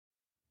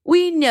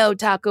We know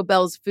Taco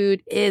Bell's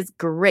food is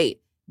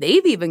great.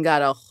 They've even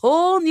got a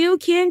whole new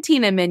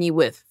Cantina menu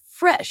with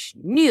fresh,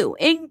 new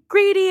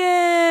ingredients.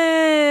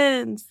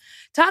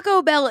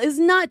 Taco Bell is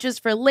not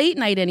just for late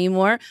night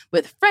anymore,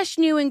 with fresh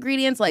new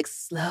ingredients like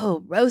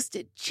slow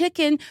roasted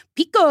chicken,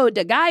 pico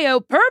de gallo,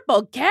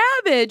 purple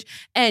cabbage,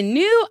 and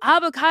new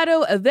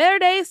avocado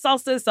verde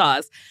salsa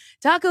sauce.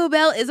 Taco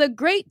Bell is a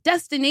great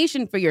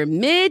destination for your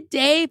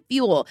midday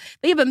fuel.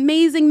 They have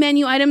amazing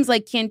menu items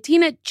like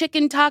Cantina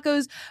chicken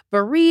tacos,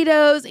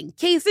 burritos, and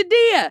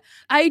quesadilla.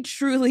 I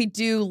truly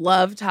do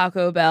love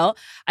Taco Bell.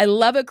 I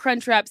love a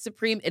Crunchwrap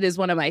Supreme. It is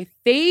one of my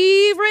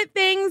favorite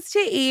things to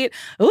eat.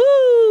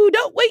 Ooh,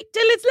 don't wait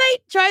till it's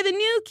late. Try the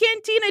new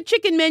Cantina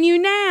chicken menu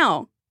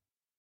now.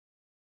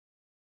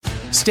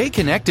 Stay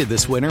connected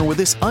this winter with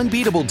this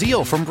unbeatable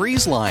deal from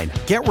BreezeLine.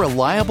 Get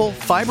reliable,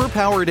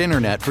 fiber-powered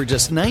internet for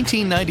just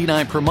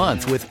 $19.99 per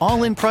month with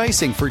all-in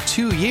pricing for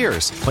 2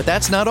 years. But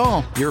that's not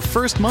all. Your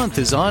first month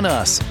is on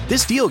us.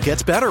 This deal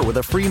gets better with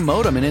a free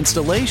modem and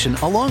installation,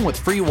 along with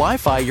free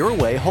Wi-Fi your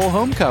way whole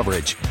home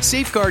coverage.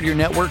 Safeguard your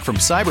network from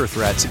cyber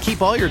threats and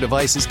keep all your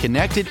devices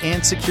connected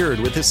and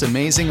secured with this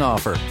amazing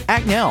offer.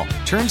 Act now.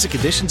 Terms and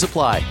conditions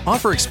apply.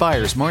 Offer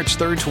expires March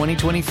 3rd,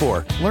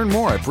 2024. Learn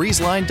more at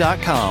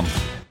breezeline.com.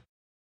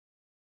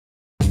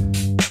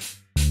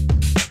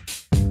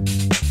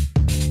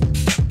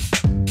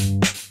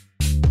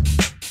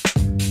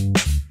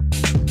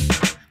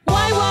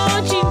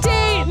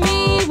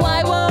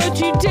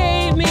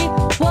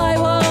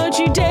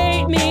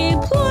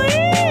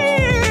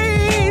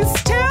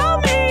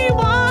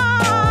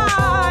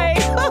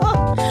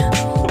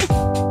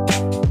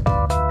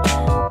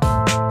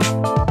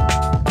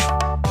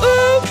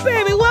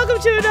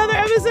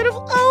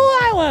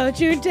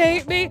 You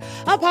Date Me,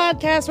 a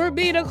podcast where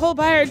me, Nicole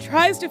Byer,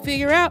 tries to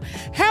figure out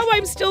how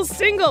I'm still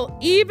single,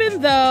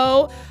 even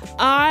though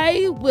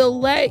I will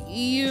let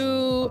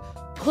you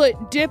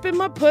put dip in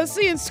my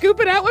pussy and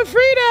scoop it out with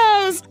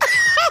Fritos.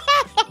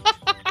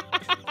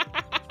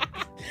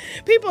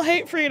 People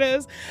hate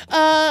Fritos.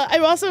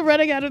 I'm also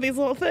running out of these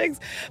little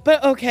things.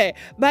 But okay,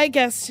 my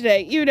guest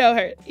today, you know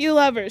her. You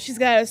love her. She's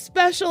got a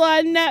special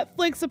on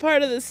Netflix, a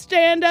part of the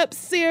stand-up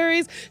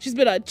series. She's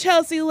been on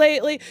Chelsea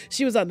lately.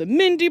 She was on The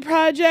Mindy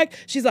Project.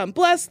 She's on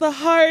Bless the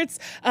Hearts.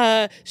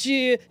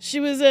 She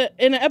was in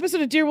an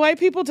episode of Dear White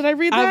People. Did I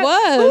read that? I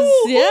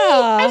was,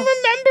 yeah. I'm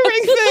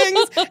remembering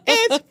things.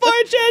 It's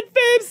Fortune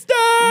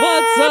Feimster.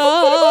 What's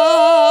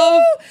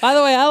up? By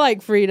the way, I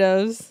like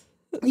Fritos.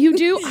 You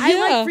do? Yeah. I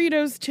like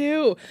Fritos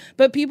too.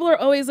 But people are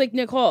always like,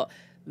 Nicole,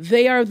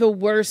 they are the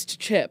worst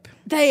chip.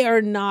 They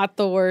are not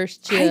the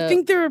worst chip. I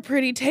think they're a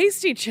pretty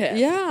tasty chip.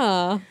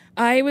 Yeah.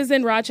 I was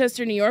in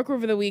Rochester, New York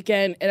over the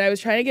weekend, and I was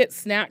trying to get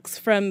snacks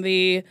from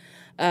the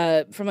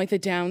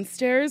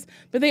downstairs,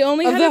 but they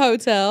only had the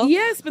hotel.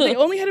 Yes, but they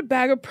only had a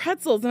bag of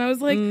pretzels, and I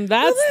was like,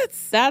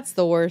 that's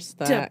the worst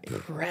thing.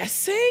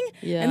 Depressing.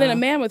 Yeah. And then a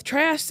man with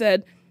trash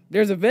said,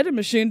 "There's a vending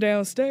machine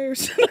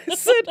downstairs." And I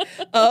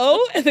said,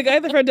 "Oh," and the guy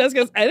at the front desk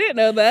goes, "I didn't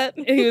know that."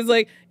 And he was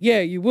like, "Yeah,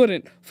 you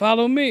wouldn't.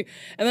 Follow me."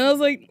 And then I was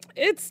like,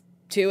 "It's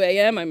 2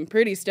 a.m. I'm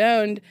pretty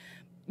stoned.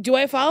 Do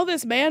I follow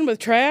this man with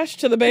trash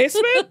to the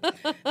basement?"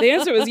 The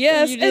answer was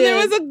yes. And there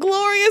was a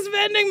glorious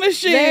vending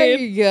machine. There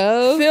you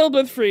go. Filled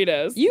with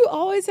Fritos. You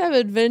always have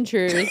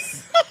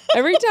adventures.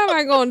 Every time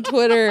I go on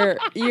Twitter,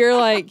 you're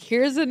like,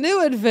 here's a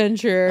new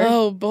adventure.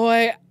 Oh,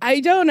 boy.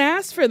 I don't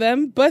ask for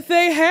them, but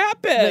they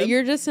happen. But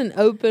you're just an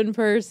open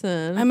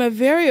person. I'm a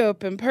very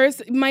open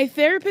person. My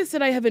therapist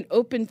said I have an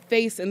open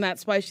face, and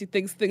that's why she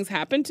thinks things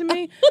happen to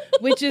me,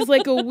 which is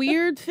like a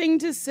weird thing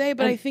to say,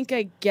 but I think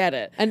I get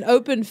it. An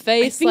open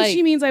face? I think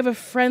she means I have a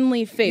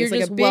friendly face, you're like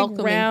just a big,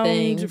 welcoming round,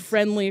 things.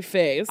 friendly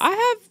face. I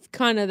have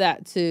kind of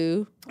that,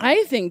 too.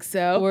 I think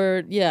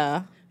so.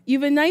 Yeah. You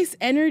have a nice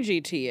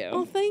energy to you.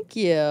 Oh, thank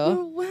you.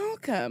 You're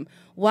welcome.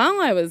 While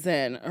I was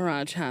in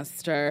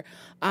Rochester,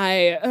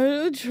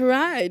 I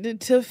tried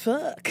to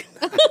fuck.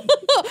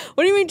 What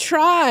do you mean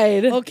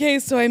tried? Okay,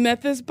 so I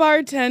met this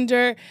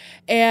bartender,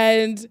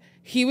 and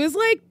he was,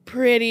 like,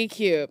 pretty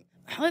cute.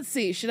 Let's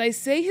see, should I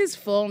say his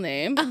full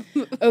name?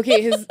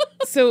 Okay, he goes,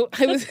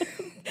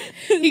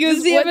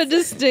 does he have a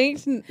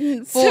distinct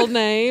full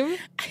name?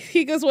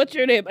 He goes, "What's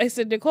your name?" I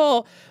said,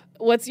 "Nicole."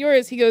 "What's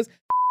yours?" He goes,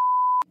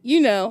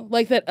 "You know,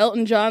 like that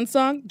Elton John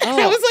song."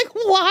 Oh. I was like,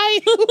 why?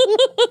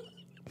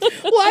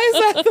 Why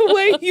is that the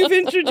way you've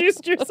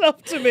introduced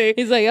yourself to me?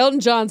 He's like, Elton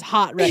John's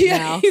hot right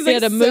now. He's like,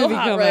 had a so movie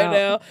hot come right out.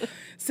 now.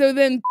 So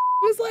then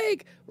was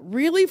like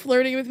really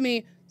flirting with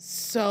me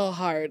so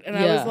hard. And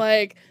I was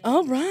like,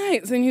 all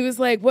right. So then he was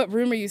like, "What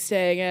room are you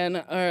staying in?"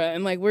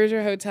 And like, "Where's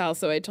your hotel?"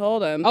 So I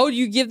told him. Oh,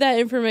 you give that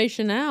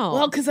information out?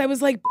 Well, because I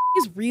was like,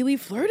 he's really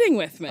flirting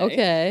with me.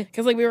 Okay.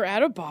 Because like we were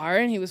at a bar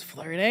and he was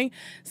flirting.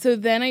 So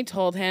then I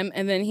told him,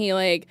 and then he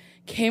like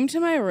came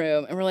to my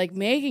room and we're like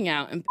making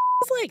out, and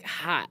was like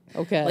hot.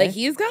 Okay. Like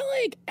he's got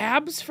like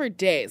abs for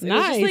days. It Nice.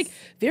 was just like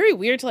very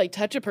weird to like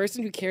touch a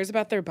person who cares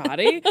about their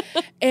body.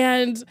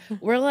 And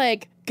we're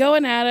like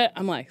going at it.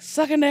 I'm like,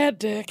 sucking that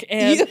dick.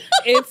 And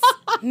it's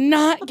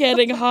not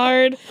getting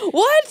hard.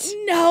 What?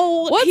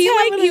 No. What's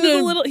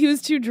happening? He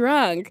was too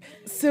drunk.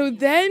 So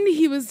then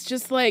he was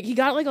just like, he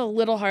got like a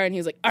little hard and he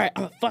was like, all right,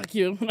 I'm gonna fuck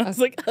you. And I was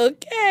like,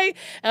 okay.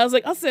 And I was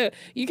like, also,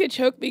 you could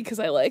choke me because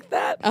I like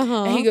that.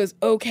 And he goes,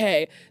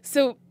 okay.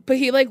 So, but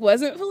he like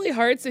wasn't fully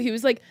hard. So he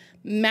was like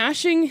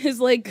mashing his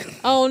like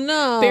Oh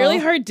no. barely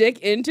hard dick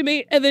into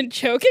me and then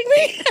choking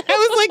me.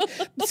 I was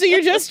like, so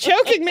you're just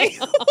choking me.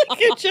 Like,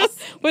 you're just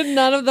with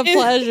none of the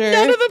pleasure.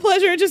 None of the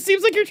pleasure. It just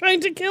seems like you're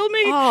trying to kill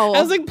me. Oh.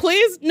 I was like,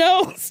 please,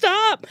 no,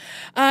 stop.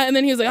 And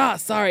then he was like,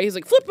 sorry. He's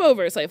like, flip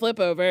over. So I flip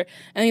over.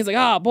 And he's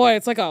like, boy,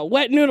 it's like a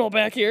wet noodle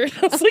back here.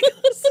 I was like,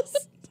 this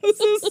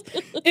is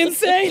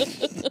insane.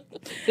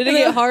 Did it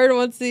get hard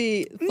once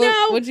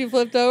once you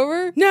flipped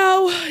over?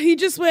 No, he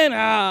just went,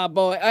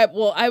 boy.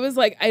 I was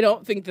like, I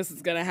don't think this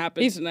is going to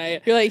happen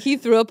tonight. You're like, he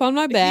threw up on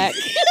my back.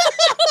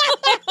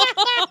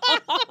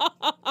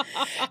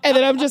 And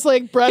then I'm just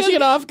like brushing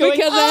it off going,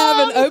 because I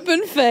have an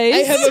open face.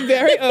 I have a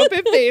very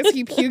open face.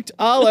 He puked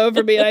all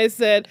over me. And I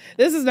said,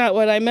 this is not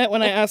what I meant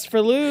when I asked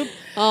for lube.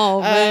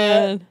 Oh,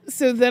 man.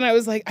 So then I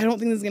was like, I don't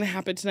think this is going to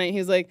happen tonight. He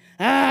was like,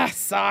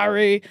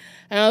 sorry.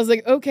 And I was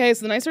like, okay.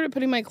 So then I started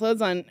putting my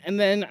clothes on. And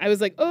then I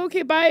was like, oh,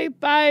 okay, bye.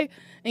 And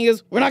he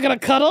goes, we're not going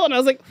to cuddle. And I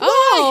was like, why?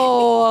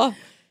 Oh.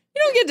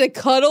 You don't get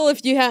to cuddle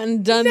if you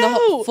hadn't done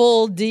the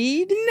full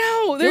deed.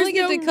 No. You only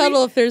get to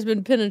cuddle if there's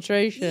been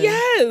penetration.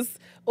 Yes.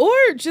 Or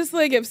just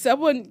like if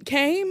someone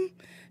came,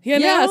 you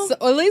know? Yes,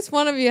 at least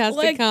one of you has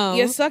to come.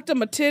 You sucked on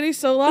my titty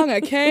so long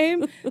I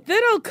came,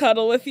 then I'll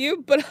cuddle with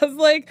you. But I was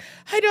like,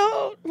 I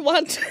don't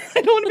want to be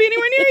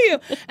anywhere near you.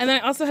 And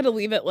then I also had to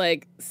leave at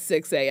like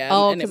 6 a.m.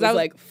 And it was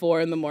like 4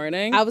 in the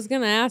morning. I was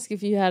going to ask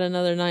if you had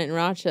another night in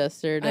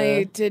Rochester.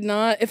 I did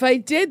not. If I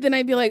did, then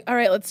I'd be like, all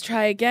right, let's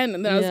try again.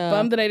 And then I was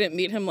bummed that I didn't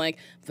meet him like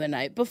the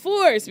night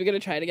before. So we're going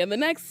to try it again the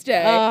next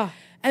day.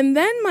 And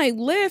then my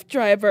Lyft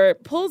driver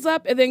pulls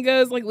up and then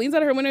goes, like, leans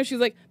out of her window. She's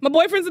like, my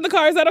boyfriend's in the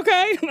car. Is that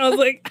okay? And I was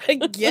like, I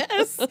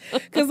guess.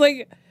 Because,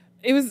 like,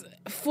 it was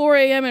 4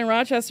 a.m. in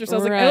Rochester. So I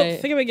was like, I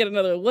don't think I'm going to get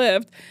another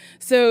Lyft.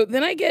 So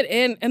then I get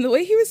in. And the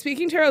way he was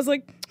speaking to her, I was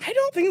like, I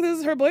don't think this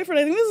is her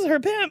boyfriend. I think this is her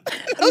pimp.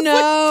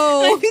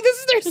 No. I think this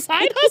is their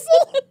side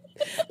hustle.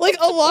 Like,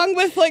 along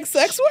with, like,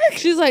 sex work.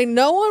 She's like,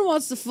 no one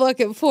wants to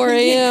fuck at 4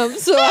 a.m.,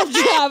 so I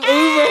drive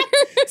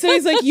Uber. So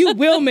he's like, you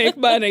will make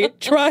money.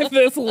 Drive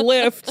this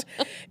Lyft.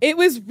 It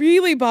was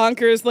really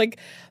bonkers.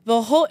 Like,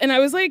 the whole... And I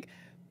was, like,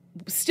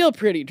 still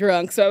pretty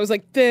drunk. So I was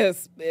like,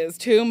 this is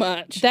too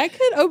much. That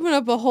could open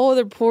up a whole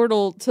other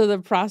portal to the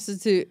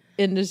prostitute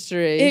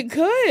industry. It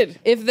could.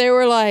 If they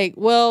were like,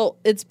 well,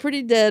 it's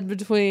pretty dead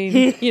between,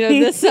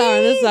 this hour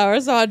and this hour,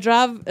 so I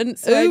drive an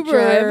Uber.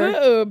 I drive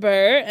an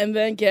Uber and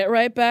then get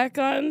right back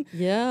on.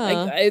 Yeah.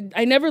 Like,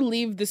 I never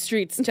leave the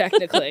streets,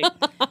 technically.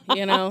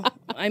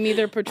 I'm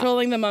either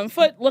patrolling them on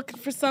foot, looking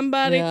for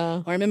somebody,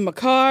 or I'm in my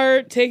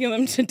car, taking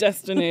them to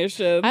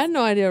destinations. I had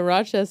no idea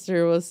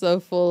Rochester was so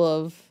full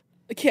of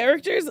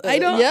characters.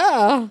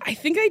 I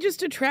think I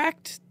just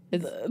attract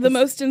the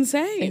most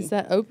insane. It's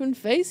that open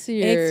face of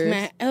yours. It's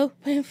my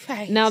open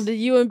face. Now, did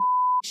you and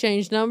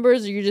change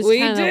numbers, or you just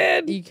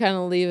did. kind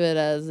of leave it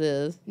as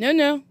is?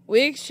 No,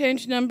 we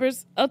exchanged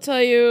numbers. I'll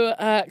tell you,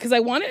 because I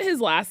wanted his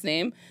last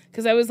name,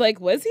 because I was like,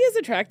 was he as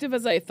attractive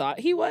as I thought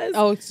he was?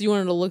 Oh, so you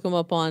wanted to look him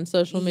up on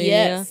social media?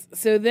 Yes.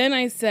 So then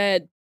I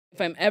said, if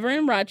I'm ever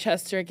in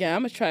Rochester again,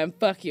 I'm gonna try and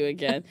fuck you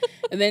again.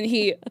 And then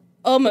he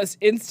almost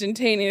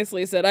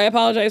instantaneously said, I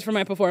apologize for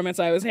my performance.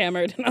 I was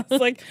hammered. And I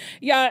was like,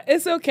 yeah,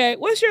 it's okay.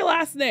 What's your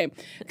last name?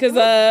 Because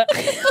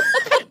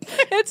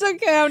it's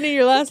okay. I need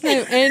your last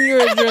name and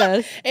your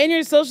address. And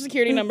your social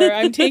security number.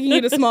 I'm taking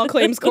you to small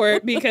claims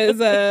court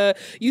because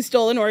you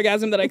stole an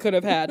orgasm that I could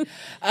have had.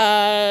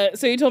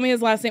 So he told me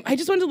his last name. I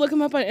just wanted to look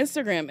him up on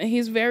Instagram, and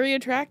he's very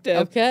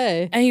attractive.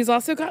 Okay. And he's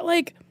also got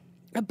like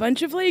a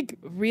bunch of like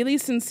really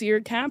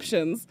sincere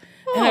captions.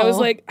 And I was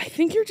like, I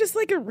think you're just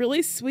like a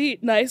really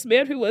sweet, nice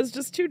man who was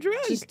just too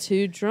drunk. Just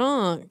too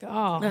drunk.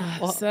 Oh,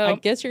 well, so I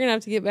guess you're going to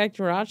have to get back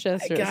to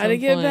Rochester. I got to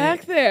get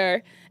back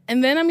there.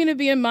 And then I'm going to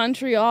be in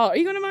Montreal. Are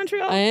you going to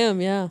Montreal? I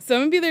am, yeah. So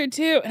I'm going to be there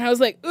too. And I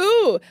was like,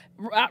 ooh,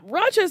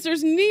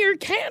 Rochester's near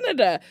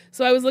Canada.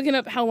 So I was looking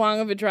up how long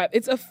of a drive.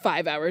 It's a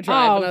 5-hour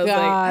drive. Oh, and I was God,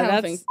 like, I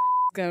don't think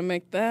gonna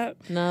make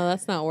that. No,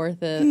 that's not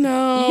worth it.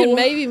 No. You could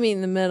maybe meet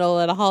in the middle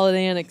at a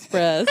Holiday Inn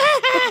Express.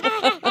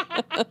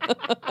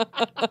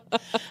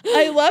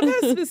 I love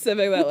how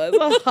specific that was.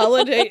 A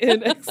Holiday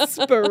Inn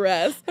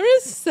Express. I'm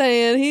just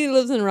saying, he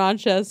lives in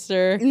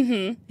Rochester.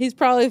 Mm-hmm. He's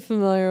probably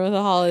familiar with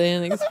a Holiday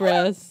Inn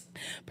Express.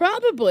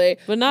 Probably.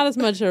 But not as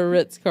much a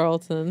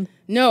Ritz-Carlton.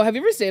 No, have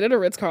you ever stayed at a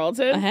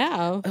Ritz-Carlton? I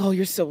have. Oh,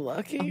 you're so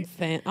lucky.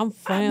 I'm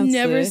fancy. I've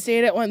never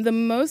stayed at one. The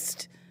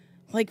most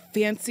like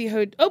fancy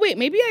hotel. Oh wait,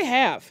 maybe I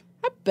have.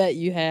 I bet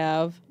you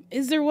have.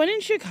 Is there one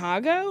in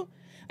Chicago?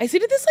 I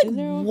stayed at this like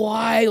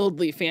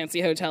wildly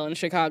fancy hotel in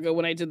Chicago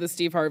when I did the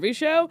Steve Harvey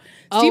show.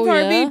 Steve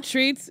Harvey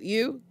treats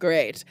you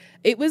great.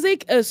 It was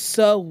like a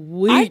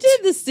sweet. I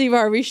did the Steve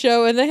Harvey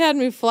show and they had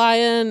me fly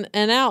in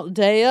and out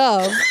day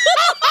of.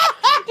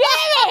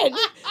 Damn it!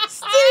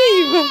 Steve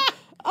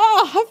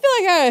Oh, I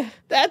feel like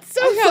That's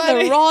so I got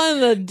funny. the raw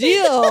end of the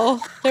deal.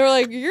 They were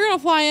like, "You're gonna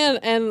fly in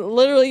and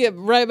literally get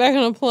right back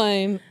on a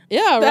plane."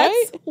 Yeah, right.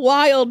 That's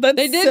wild. That's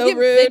They did. so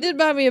rude. They did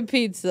buy me a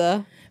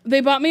pizza.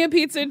 They bought me a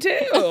pizza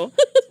too.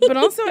 But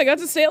also I got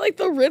to stay at like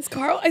the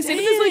Ritz-Carlton. I stayed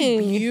at this like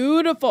Dang.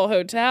 beautiful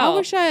hotel. I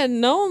wish I had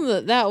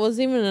known that was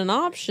even an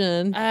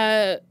option.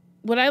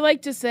 What I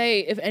like to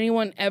say, if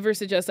anyone ever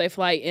suggests I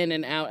fly in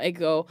and out, I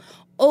go,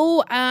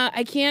 "Oh,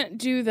 I can't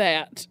do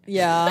that."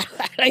 Yeah,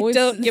 I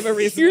don't give a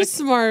reason. You're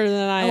smarter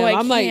than I am. I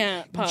I'm can't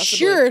like,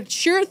 possibly.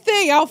 sure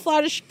thing. I'll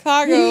fly to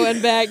Chicago and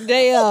back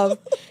day of.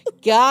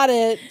 Got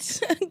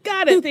it.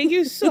 Got it. Thank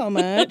you so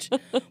much.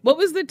 What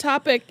was the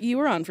topic you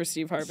were on for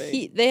Steve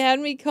Harvey? They had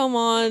me come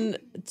on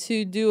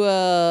to do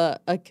a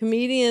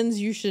comedians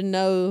you should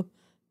know.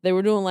 They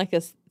were doing like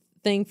a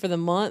thing for the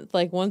month,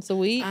 like once a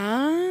week.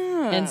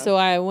 And so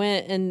I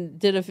went and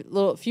did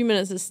a few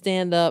minutes of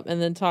stand up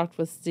and then talked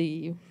with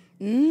Steve.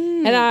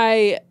 And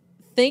I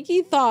think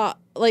he thought,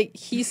 like,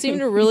 he seemed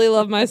to really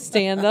love my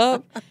stand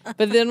up.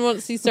 But then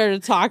once he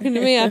started talking to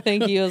me, I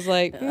think he was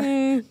like,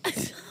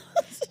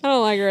 I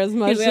don't like her as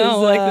much I as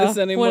don't like this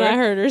anymore. when I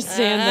heard her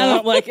stand I up.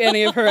 don't like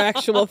any of her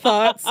actual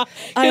thoughts.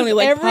 I only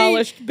like Every-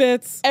 polished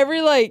bits.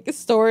 Every like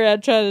story I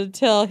tried to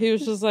tell, he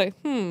was just like,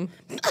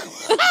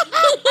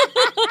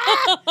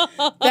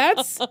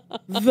 That's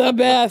the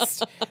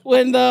best.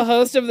 When the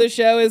host of the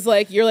show is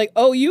like, you're like,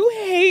 "Oh, you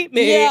hate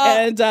me,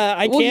 Yeah. and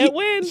I Well, can't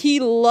win." He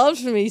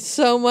loved me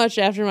so much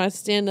after my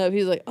stand up.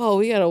 He's like, "Oh,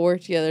 we got to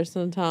work together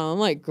sometime." I'm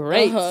like,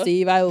 "Great,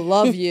 Steve. I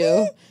love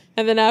you."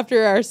 And then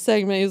after our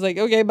segment, he was like,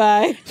 "Okay,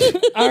 bye."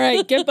 All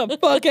right, get the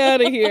fuck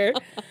out of here.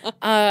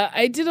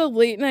 I did a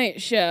late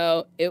night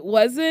show. It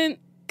wasn't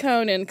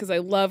Conan because I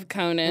love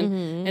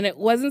Conan, and it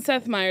wasn't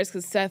Seth Meyers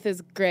because Seth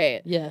is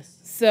great. Yes.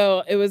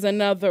 So it was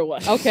another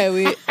one. Okay,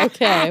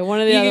 one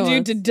of the You other can do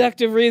ones.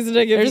 deductive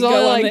reasoning if There's you only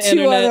go on like the two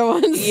internet. other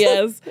ones.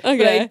 Yes. But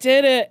Okay. I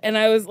did it, and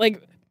I was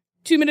like,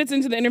 2 minutes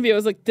into the interview, I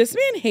was like, "This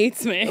man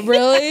hates me."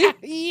 Really?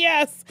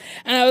 Yes.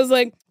 And I was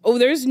like, "Oh,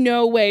 there's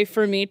no way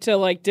for me to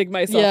like dig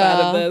myself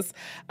out of this.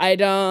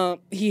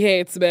 He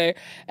hates me."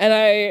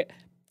 And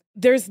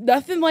there's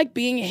nothing like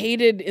being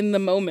hated in the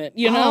moment,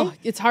 you know? Oh,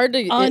 it's hard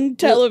to On it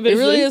television.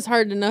 really is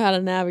hard to know how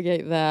to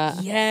navigate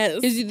that. Yes.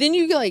 Because then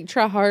you like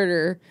try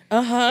harder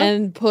Uh-huh.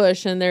 and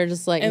push, and they're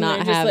just like And not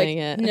they're just having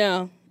like, it.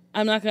 "No,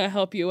 I'm not going to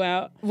help you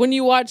out." When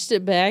you watched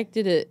it back,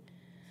 did it?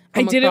 I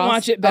come didn't across-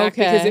 watch it back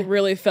because it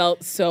really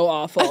felt so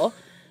awful.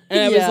 And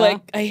I was Yeah. like,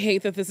 I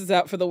hate that this is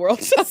out for the world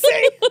to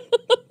see.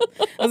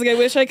 I was like, I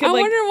wish I could I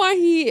like wonder why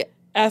he,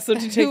 ask them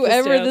to take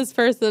whoever down. this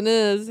person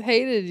is,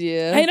 hated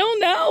you. I don't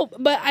know.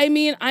 But I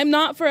mean, I'm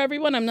not for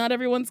everyone. I'm not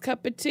everyone's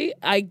cup of tea.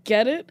 I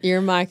get it.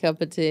 You're my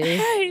cup of tea.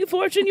 Hey,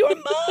 Fortune, you're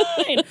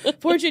mine.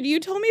 Fortune, you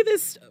told me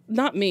this,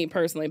 not me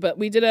personally, but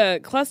we did a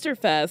cluster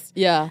fest.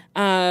 Yeah.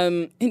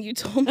 And you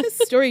told me this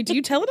story. Do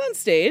you tell it on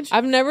stage?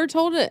 I've never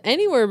told it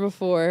anywhere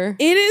before.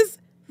 It is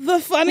the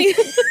funniest.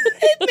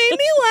 It made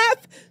me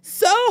laugh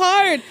so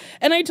hard.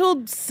 And I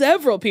told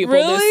several people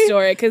this Really?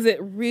 story because it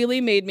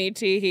really made me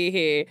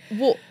tee-hee-hee.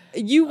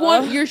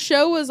 Well, your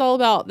show was all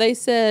about, they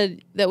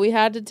said that we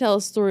had to tell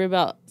a story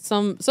about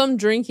some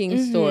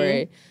drinking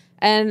story.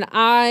 And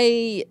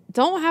I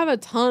don't have a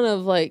ton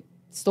of like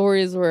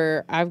stories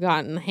where I've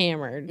gotten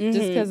hammered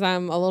just because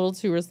I'm a little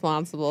too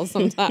responsible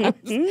sometimes.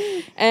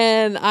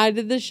 And I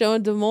did this show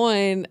in Des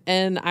Moines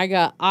and I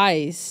got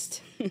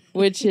iced,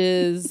 which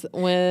is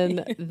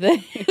when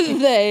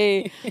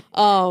they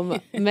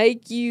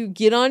make you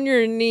get on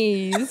your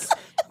knees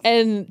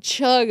and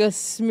chug a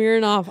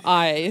Smirnoff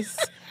Ice.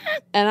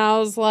 And I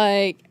was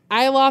like,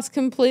 I lost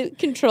complete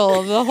control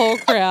of the whole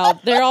crowd.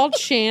 They're all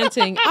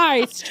chanting,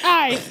 "Ice,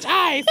 ice,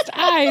 ice,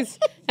 ice."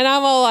 And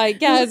I'm all like,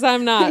 guys,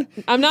 I'm not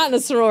in a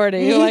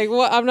sorority. Like,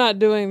 what? I'm not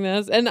doing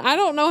this. And I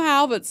don't know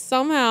how, but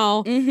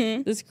somehow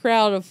this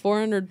crowd of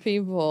 400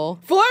 people.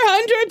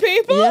 400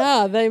 people?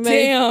 Yeah, they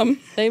Damn.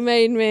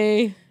 made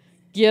me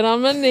get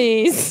on my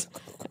knees.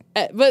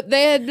 But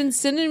they had been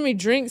sending me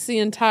drinks the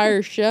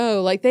entire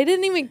show. Like, they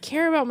didn't even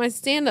care about my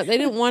stand-up. They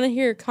didn't want to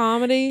hear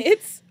comedy.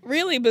 It's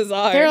really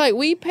bizarre. They're like,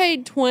 we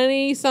paid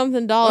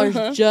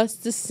 $20-something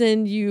just to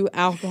send you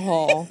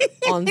alcohol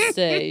on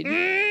stage.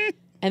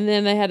 And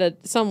then they had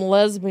some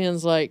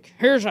lesbians like,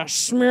 "Here's a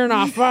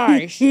Smirnoff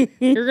Ice.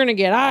 You're going to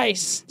get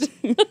iced."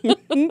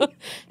 And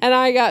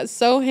I got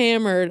so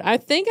hammered. I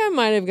think I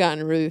might have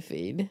gotten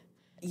roofied.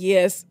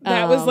 Yes,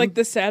 that was like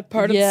the sad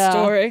part of yeah. the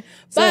story.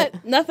 But So-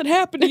 nothing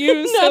happened to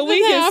you, so Nothing we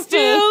can happened.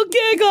 still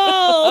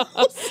giggle.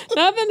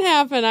 Nothing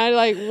happened. I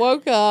like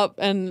woke up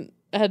and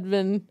had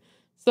been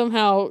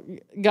somehow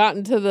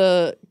gotten to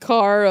the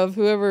car of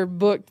whoever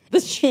booked the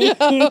show.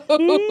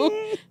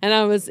 And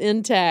I was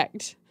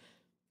intact.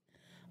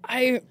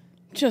 I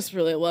just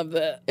really love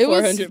that It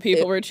was- 400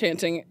 people were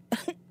chanting,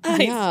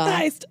 "Iced, Yeah.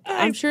 iced,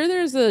 I'm iced." sure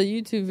there's a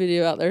YouTube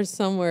video out there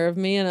somewhere of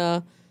me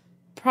in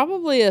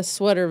probably a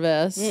sweater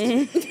vest.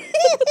 I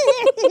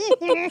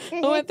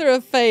went through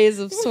a phase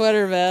of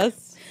sweater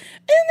vests.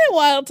 it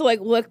wild to like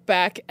look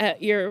back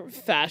at your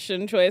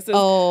fashion choices?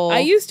 Oh. I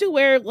used to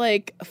wear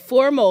like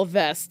formal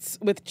vests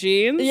with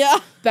jeans. Yeah.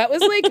 That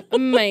was like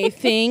my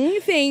thing.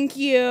 Thank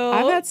you.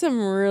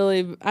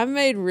 I've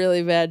made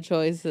really bad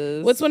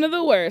choices. What's one of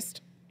the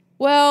worst?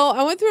 Well,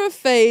 I went through a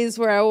phase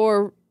where I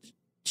wore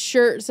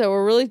shirts that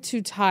were really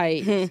too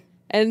tight.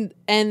 And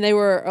they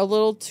were a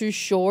little too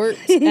short,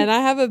 and I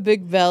have a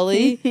big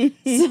belly.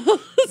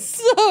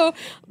 So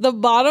the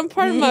bottom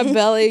part of my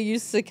belly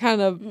used to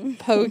kind of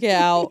poke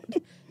out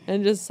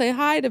and just say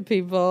hi to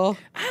people.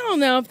 I don't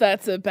know if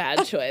that's a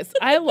bad choice.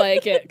 I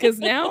like it because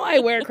now I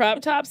wear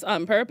crop tops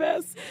on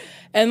purpose.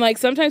 And like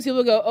sometimes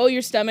people go, "Oh,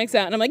 your stomach's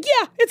out," and I'm like,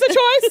 "Yeah, it's a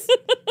choice.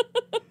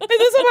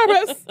 It is a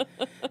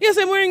purpose. Yes,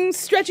 I'm wearing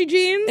stretchy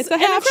jeans. It's a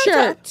and half crop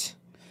top. shirt.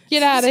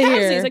 Get out of It's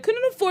here." halfsies. I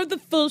couldn't afford the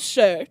full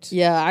shirt.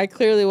 Yeah, I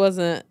clearly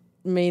wasn't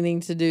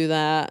meaning to do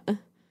that.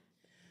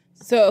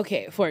 So,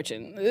 okay,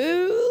 Fortune.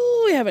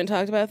 Ooh, we haven't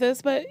talked about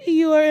this, but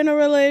you are in a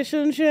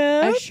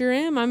relationship. I sure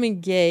am. I'm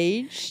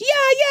engaged Yeah.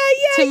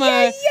 to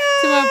my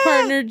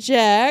partner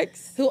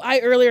Jax. Who I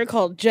earlier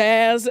called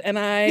Jazz, and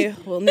I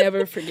will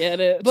never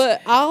forget it.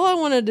 But all I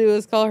want to do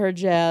is call her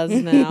Jazz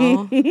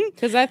now.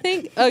 Because I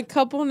think a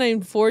couple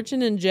named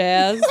Fortune and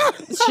Jazz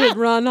should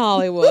run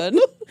Hollywood.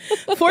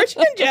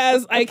 Fortune and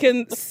Jazz, I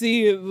can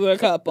see the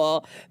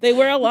couple. They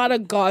wear a lot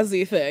of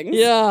gauzy things.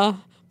 Yeah.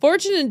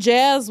 Fortune and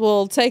Jazz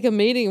will take a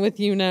meeting with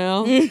you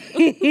now.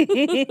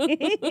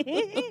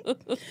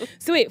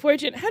 So wait,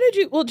 Fortune, how did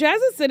you... Well,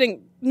 Jazz is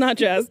sitting... Not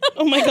Jazz.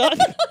 Oh, my God.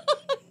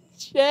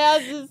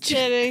 Jazz is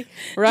sitting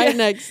right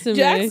next to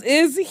Jazz me.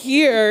 is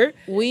here.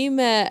 We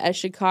met at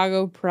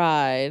Chicago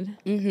Pride,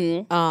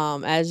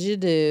 as you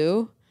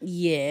do.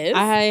 Yes.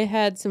 I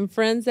had some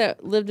friends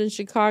that lived in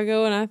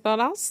Chicago, and I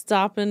thought I'll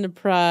stop into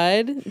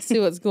Pride and see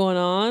what's going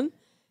on.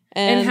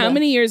 And how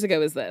many years ago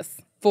was this?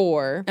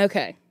 4.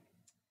 Okay.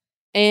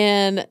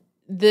 And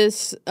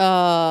this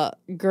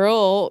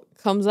girl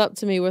comes up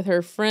to me with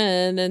her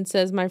friend and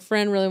says, "My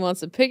friend really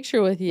wants a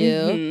picture with you."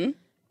 Mm-hmm.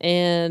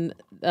 And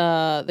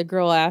the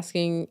girl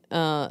asking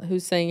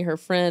who's saying her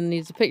friend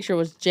needs a picture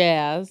was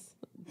Jazz,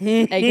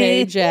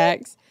 aka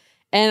Jax.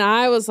 And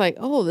I was like,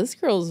 "Oh, this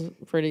girl's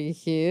pretty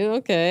cute."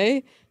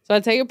 Okay. So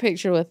I take a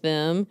picture with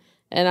them,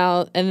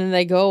 and then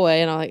they go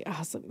away, and I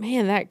was like,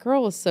 "Man, that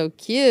girl was so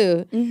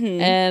cute."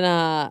 Mm-hmm.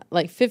 And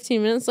like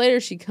 15 minutes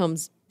later, she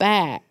comes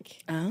back.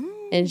 Oh.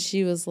 And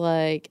she was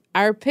like,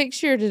 "Our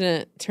picture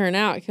didn't turn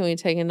out. Can we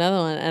take another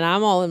one?" And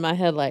I'm all in my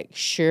head like,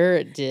 "Sure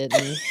it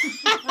didn't."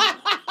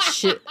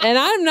 Shit. And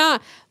I'm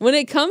not, when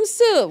it comes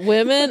to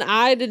women,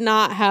 I did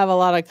not have a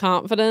lot of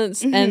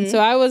confidence. And so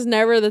I was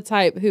never the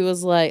type who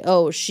was like,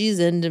 "Oh, she's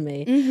into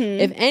me."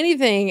 If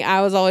anything,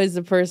 I was always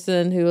the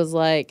person who was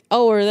like,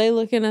 "Oh, are they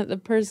looking at the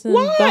person?"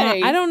 Why?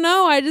 behind?" I don't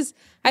know. You're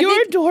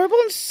think, adorable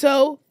and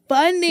so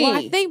funny. well,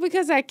 I think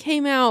because I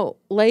came out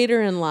later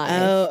in life.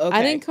 Oh, okay.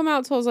 I didn't come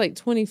out till I was like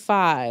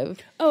 25.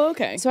 Oh,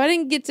 okay. So I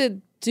didn't get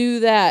to do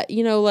that,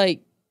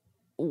 like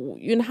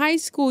in high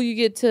school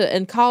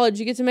in college,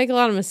 you get to make a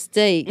lot of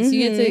mistakes.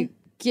 You get to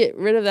get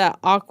rid of that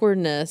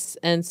awkwardness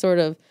and sort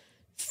of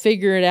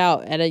figure it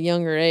out at a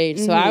younger age.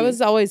 So I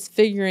was always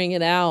figuring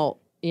it out,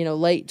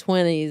 late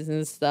 20s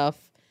and stuff.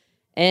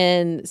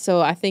 And so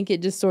I think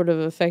it just sort of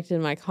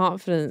affected my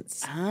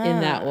confidence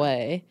in that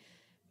way.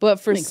 But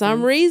for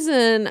some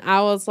reason,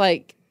 I was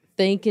like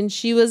thinking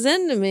she was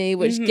into me,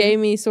 which gave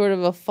me sort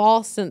of a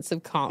false sense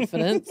of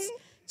confidence.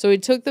 So we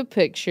took the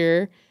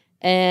picture,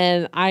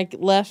 and I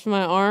left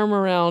my arm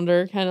around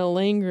her, kind of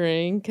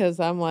lingering, because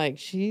I'm like,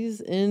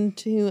 she's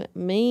into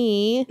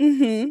me.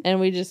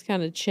 And we just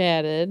kind of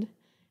chatted.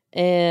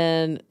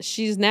 And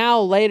she's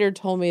now later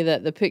told me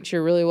that the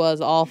picture really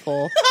was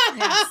awful.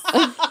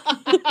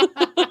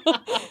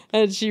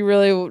 And she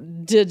really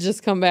did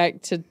just come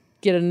back to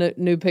get a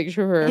new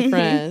picture for her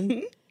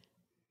friend.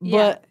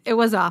 Yeah, it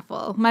was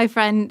awful. My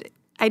friend,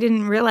 I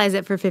didn't realize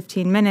it for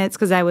 15 minutes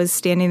because I was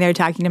standing there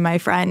talking to my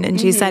friend, and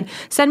she said,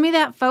 "Send me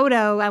that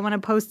photo. I want to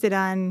post it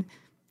on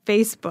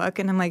Facebook."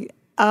 And I'm like,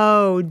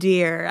 "Oh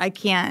dear, I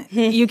can't.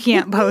 You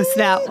can't post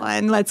that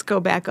one. Let's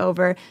go back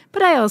over."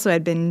 But I also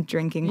had been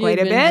drinking quite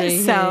a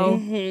bit,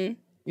 so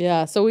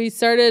yeah. So we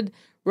started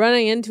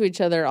running into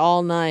each other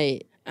all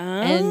night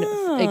and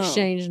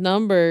exchanged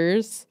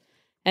numbers.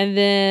 And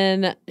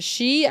then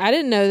I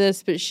didn't know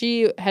this, but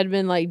she had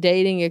been like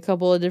dating a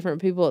couple of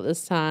different people at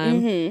this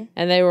time.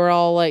 And they were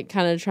all like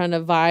kind of trying to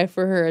vie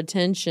for her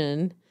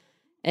attention.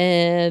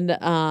 And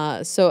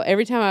so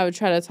every time I would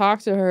try to talk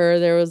to her,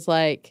 there was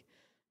like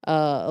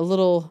a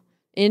little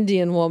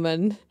Indian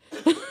woman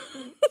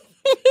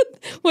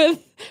with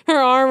her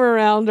arm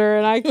around her,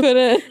 and I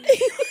couldn't.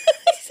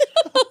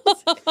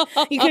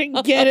 You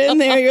couldn't get in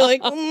there. You're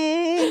like,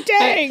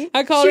 dang.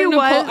 I called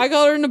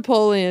her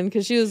Napoleon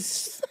because she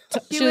was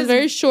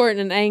very short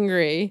and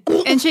angry.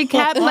 and she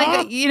kept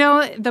like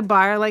the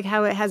bar, like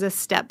how it has a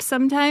step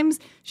sometimes.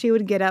 She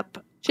would get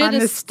up on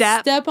the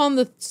step on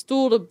the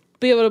stool to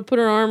be able to put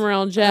her arm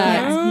around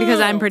Jax because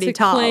I'm pretty to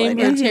tall claim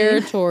her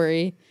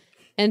territory.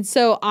 And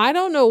so I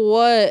don't know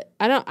what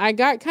I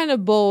got kind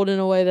of bold in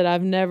a way that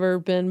I've never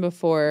been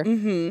before,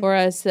 where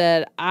I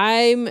said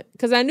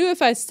because I knew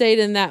if I stayed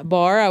in that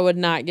bar, I would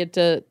not get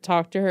to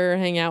talk to her or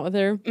hang out with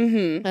her.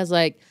 I was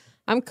like,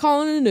 I'm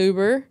calling an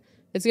Uber.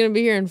 It's going to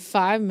be here in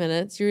 5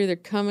 minutes. You're either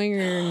coming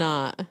or you're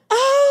not.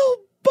 Oh,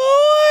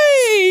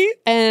 boy.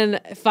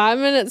 And 5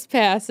 minutes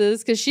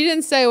passes because she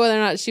didn't say whether or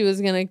not she was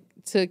going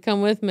to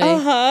come with me.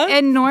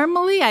 And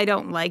normally I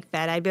don't like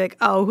that. I'd be like,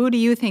 oh, who do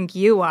you think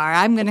you are?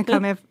 I'm going to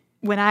come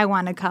when I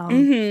want to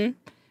come.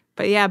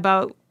 But yeah,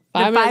 about the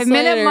 5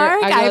 minute later,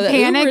 mark, I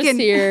panic Uber's and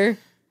here,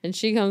 and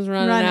she comes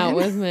running out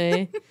with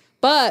me.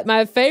 But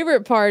my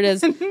favorite part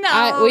is we had two.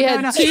 Not this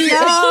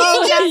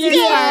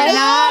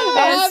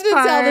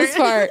part. Tell this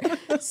part.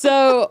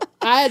 So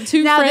I had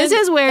two now friends.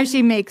 This is where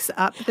she makes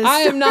up this I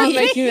am not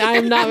story. making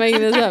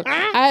this up.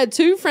 I had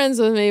two friends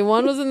with me.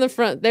 One was in the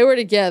front. They were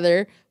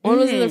together. One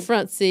was in the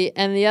front seat,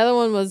 and the other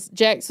one was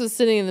Jax was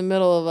sitting in the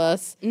middle of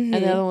us, and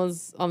the other one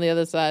was on the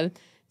other side.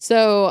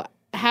 So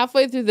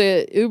halfway through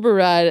the Uber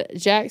ride,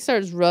 Jack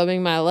starts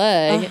rubbing my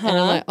leg, and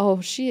I'm like, "Oh,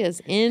 she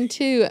is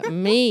into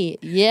me."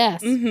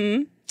 Yes.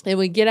 And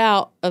we get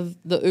out of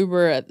the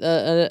Uber at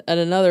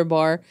another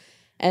bar,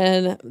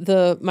 and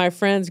my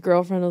friend's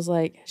girlfriend was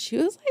like, she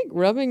was like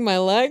rubbing my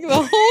leg the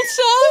whole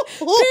time.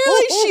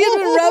 Apparently, she had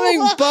been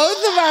rubbing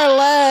both of our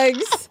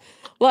legs,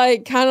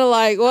 like kind of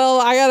like, well,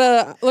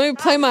 let me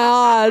play my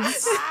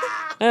odds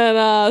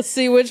and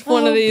see which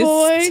one of these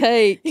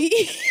take. I'm in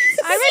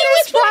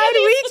this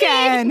Pride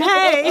weekend.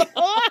 Hey.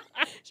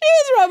 She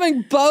was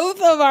rubbing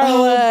both of our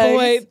legs.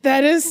 Boy,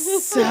 that is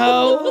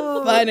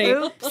so funny.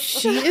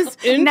 She is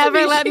into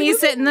Never let me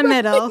sit in the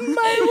middle.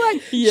 my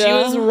leg. Yeah. She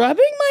was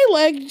rubbing my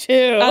leg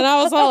too. And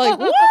I was all like,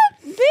 what,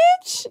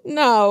 bitch?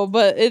 No,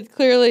 but it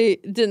clearly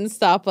didn't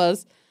stop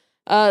us.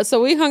 So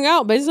we hung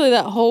out basically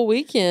that whole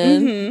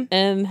weekend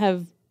and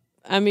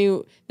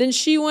then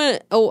she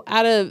went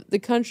out of the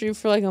country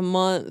for like a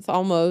month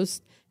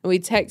almost. And we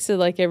texted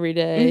like every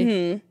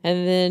day.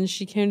 And then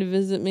she came to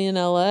visit me in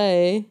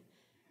LA.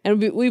 And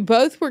we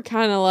both were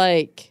kind of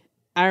like,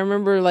 I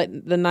remember like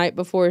the night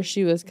before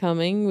she was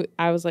coming,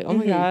 I was like, oh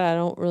my God, I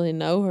don't really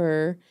know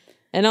her.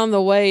 And on the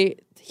way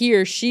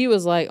here, she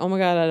was like, oh my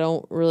God, I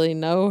don't really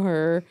know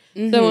her.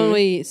 So when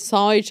we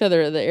saw each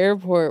other at the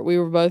airport, we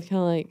were both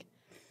kind of like,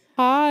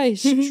 hi,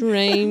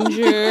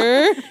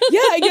 stranger.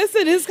 Yeah, I guess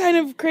it is kind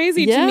of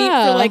crazy to meet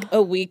Yeah. for like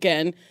a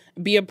weekend,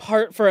 be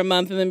apart for a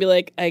month, and then be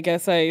like, I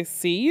guess I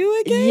see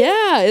you again?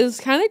 Yeah, it was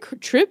kind of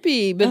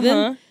trippy. But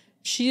then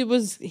she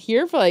was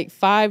here for like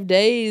 5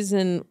 days,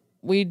 and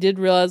we did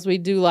realize we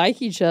do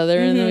like each other.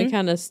 And then we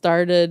kind of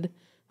started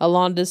a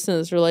long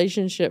distance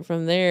relationship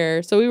from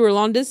there. So we were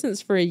long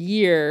distance for a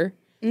year,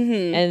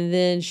 and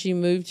then she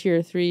moved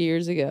here 3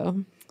 years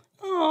ago.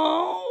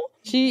 Oh.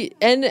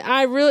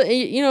 I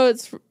really,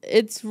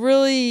 it's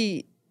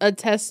really a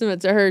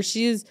testament to her.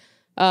 She's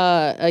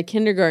a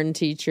kindergarten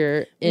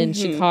teacher in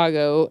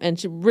Chicago, and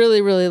she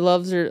really, really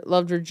loved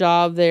her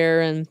job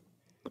there, and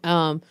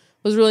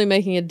was really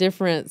making a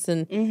difference.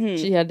 And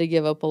she had to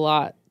give up a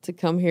lot to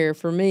come here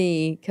for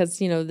me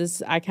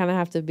because I kind of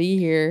have to be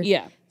here.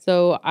 Yeah.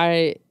 So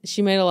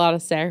she made a lot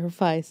of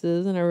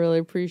sacrifices, and I really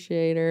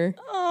appreciate her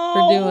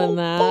for doing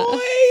that. Boy,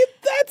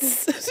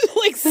 that's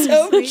like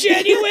so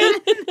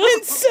genuine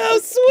and so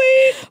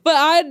sweet. But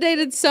I had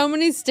dated so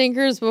many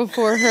stinkers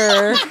before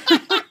her,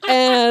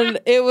 and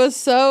it was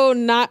so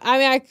not. I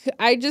mean,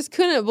 I just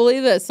couldn't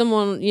believe that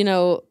someone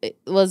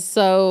was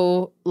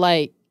so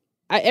like.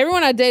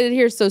 Everyone I dated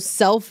here is so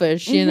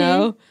selfish,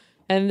 and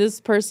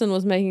this person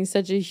was making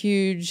such a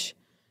huge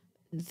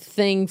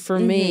thing for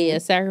me, a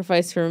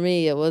sacrifice for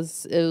me. It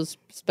was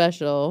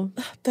special.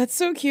 That's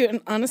so cute. And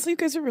honestly, you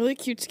guys are really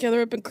cute together.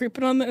 I've been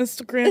creeping on the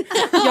Instagram.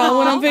 Y'all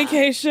went on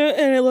vacation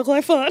and it looked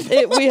like fun.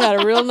 We had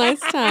a real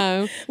nice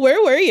time.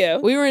 Where were you?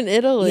 We were in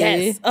Italy.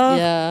 Yes.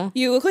 Yeah.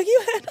 You look like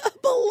you had a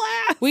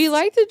blast. We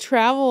like to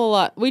travel a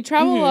lot. We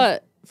travel a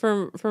lot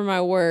for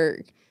my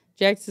work.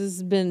 Jax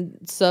has been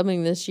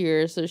subbing this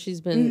year, so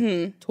she's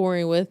been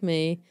touring with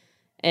me.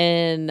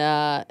 And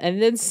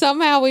then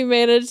somehow we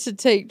managed to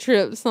take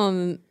trips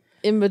in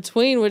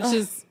between, which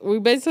is we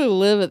basically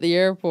live at the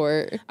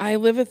airport. I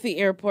live at the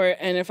airport,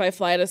 and if I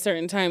fly at a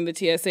certain time, the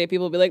TSA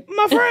people will be like,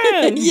 my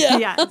friend.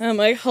 Yeah. I'm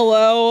like,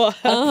 hello,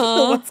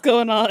 what's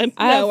going on?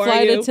 I have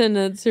flight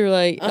attendants who are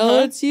like,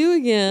 oh, it's you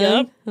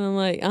again. Yep. And I'm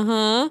like,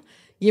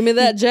 give me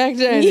that Jack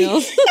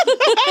Daniels.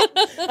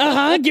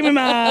 Give me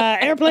my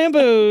airplane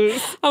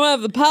booze. I'm going to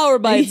have the Power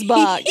Bites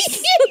box.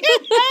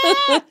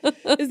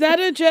 Is that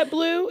a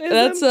JetBlue?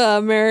 That's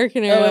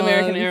American Airlines. Oh,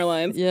 American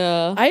Airlines.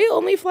 Yeah. I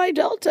only fly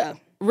Delta.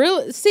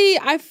 Really? See,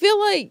 I feel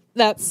like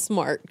that's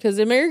smart because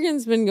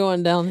American's been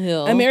going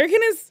downhill. American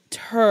is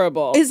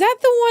terrible. Is that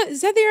the one?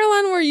 Is that the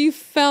airline where you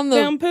found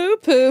the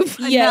poop? Poop.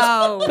 Yes.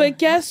 No. But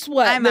guess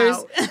what? I'm there's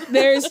out.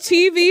 there's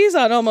TVs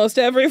on almost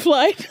every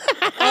flight.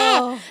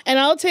 And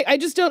I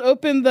just don't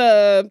open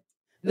the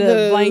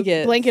the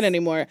blankets. blanket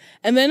anymore.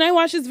 And then I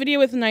watched this video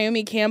with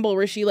Naomi Campbell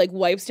where she like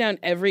wipes down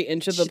every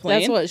inch of the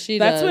plane. That's what she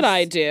That's does. what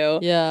I do.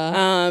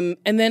 Yeah.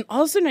 And then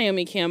also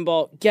Naomi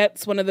Campbell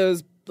gets one of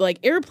those like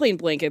airplane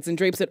blankets and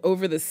drapes it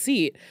over the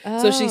seat.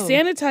 So she Oh.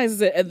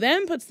 sanitizes it and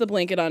then puts the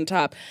blanket on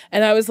top.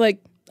 And I was like,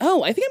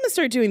 oh, I think I'm gonna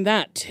start doing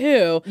that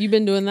too. You've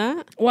been doing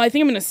that? Well, I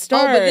think I'm gonna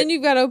start. Oh, but then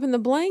you've got to open the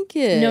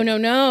blanket.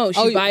 No. She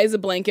Oh, you- buys a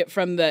blanket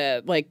from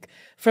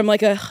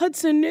like a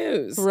Hudson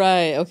News.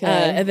 Right, okay.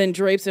 And then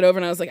drapes it over,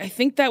 and I was like, I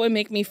think that would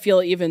make me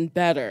feel even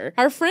better.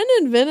 Our friend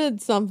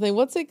invented something.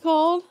 What's it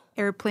called?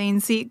 Airplane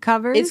seat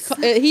covers.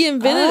 He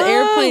invented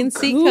airplane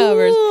seat cool.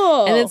 covers,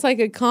 and it's like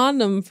a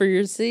condom for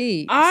your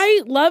seat.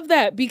 I love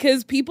that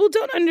because people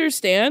don't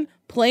understand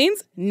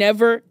planes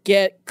never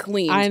get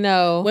cleaned. I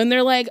know. When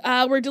they're like,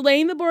 we're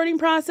delaying the boarding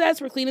process,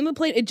 we're cleaning the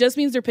plane, it just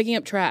means they're picking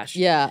up trash.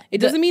 Yeah. It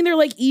doesn't mean they're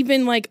like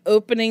even like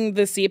opening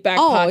the seat back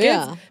Oh, pockets.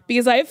 yeah.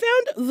 Because I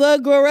found the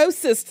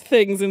grossest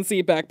things in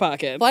seat back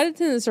pockets. Flight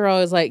attendants are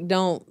always like,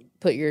 "Don't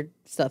put your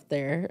stuff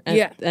there." And,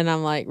 Yeah. and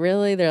I'm like,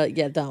 "Really?" They're like,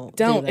 "Yeah, don't.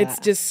 Don't. Do It's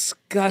that."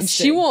 disgusting. And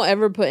she won't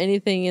ever put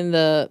anything in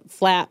the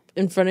flap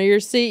in front of your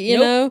seat, you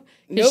Nope. know?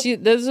 'Cause Nope.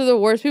 those are the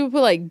worst. People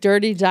put like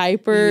dirty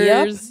diapers.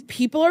 Yep.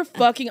 People are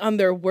fucking on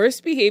their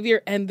worst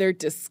behavior and they're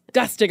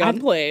disgusting on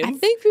planes. I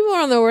think people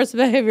are on their worst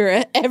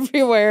behavior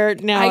everywhere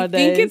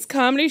nowadays. I think it's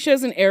comedy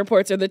shows and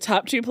airports are the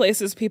top two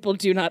places people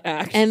do not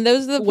act. and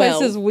those are the well.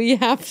 places we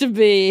have to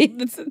be.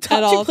 It's the at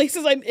top all. two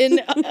places I'm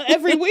in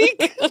every week.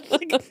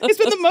 Like, I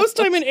spend the most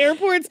time in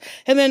airports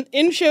and then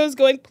in shows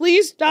going,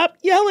 please stop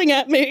yelling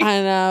at me.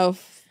 I know.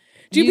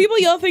 Do people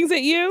yell things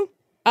at you?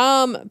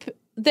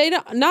 They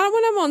don't, not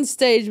when I'm on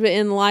stage, but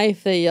in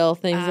life they yell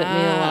things at me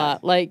a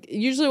lot. Like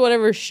usually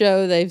whatever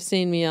show they've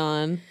seen me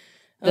on,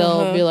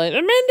 they'll be like,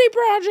 "The Mindy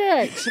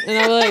Project," and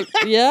I'm like,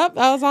 "Yep,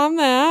 I was on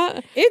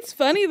that." It's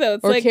funny though.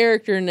 It's Or like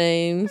character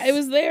names. I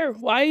was there.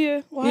 Why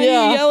Yeah.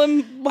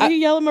 are you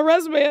yelling my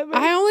resume at me?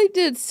 I only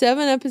did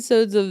 7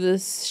 episodes of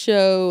this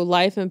show,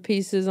 Life in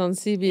Pieces, on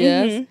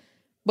CBS,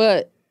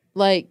 but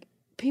like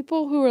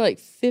people who were like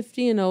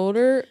 50 and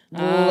older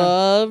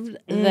loved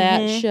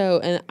that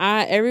show, and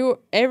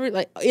every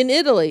like in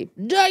Italy,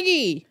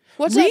 Dougie.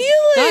 What's up?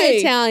 Really? Not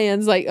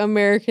Italians, like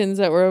Americans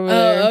that were over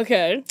there. Oh,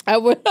 okay. I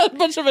went a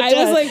bunch of I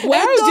Italians. was like, wow,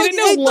 Hey, didn't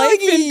know Dougie,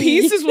 Life in Dougie.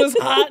 Pieces was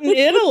hot in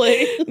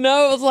Italy.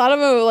 No, it was a lot of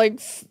them were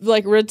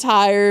like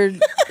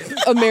retired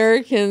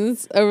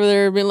Americans over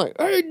there being like,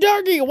 "Hey,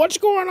 Dougie, what's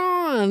going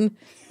on?"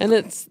 And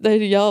they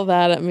yell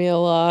that at me a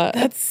lot.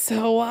 That's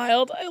so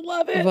wild. I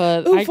love it.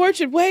 But Ooh, I-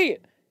 Fortune, wait.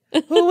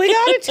 Well, we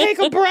gotta take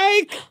a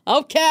break.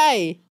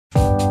 Okay.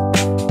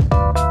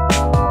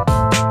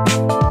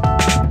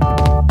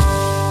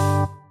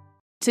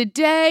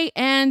 Today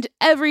and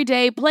every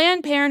day,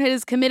 Planned Parenthood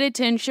is committed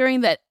to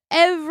ensuring that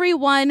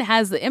everyone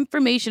has the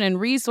information and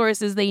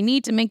resources they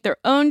need to make their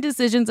own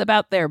decisions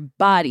about their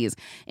bodies,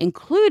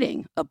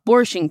 including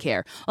abortion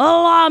care.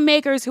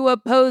 Lawmakers who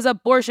oppose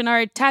abortion are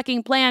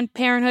attacking Planned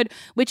Parenthood,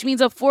 which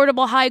means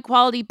affordable,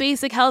 high-quality,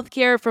 basic health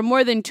care for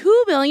more than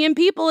 2 million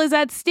people is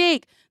at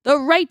stake. The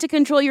right to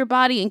control your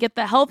body and get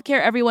the health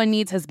care everyone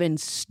needs has been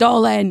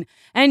stolen.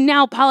 And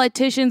now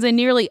politicians in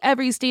nearly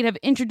every state have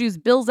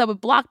introduced bills that would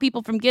block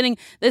people from getting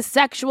the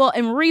sexual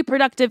and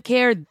reproductive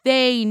care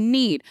they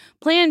need.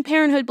 Planned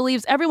Parenthood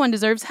believes everyone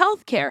deserves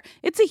health care.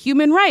 It's a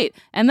human right.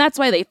 And that's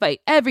why they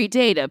fight every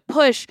day to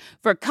push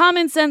for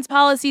common sense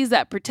policies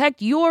that protect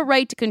your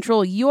right to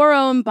control your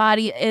own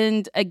body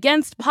and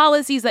against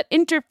policies that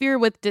interfere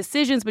with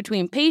decisions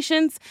between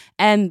patients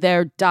and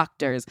their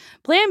doctors.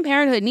 Planned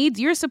Parenthood needs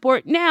your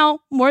support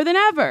now more than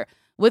ever.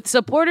 With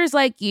supporters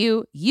like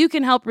you, you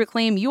can help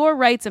reclaim your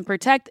rights and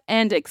protect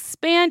and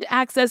expand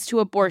access to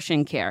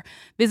abortion care.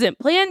 Visit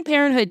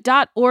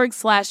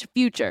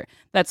PlannedParenthood.org/future.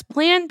 That's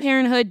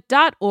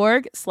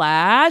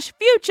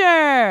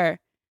PlannedParenthood.org/future.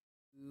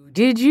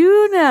 Did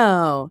you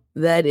know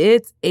that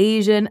it's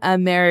Asian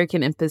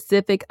American and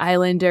Pacific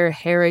Islander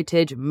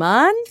Heritage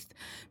Month?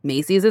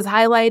 Macy's is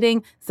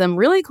highlighting some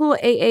really cool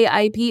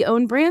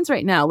AAIP-owned brands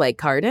right now, like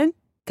Cardin,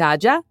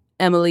 Kaja,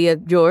 Emilia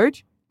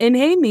George, and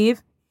Hey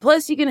Meave.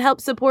 Plus, you can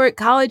help support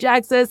college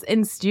access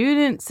and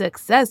student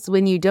success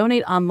when you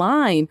donate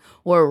online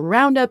or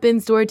round up in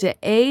store to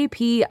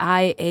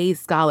APIA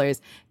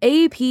Scholars.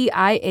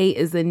 APIA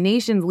is the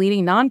nation's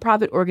leading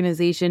nonprofit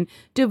organization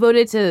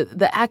devoted to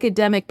the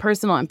academic,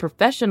 personal, and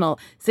professional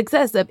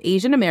success of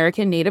Asian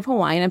American, Native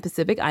Hawaiian, and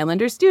Pacific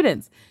Islander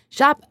students.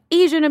 Shop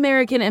Asian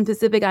American and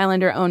Pacific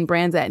Islander owned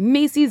brands at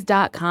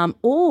Macy's.com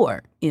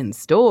or in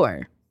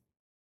store.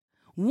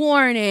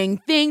 Warning,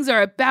 things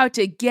are about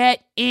to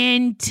get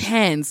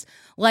intense.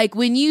 Like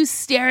when you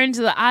stare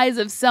into the eyes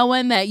of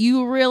someone that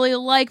you really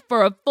like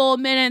for a full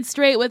minute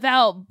straight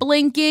without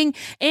blinking.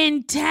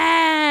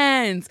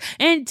 Intense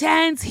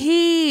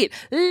heat,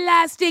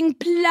 lasting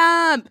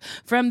plump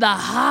from the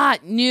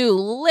hot new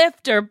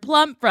Lifter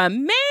Plump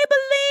from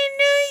Maybelline,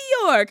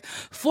 New York.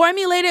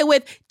 Formulated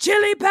with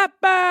chili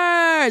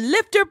pepper,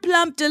 Lifter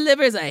Plump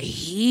delivers a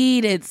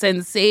heated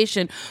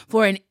sensation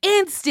for an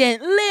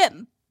instant lip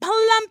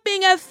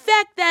plumping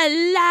effect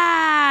that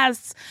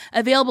lasts.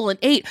 Available in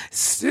 8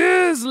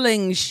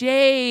 sizzling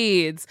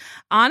shades.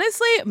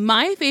 Honestly,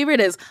 my favorite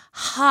is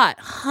Hot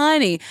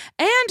Honey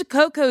and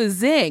Cocoa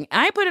Zing.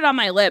 I put it on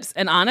my lips,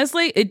 and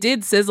honestly, it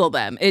did sizzle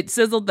them. It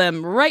sizzled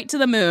them right to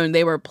the moon.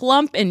 They were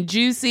plump and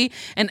juicy,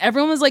 and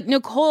everyone was like,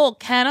 Nicole,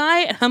 can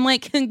I? And I'm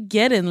like,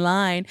 get in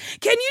line.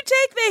 Can you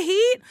take the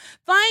heat?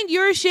 Find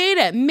your shade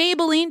at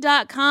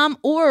Maybelline.com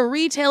or a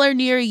retailer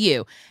near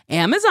you.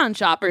 Amazon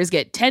shoppers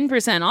get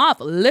 10% off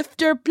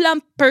Lifter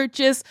Plump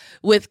purchase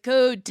with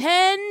code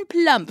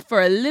 10PLUMP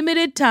for a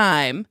limited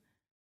time.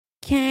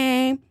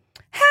 Okay.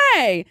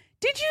 Hey,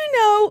 did you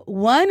know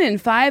 1 in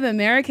 5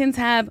 Americans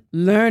have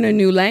learn a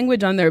new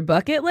language on their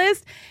bucket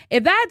list?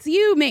 If that's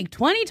you, make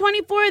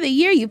 2024 the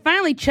year you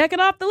finally check it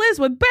off the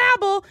list with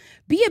Babbel.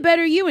 Be a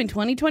better you in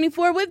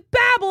 2024 with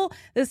Babbel,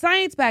 the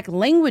science-backed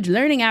language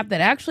learning app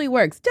that actually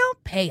works.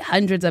 Don't pay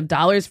hundreds of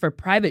dollars for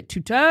private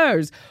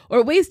tutors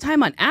or waste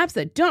time on apps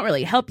that don't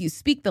really help you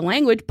speak the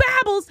language.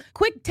 Babbel's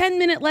quick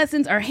 10-minute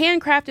lessons are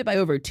handcrafted by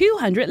over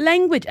 200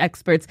 language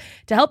experts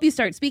to help you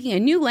start speaking a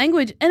new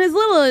language in as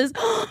little as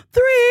 3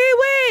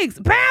 weeks.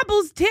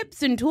 Babbel's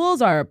tips and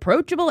tools are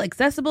approachable,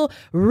 accessible,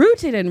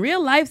 rooted in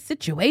real-life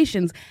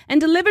situations, and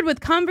delivered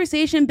with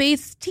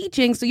conversation-based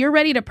teaching so you're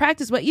ready to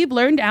practice what you've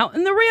learned out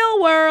in the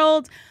real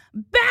world.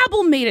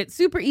 Babbel made it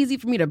super easy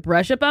for me to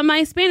brush up on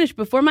my Spanish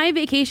before my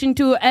vacation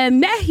to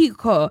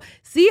Mexico.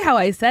 See how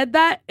I said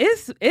that?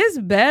 It's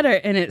better,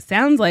 and it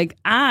sounds like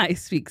I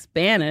speak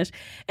Spanish.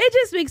 It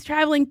just makes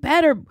traveling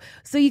better,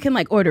 so you can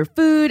order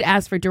food,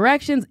 ask for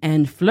directions,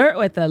 and flirt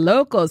with the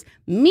locals.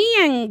 Me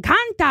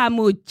encanta,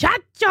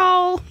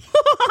 muchacho.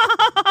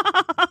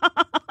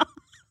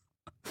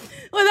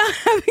 Without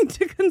having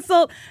to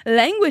consult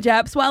language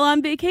apps while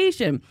on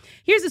vacation.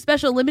 Here's a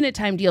special limited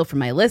time deal for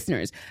my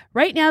listeners.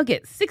 Right now,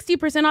 get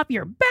 60% off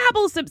your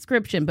Babbel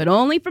subscription, but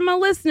only for my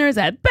listeners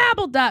at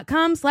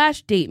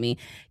Babbel.com/dateme.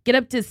 Get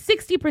up to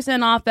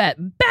 60% off at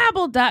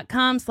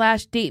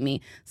Babbel.com/dateme.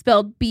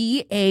 Spelled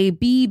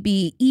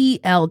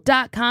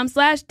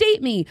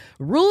BABBEL.com/dateme.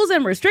 Rules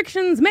and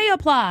restrictions may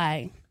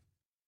apply.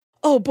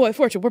 Oh boy,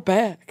 Fortune, we're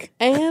back.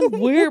 And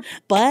we're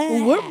back.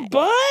 We're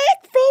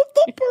back from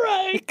the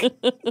break.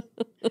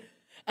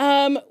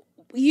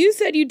 You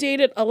said you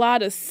dated a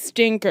lot of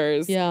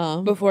stinkers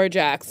before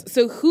Jax.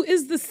 So who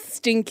is the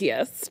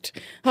stinkiest?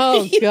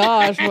 Oh,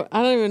 gosh. I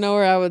don't even know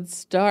where I would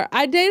start.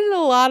 I dated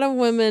a lot of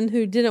women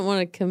who didn't want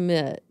to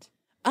commit.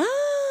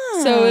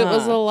 So it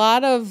was a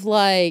lot of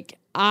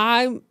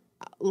I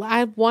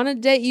want to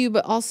date you,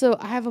 but also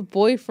I have a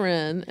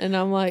boyfriend. And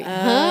I'm like,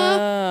 huh?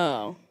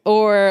 Oh.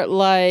 Or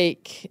they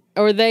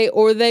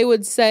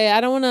would say,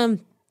 I don't want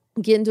to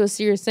get into a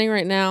serious thing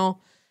right now.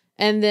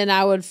 And then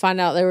I would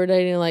find out they were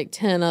dating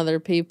 10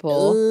 other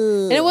people.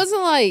 Ooh. And it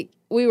wasn't like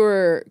we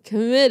were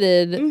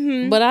committed,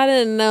 but I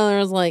didn't know there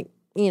was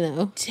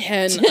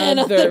 10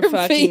 other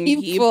fucking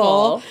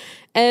people.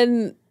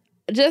 And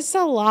just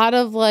a lot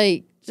of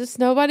just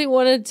nobody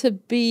wanted to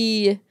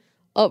be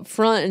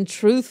upfront and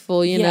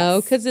truthful, you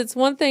know? Because it's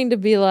one thing to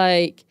be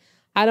like,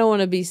 I don't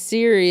want to be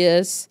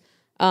serious.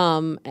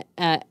 And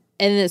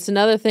it's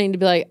another thing to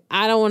be like,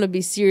 I don't want to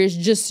be serious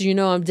just so you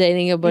know I'm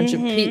dating a bunch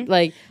of people.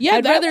 I'd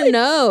rather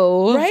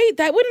know. Right?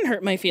 That wouldn't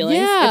hurt my feelings.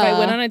 Yeah. If I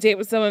went on a date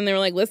with someone and they were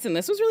like, listen,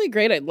 this was really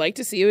great. I'd like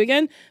to see you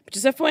again. But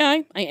just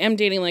FYI, I am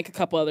dating a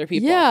couple other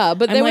people. Yeah,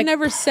 but they would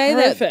never say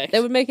perfect. that.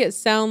 They would make it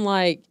sound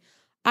like,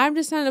 I'm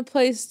just not in a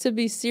place to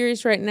be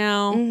serious right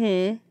now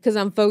because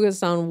I'm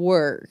focused on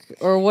work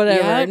or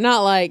whatever. Yep.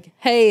 Not like,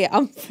 hey,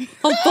 I'm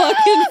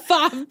fucking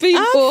 5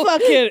 people. I'm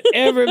fucking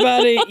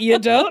everybody you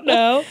don't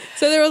know.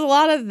 So there was a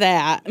lot of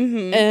that,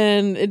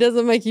 and it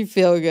doesn't make you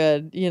feel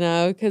good,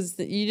 because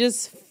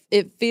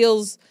it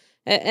feels,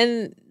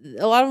 and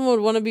a lot of them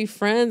would want to be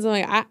friends. I'm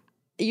like,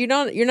 you're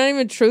not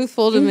even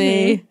truthful to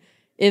me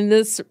in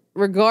this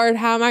regard.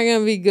 How am I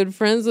going to be good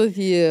friends with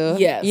you?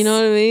 Yes, you know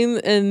what I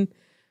mean, and.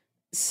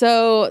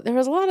 So there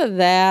was a lot of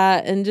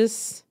that, and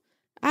just,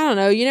 I don't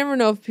know, you never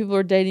know if people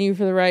are dating you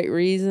for the right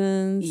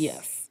reasons.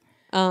 Yes.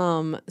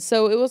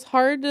 So it was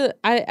hard to,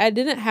 I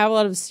didn't have a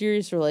lot of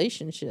serious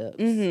relationships.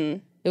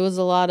 It was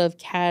a lot of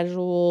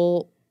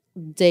casual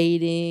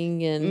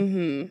dating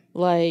and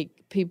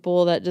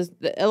people that just,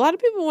 a lot of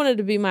people wanted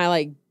to be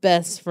my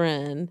best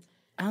friend,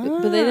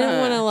 but they didn't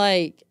want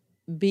to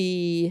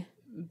be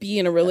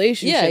in a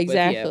relationship. Yeah,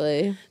 exactly.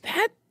 With you.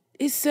 That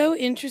is so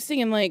interesting,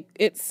 and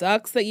it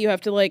sucks that you have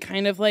to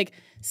kind of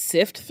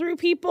sift through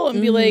people and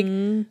be like,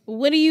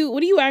 what do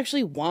you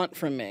actually want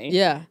from me?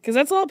 Yeah, because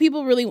that's a lot of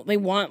people really, they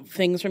want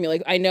things from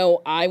you. I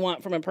know I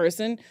want from a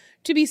person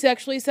to be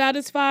sexually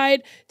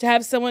satisfied, to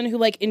have someone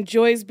who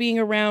enjoys being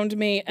around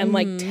me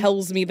and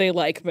tells me they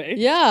like me.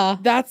 Yeah,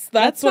 that's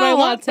what I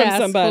want from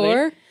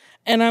somebody.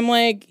 And I'm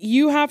like,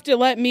 you have to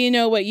let me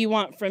know what you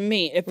want from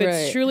me. If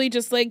it's truly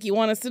just you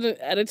want to sit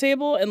at a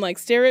table and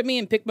stare at me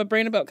and pick my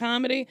brain about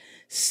comedy,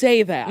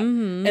 say that.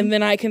 And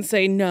then I can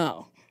say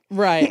no.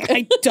 Right.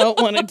 I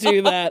don't want to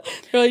do that.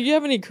 You're like, you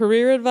have any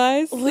career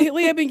advice?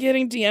 Lately, I've been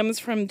getting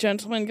DMs from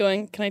gentlemen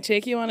going, can I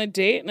take you on a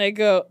date? And I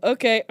go,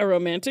 okay, a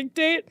romantic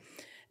date?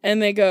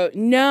 And they go,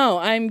 no,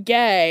 I'm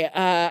gay.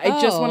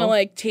 I just want to Oh.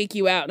 like take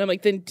you out. And I'm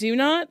like, then do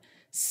not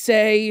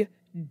say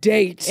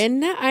date. And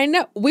now, I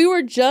know we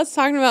were just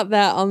talking about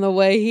that on the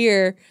way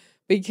here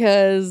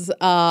because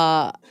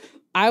I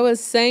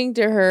was saying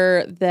to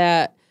her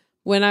that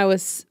when I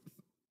was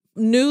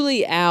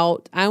newly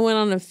out, I went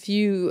on a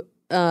few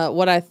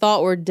what I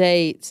thought were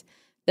dates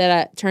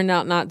that turned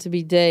out not to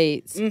be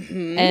dates.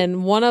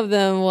 And one of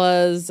them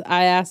was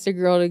I asked a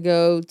girl to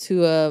go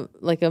to a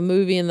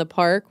movie in the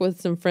park with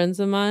some friends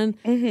of mine,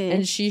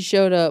 and she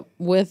showed up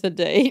with a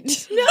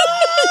date. No!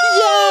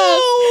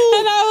 Yes.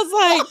 And I was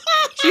like,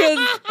 she goes,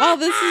 oh,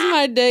 this is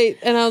my date.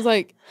 And I was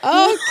like,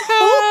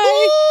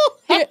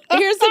 okay.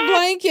 Here's a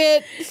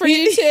blanket for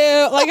you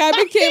two. Like I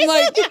became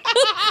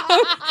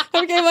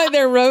like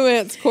their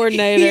romance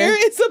coordinator. Here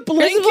is a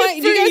blanket for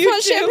Do you guys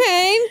want two.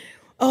 champagne?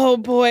 Oh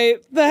boy,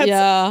 that's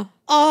Yeah.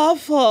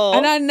 awful.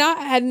 And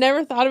had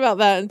never thought about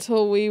that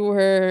until we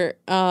were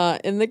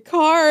in the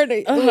car.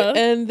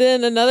 And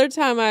then another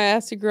time I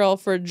asked a girl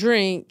for a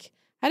drink.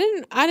 I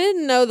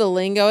didn't know the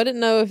lingo. I didn't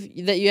know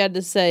that you had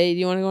to say, do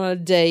you want to go on a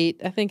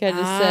date? I think I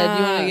just said,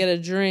 do you want to get a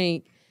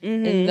drink?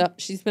 And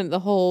she spent the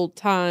whole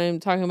time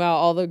talking about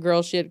all the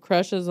girls she had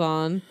crushes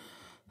on.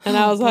 And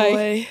I was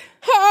like,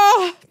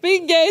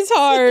 being gay's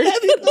hard.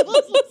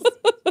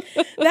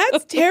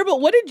 That's terrible.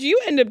 What did you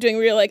end up doing?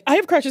 Where you're like, I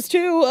have crushes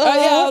too.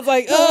 I was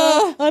like,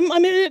 I'm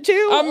in it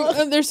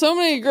too. there's so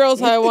many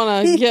girls I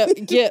want to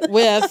get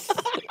with.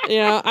 You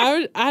know,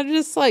 I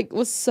just like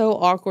was so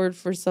awkward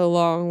for so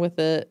long with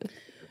it.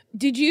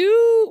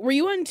 Were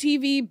you on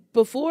TV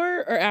before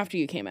or after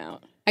you came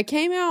out? I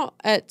came out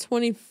at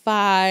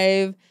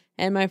 25,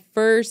 and my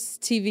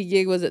first TV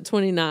gig was at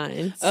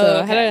 29. So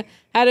I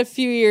had a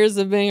few years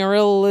of being a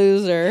real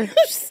loser.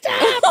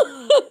 Stop.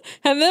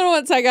 And then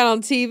once I got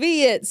on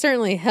TV, it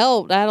certainly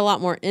helped. I had a lot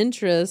more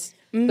interest.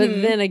 But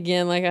then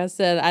again, like I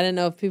said, I didn't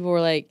know if people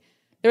were like,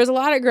 there was a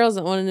lot of girls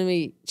that wanted to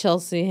meet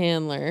Chelsea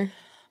Handler.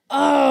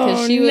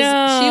 Oh, she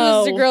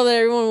was the girl that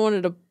everyone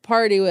wanted to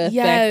party with back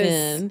Yes.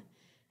 then.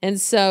 And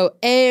so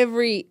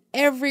every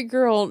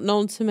girl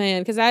known to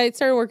man, because I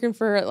started working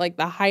for her at like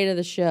the height of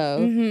the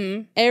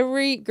show.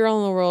 Every girl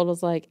in the world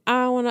was like,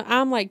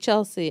 I'm like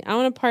Chelsea. I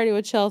want to party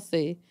with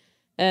Chelsea.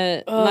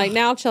 Like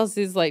now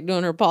Chelsea's like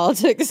doing her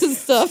politics and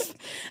stuff.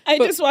 I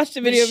just watched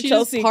a video of she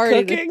Chelsea just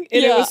partied. cooking,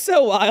 and it was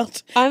so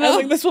wild. I know. was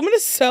like, this woman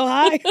is so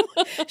high.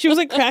 She was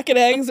like cracking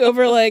eggs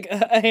over like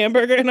a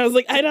hamburger, and I was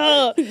like, I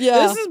know.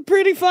 Yeah. This is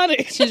pretty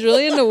funny. She's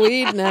really into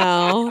weed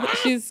now.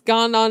 She's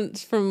gone on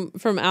from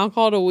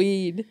alcohol to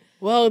weed.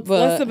 Well, it's But-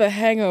 less of a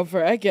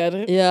hangover. I get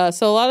it. Yeah,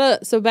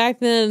 so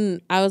back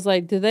then I was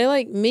like, do they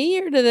like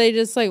me or do they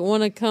just like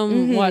want to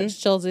come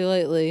watch Chelsea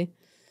lately?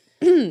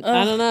 I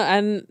don't know,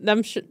 and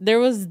I'm sure there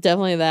was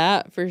definitely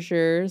that for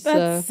sure.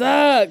 That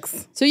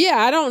sucks. So yeah,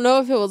 I don't know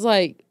if it was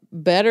like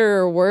better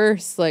or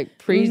worse, like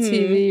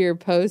pre-TV or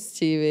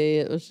post-TV.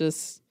 It was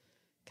just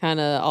kind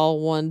of all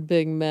one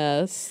big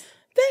mess.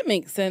 That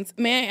makes sense.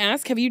 May I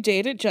ask, have you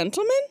dated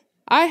gentlemen?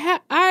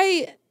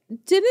 I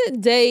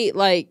didn't date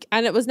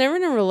and it was never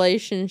in a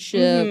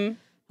relationship.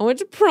 I went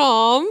to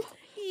prom.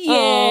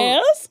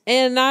 Yes.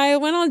 And I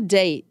went on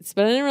dates,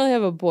 but I didn't really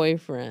have a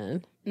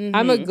boyfriend.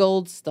 I'm a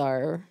gold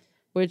star,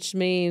 which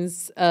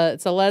means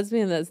it's a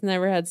lesbian that's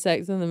never had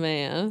sex with a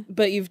man.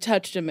 But you've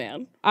touched a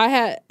man. I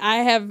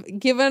have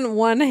given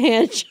one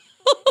hand job.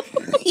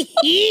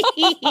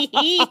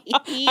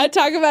 I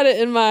talk about it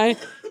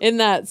in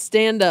that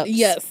stand-up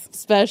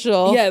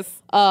special. Yes.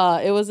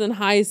 It was in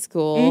high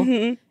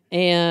school,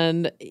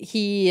 and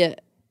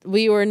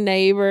we were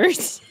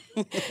neighbors.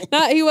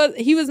 He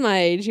was my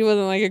age. He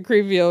wasn't like a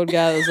creepy old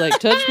guy that was like,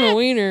 touch my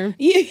wiener.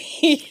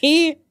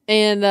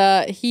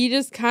 And he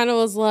just kind of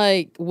was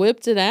like,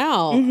 whipped it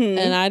out.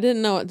 And I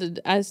didn't know what to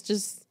do. I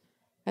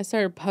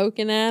started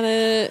poking at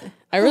it.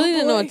 I really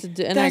didn't know what to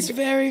do. And That's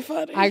very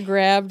funny. I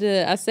grabbed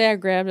it. I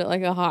grabbed it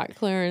like a hot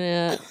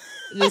clarinet.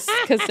 Just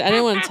because I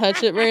didn't want to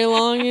touch it very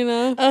long, you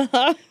know?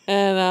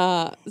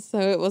 And so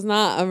it was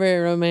not a very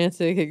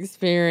romantic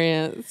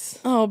experience.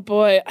 Oh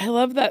boy, I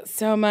love that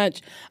so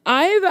much.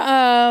 I've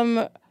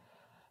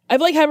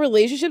like had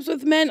relationships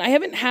with men. I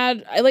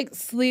like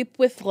sleep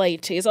with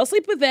ladies. I'll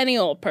sleep with any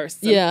old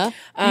person. Yeah.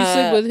 You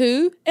sleep with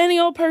who? Any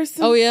old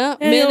person. Oh, yeah?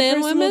 Any Men old and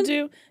person women? will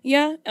do.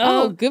 Yeah.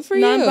 Oh, good for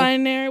you.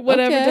 Non-binary,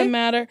 whatever, Okay. doesn't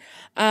matter.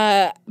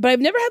 But I've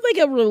never had like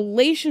a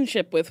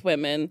relationship with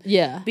women.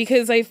 Yeah.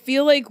 Because I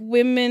feel like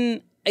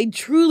women, I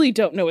truly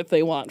don't know what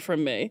they want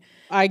from me.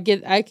 I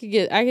could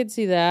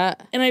see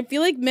that. And I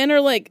feel like men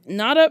are like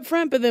not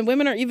upfront, but then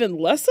women are even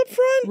less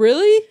upfront.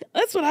 Really?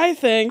 That's what I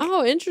think.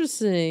 Oh,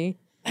 interesting.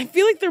 I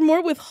feel like they're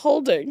more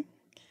withholding.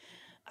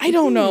 I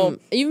don't know.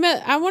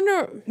 I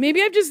wonder,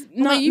 Maybe I've just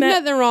not you've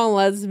met the wrong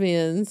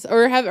lesbians,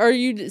 or are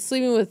you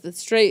sleeping with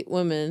straight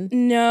women?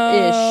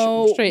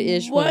 No.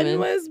 Straight-ish One women.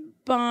 was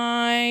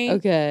bi.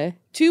 Okay.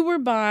 2 were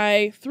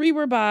bi. 3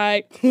 were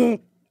bi. And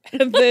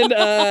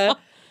then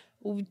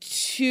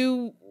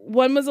 2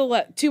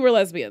 were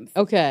lesbians.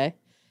 Okay.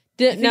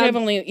 I think I've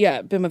only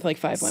been with like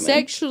 5 women.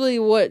 Sexually,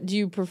 what do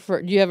you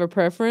prefer? Do you have a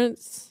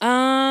preference?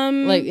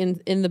 Like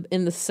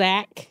in the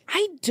sack?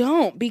 I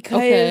don't,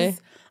 because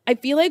I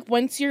feel like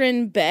once you're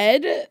in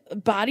bed,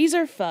 bodies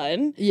are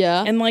fun.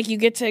 Yeah. And like you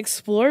get to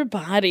explore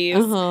bodies.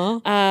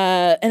 And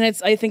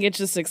I think it's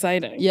just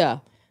exciting. Yeah.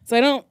 So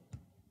I don't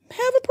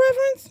have a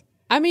preference.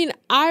 I mean,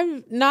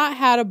 I've not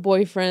had a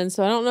boyfriend,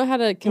 so I don't know how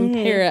to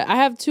compare it. I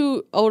have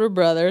 2 older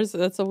brothers. So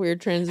that's a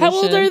weird transition. How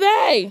old are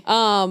they?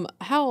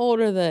 How old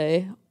are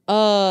they?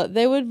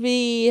 They would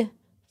be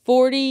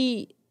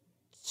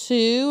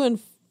 42 and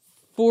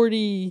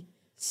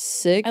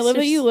 46. I love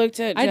that you looked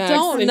at Jax I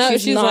don't and know.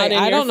 She's not in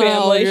I your don't know.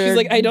 family. She's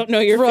like, I don't know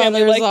your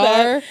family like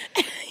that.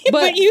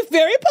 But you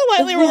very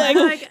politely were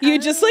like you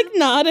just like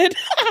nodded.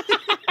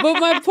 But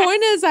my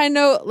point is, I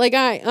know, like,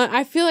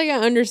 I feel like I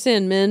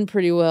understand men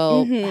pretty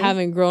well,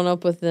 having grown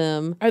up with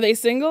them. Are they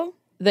single?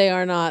 They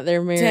are not.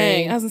 They're married.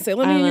 Dang, I was gonna say,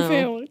 let me in your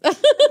family.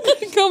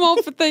 Come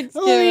on for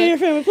Thanksgiving. Let me in your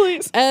family,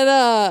 please.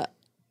 And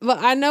but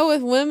I know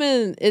with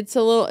women, it's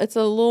a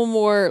little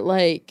more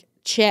like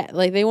chat.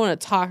 Like they want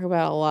to talk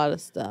about a lot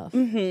of stuff.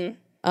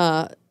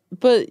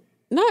 But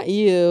not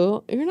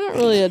you. You're not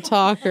really a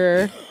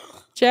talker.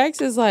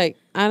 Jax is like,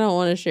 I don't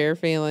want to share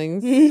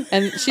feelings.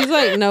 And she's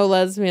like no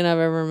lesbian I've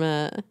ever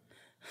met.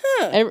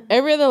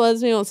 Every other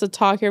lesbian wants to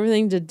talk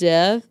everything to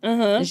death.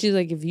 And she's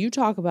like, if you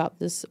talk about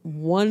this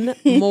one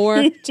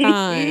more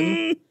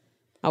time,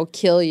 I'll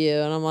kill you.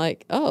 And I'm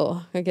like,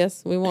 oh, I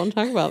guess we won't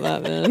talk about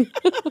that then.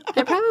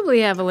 I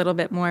probably have a little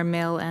bit more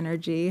male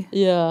energy.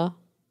 Yeah.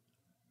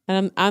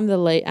 And I'm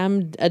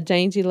a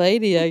dainty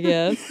lady, I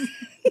guess.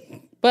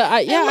 But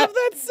I love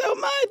that so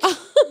much.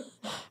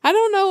 I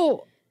don't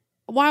know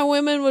why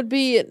women would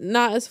be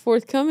not as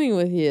forthcoming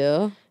with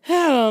you.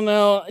 I don't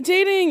know.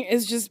 Dating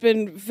has just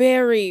been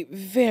very,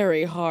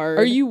 very hard.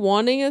 Are you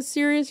wanting a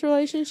serious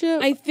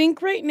relationship? I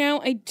think right now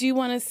I do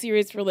want a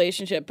serious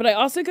relationship, but I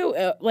also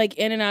go like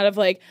in and out of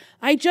like,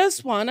 I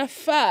just want to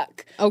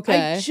fuck.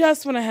 Okay. I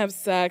just want to have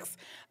sex.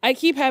 I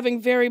keep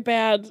having very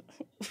bad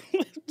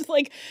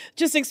like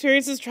just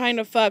experiences trying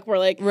to fuck where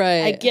like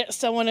I get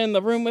someone in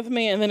the room with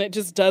me and then it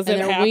just doesn't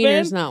and happen.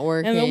 Wiener's not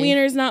working. And the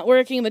wiener's not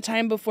working. The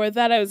time before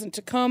that I was in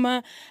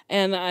Tacoma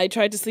and I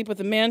tried to sleep with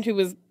a man who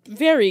was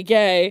very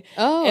gay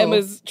and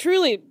was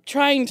truly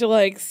trying to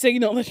like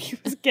signal that he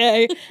was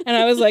gay. And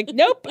I was like,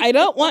 nope, I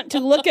don't want to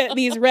look at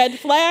these red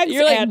flags.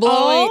 You're like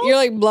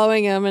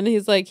blowing him and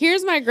he's like,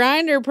 here's my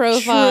Grindr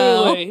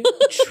profile.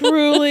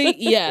 Truly,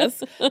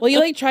 yes. Well, he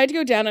like tried to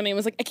go down on me and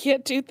was like, I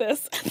can't do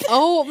this.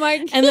 Oh my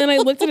God. And then I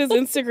looked at his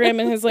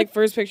Instagram and his like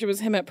first picture was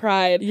him at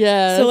Pride.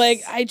 Yes. So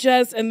like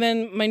and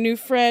then my new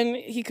friend,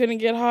 he couldn't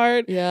get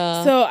hard.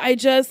 Yeah. So I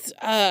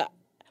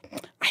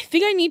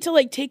think I need to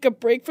like take a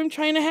break from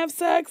trying to have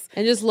sex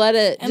and just let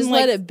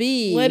it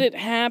be. Let it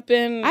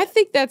happen. I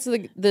think that's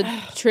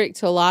the trick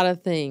to a lot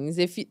of things.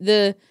 If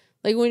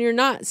like when you're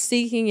not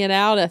seeking it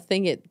out, I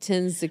think it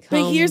tends to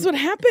come. But here's what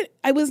happened.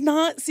 I was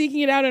not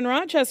seeking it out in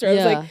Rochester. I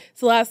was like,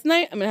 so last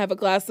night I'm going to have a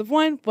glass of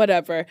wine,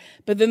 whatever.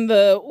 But then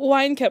the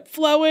wine kept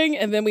flowing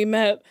and then we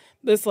met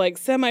this like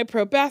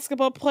semi-pro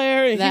basketball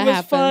player and he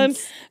was fun.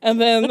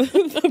 And then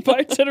the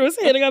bartender was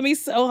hitting on me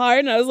so hard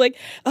and I was like,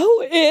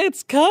 oh,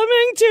 it's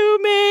coming to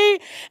me.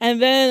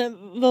 And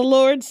then the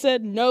Lord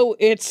said, no,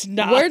 it's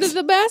not. Where did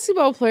the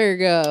basketball player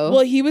go?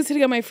 Well, he was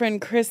hitting on my friend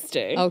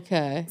Christy.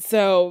 Okay.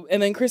 So, and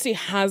then Christy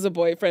has a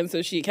boyfriend,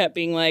 so she kept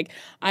being like,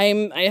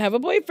 I have a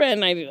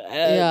boyfriend.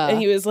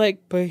 And he was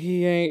like, but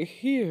he ain't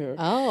here.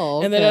 Oh,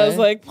 okay. And then I was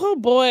like, oh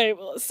boy,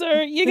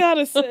 sir, you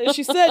gotta say.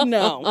 She said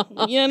no.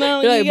 You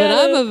know, but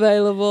I'm available.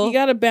 You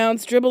gotta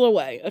bounce, dribble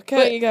away.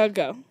 Okay, you gotta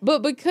go.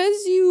 But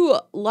because you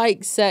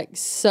like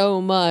sex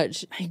so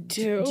much, I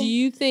do. Do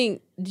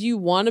you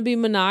want to be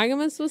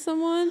monogamous with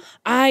someone?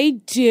 I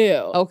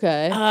do.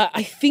 Okay.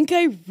 I think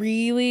I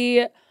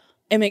really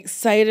am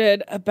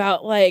excited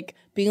about like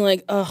being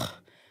like, ugh,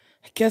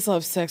 I guess I'll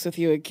have sex with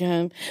you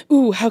again.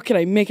 Ooh, how can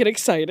I make it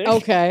exciting?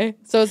 Okay.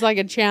 So it's like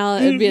a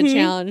challenge. It'd be a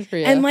challenge for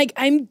you. And like,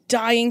 I'm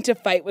dying to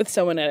fight with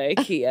someone at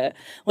IKEA.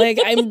 Like,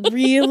 I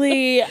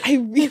really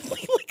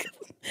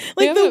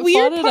like the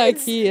weird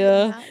parts.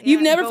 IKEA.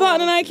 You've never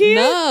fought in an IKEA?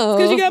 No.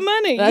 Because you got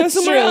money. That's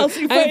you go somewhere true. else.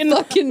 You fight in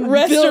fucking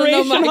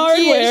restoration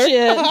hardware.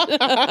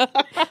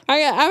 Shit.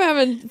 I'm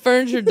having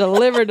furniture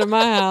delivered to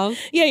my house.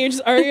 Yeah, you're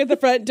just arguing at the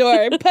front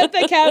door. Put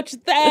the couch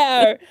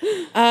there.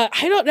 I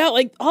don't know.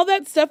 Like, all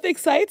that stuff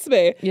excites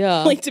me.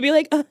 Yeah. Like, to be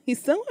like, oh,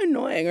 he's so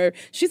annoying or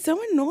she's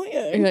so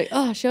annoying. You're like,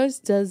 oh, she always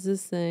does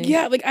this thing.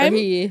 Yeah, like, I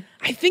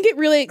think it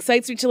really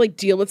excites me to, like,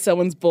 deal with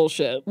someone's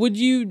bullshit. Would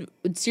you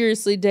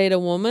seriously date a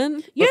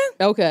woman? Yeah.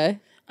 Okay.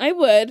 I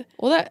would.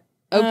 Well, that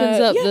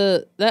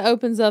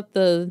opens up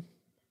the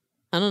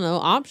I don't know,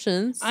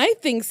 options. I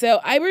think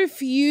so. I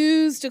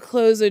refuse to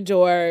close a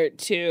door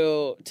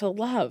to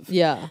love.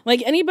 Yeah.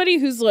 Like anybody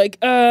who's like,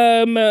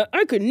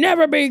 I could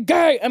never be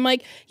gay. I'm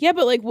like, yeah,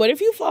 but like, what if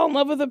you fall in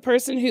love with a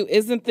person who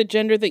isn't the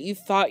gender that you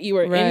thought you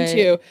were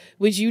into?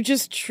 Would you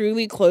just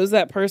truly close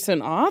that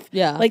person off?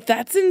 Yeah. Like,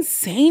 that's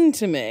insane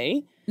to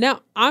me.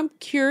 Now, I'm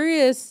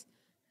curious,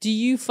 do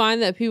you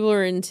find that people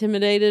are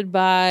intimidated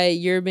by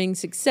your being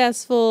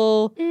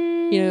successful?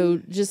 You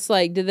know, just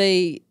like,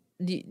 do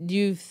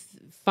you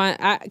find,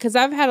 because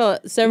I've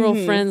had several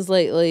friends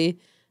lately.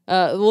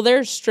 Well,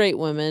 they're straight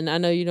women. I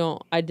know you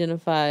don't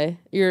identify.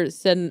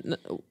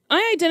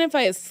 I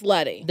identify as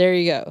slutty. There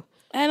you go.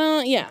 I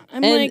don't. Yeah,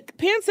 I'm like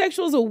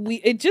pansexual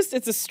is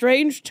it's a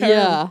strange term.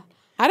 Yeah,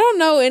 I don't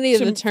know any of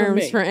the For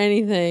terms me. for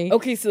anything.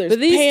 Okay, so there's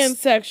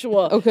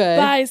pansexual,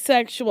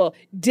 bisexual,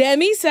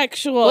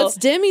 demisexual. What's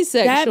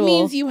demisexual? That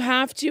means you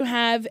have to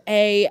have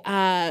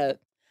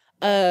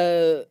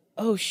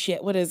oh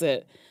shit, what is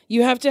it?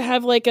 You have to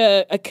have like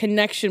a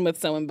connection with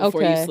someone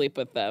before you sleep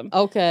with them.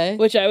 Okay.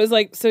 Which I was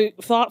like, so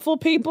thoughtful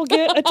people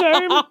get a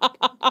term?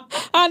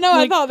 I know,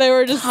 Like, I thought they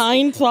were just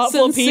kind,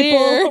 thoughtful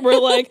sincere. people were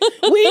like,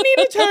 we need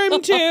a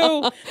term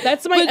too.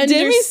 That's my But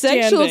understanding.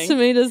 demisexual to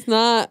me does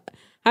not.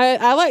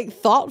 I like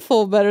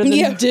thoughtful better than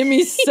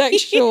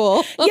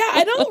demisexual. Yeah,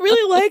 I don't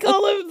really like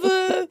all of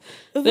the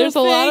There's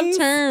a lot of things.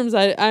 terms.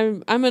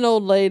 I'm an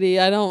old lady.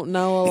 I don't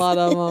know a lot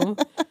of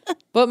them.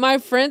 But my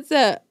friends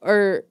that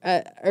are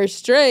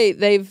straight,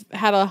 they've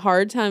had a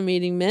hard time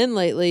meeting men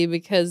lately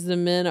because the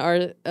men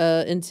are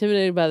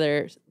intimidated by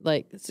their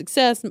like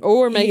success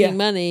or making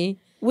money.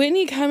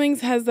 Whitney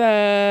Cummings has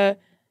a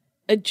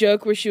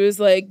joke where she was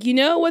like, you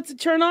know what's a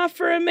turn off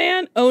for a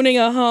man? Owning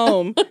a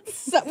home.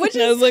 Which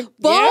And I is was like,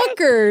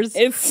 bonkers.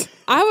 It's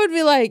I would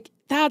be like,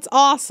 that's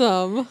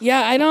awesome.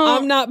 yeah, I don't.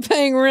 I'm not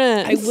paying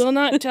rent. I will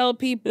not tell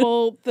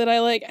people that I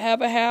like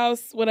have a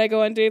house when I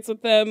go on dates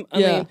with them. I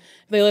Yeah. mean,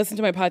 if they listen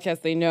to my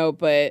podcast, they know,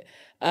 but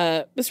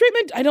the straight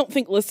men, I don't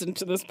think listen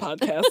to this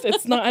podcast.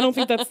 It's not. I don't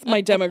think that's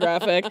my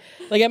demographic.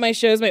 Like at my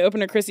shows, my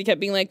opener Chrissy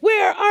kept being like,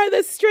 "Where are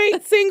the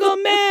straight single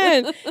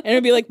men?" And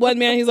it'd be like one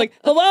man. He's like,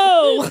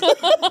 "Hello,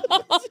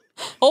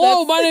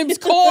 Hello, my name's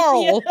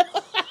Carl.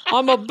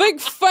 I'm a big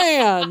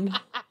fan.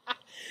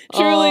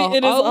 Truly,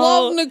 it is I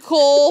all love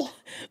Nicole.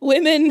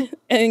 women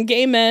and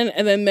gay men,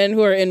 and then men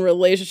who are in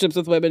relationships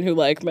with women who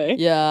like me.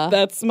 Yeah.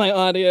 That's my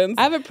audience.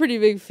 I have a pretty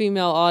big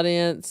female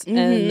audience,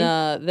 and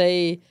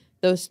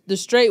the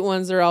straight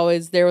ones are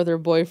always there with their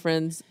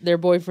boyfriends, and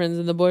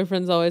the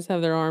boyfriends always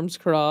have their arms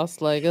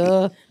crossed, like,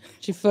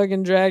 she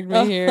fucking dragged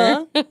me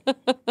here.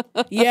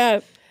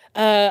 Yeah.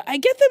 I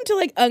get them to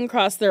like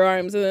uncross their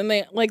arms, and then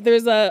they like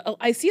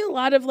I see a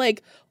lot of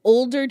like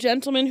older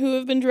gentlemen who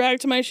have been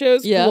dragged to my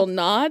shows who will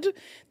nod.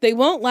 They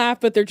won't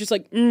laugh, but they're just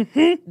like,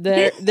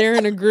 They're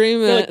in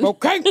agreement. They're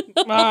like, okay,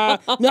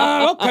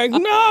 no, okay,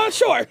 no,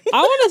 sure.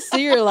 I want to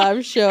see your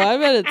live show. I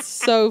bet it's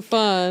so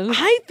fun.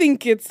 I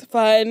think it's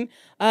fun.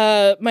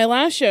 My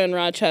last show in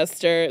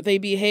Rochester, they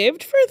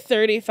behaved for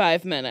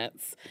 35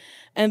 minutes.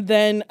 And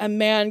then a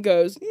man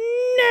goes,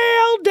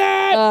 nailed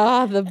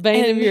it. The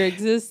bane of And- your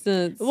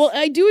existence. Well,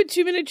 I do a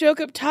 2-minute joke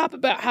up top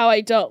about how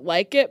I don't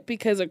like it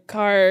because a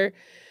car,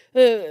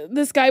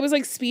 this guy was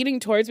like speeding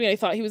towards me. I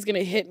thought he was going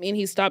to hit me, and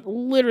he stopped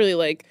literally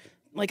like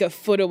a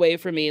foot away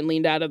from me and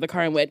leaned out of the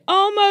car and went,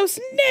 almost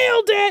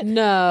nailed it.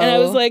 No. And I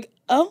was like,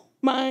 oh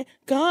my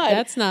God.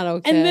 That's not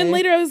okay. And then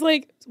later I was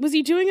like, was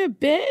he doing a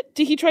bit?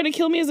 Did he try to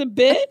kill me as a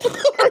bit?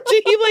 Or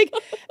did he like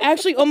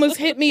actually almost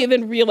hit me and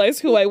then realize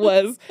who I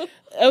was?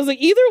 I was like,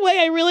 either way,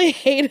 I really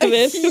hated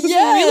it. It was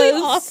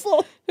really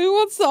awful. Who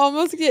wants to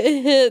almost get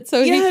hit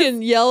so he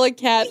can yell a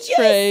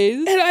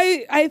catchphrase?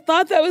 And I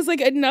thought that was like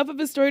enough of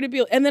a story to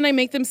be, and then I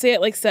make them say it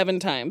like 7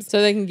 times.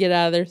 So they can get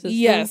out of their system?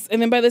 Yes. And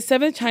then by the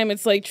 7th time,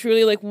 it's like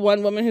truly like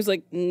one woman who's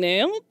like,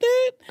 nailed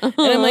it? And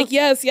I'm like,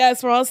 yes,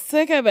 we're all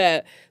sick of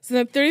it. So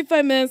then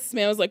 35 minutes, this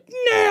man was like,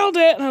 nailed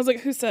it. And I was like,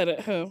 who said it?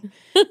 Who?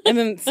 And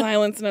then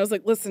silence. And I was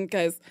like, listen,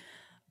 guys,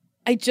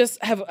 I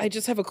just have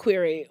a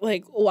query.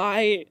 Like,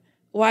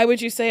 why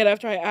would you say it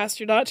after I asked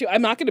you not to?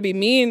 I'm not going to be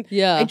mean.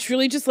 Yeah. I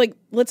truly just like,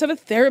 let's have a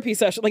therapy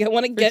session. Like I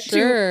want to get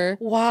to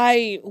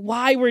why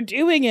we're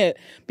doing it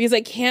because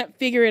I can't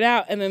figure it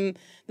out. And then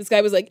this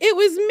guy was like, it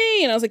was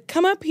me. And I was like,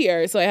 come up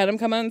here. So I had him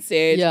come on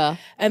stage. Yeah.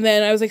 And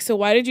then I was like, so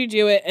why did you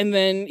do it? And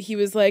then he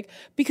was like,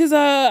 because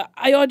I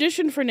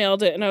auditioned for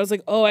Nailed It. And I was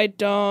like, oh, I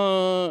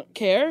don't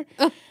care.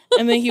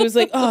 And then he was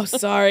like, oh,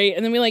 sorry.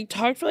 And then we like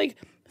talked for like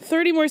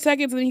 30 more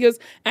seconds, and then he goes,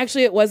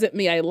 actually, it wasn't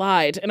me. I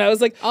lied. And I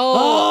was like,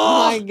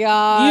 Oh my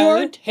God.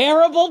 you're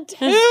terrible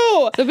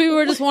too. So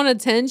people just want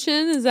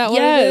attention? Is that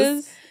what it Yes.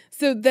 is?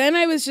 So then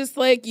I was just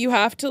like, you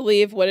have to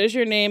leave. What is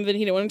your name? Then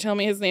he didn't want to tell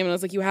me his name. And I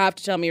was like, you have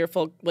to tell me your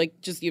full,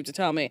 like, just you have to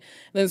tell me. And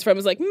then his friend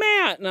was like,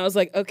 Matt. And I was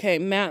like, okay,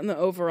 Matt in the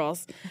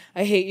overalls.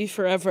 I hate you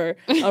forever.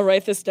 I'll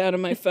write this down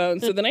on my phone.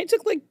 So then I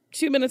took like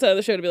 2 minutes out of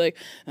the show to be like,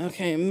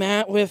 okay,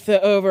 Matt with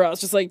the overalls,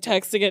 just like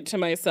texting it to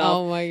myself.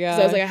 Oh my God.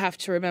 So I was like, I have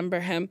to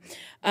remember him.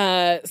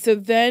 So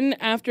then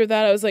after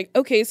that, I was like,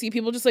 okay, see,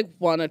 people just like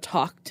want to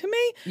talk to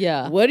me.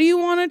 Yeah. What do you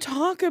want to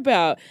talk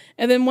about?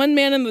 And then one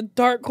man in the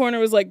dark corner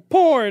was like,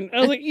 porn. I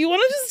was like, you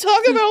want to just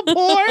talk about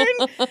porn?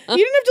 You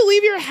didn't have to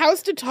leave your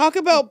house to talk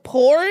about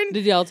porn.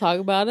 Did y'all talk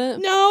about it?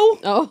 No.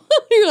 Oh,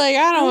 you're like,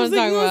 I don't I want was to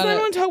like, talk no, about I it.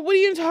 don't want to talk. What are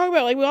you going to talk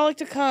about? Like, we all like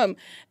to come.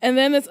 And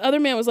then this other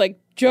man was like,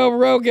 Joe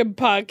Rogan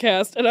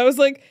podcast. And I was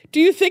like,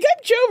 do you think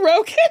I'm Joe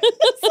Rogan?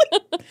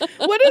 Like,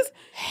 what is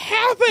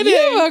happening?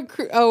 You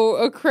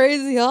have a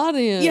crazy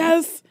audience.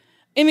 Yes.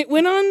 And it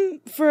went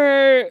on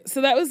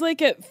so that was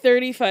like at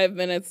 35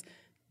 minutes.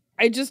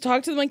 I just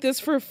talked to them like this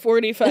for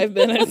 45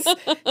 minutes.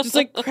 Just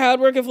like crowd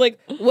work of like,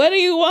 what do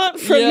you want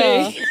from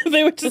me?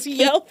 They would just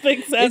yell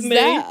things at me.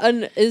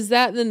 Is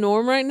that the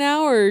norm right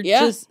now, or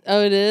just,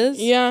 oh, it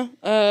is? Yeah.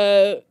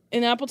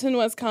 In Appleton,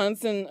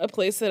 Wisconsin, a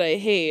place that I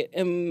hate.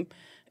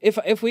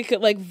 If we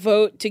could like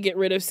vote to get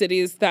rid of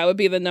cities, that would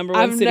be the number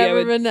one city I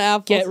would been to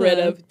Appleton. get rid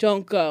of.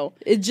 Don't go.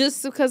 It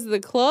just because of the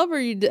club, or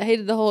you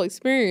hated the whole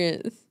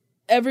experience?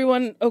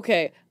 Everyone,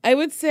 okay. I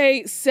would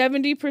say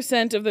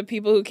 70% of the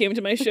people who came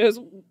to my shows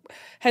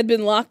had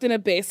been locked in a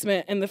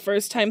basement, and the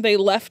first time they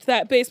left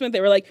that basement,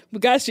 they were like, we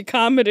got your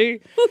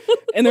comedy.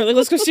 And they're like,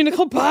 let's go see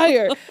Nicole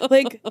Byer.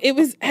 Like, it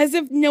was as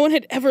if no one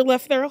had ever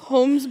left their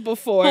homes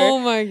before. Oh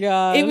my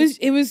God.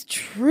 It was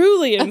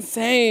truly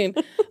insane.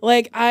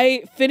 Like,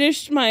 I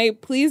finished my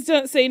please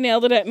don't say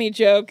nailed it at me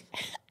joke.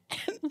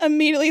 And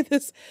immediately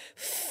this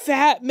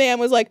fat man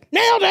was like,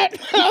 nailed it.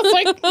 I was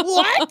like,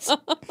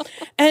 what?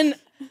 And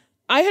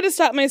I had to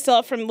stop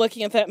myself from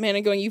looking at that man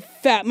and going, you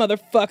fat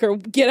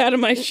motherfucker, get out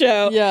of my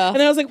show. Yeah. And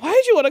then I was like, why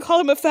did you want to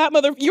call him a fat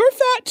mother? You're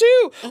fat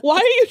too. Why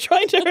are you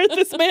trying to hurt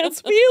this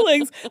man's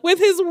feelings with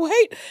his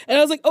weight? And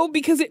I was like, oh,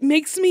 because it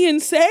makes me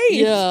insane.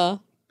 Yeah.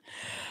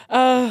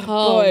 Oh,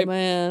 boy.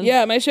 Man.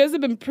 Yeah, my shows have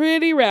been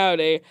pretty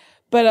rowdy.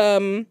 But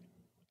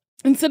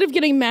instead of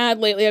getting mad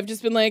lately, I've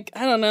just been like,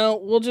 I don't know,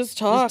 we'll just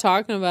talk. Just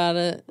talking about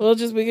it.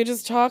 We could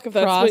just talk if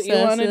that's what you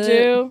want to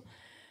do.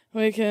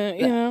 We can,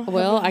 you know.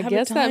 Well, I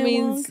guess that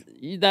means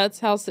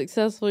that's how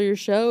successful your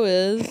show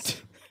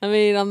is. I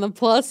mean, on the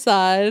plus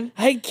side,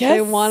 I guess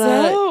they want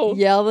to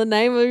yell the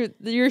name of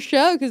your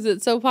show because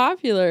it's so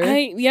popular.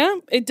 Yeah,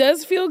 it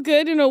does feel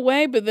good in a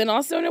way, but then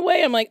also in a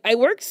way, I'm like, I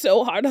worked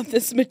so hard on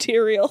this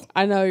material.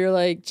 I know, you're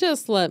like,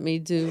 just let me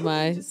do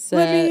my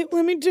set.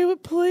 Let me do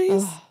it,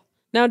 please. Ugh.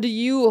 Now, do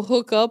you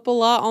hook up a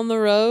lot on the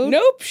road?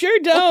 Nope, sure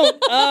don't.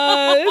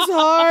 It's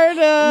hard.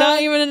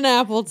 Not even in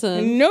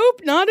Appleton. Nope,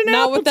 not in Appleton.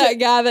 Not with that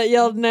guy that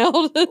yelled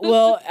nailed it.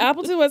 Well,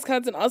 Appleton,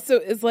 Wisconsin also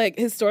is like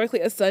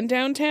historically a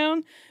sundown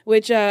town,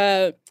 which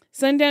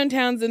sundown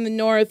towns in the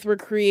north were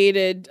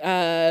created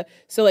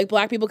so like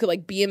black people could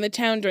like be in the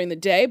town during the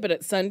day, but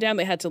at sundown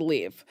they had to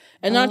leave.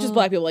 And not just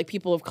black people, like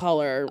people of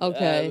color.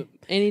 Okay.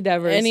 Any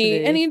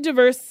diversity. Any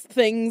diverse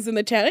things in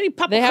the town. Any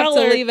pop They have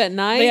color, to leave at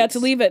night? They had to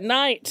leave at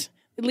night.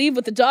 Leave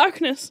with the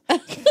darkness.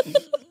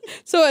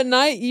 So at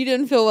night you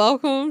didn't feel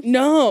welcome?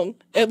 No.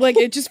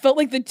 It just felt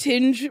like the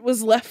tinge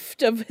was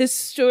left of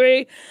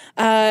history.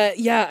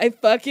 Yeah, I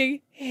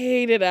fucking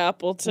hated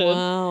Appleton.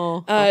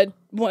 Wow.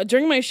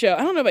 During my show,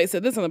 I don't know if I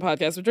said this on the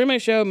podcast, but during my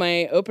show,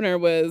 my opener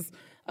was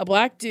a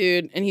black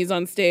dude, and he's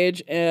on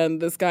stage,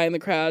 and this guy in the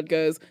crowd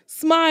goes,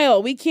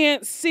 smile, we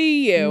can't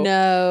see you.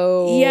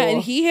 No. Yeah,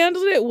 and he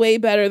handled it way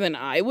better than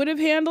I would have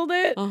handled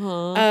it.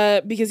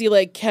 Because he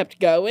like kept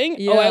going.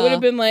 Yeah. Oh, I would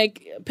have been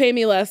like, pay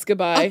me less,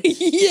 goodbye.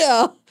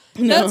 Yeah.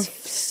 No,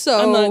 that's so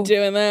I'm not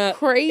doing that.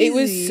 Crazy. It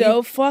was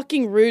so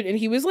fucking rude, and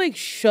he was like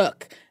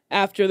shook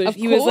after the. Of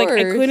He was like,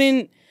 I course.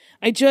 couldn't.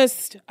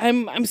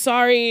 I'm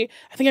sorry.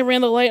 I think I ran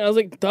the light. And I was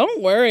like,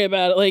 don't worry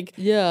about it. Like,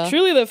 Yeah.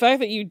 truly, the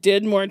fact that you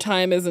did more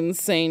time is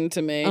insane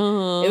to me.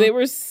 They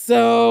were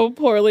so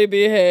poorly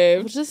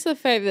behaved. Just the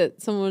fact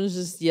that someone's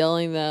just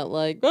yelling that,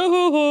 like,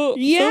 oh,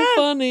 Yeah. so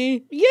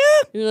funny. Yeah.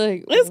 You're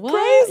like, It's what?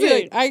 crazy.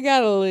 You're like, I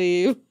gotta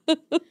leave.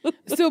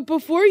 So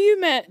before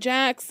you met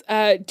Jax,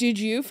 did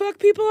you fuck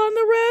people on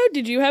the road?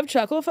 Did you have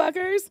chuckle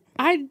fuckers?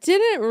 I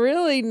didn't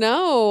really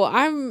know.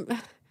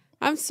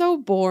 I'm so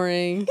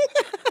boring.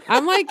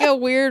 I'm like a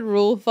weird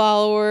rule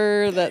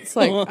follower that's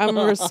like, I'm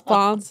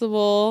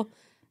responsible.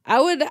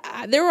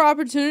 There were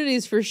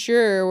opportunities for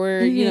sure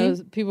where, you know,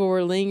 people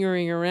were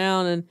lingering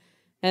around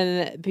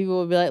and people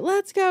would be like,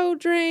 let's go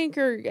drink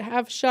or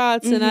have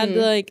shots. And I'd be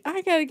like,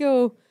 I gotta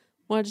go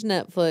watch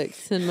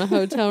Netflix in my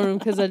hotel room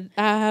because I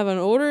have an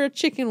order of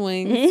chicken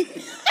wings.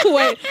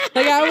 Wait,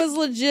 like I was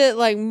legit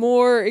like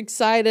more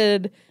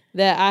excited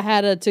that I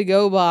had a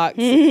to-go box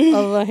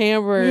of a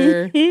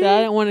hamburger that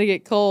I didn't want to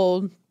get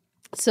cold.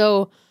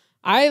 So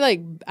I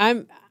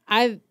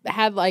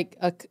had like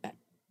a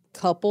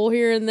couple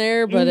here and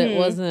there, but it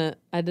wasn't,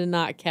 I did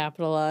not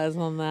capitalize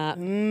on that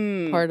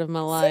part of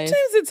my life.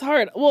 Sometimes it's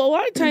hard. Well, a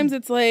lot of times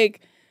it's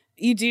like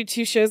you do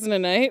 2 shows in a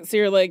night, so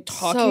you're like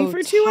talking So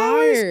for 2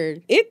 tired.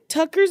 hours. It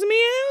tuckers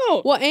me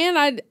out. Well,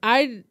 and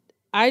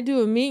I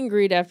do a meet and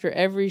greet after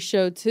every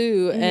show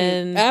too,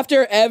 and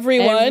After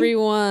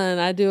everyone.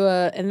 I do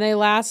and they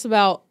last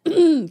about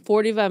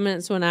 45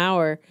 minutes to an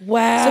hour.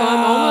 Wow. So I'm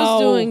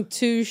almost doing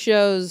 2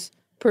 shows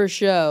per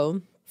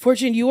show.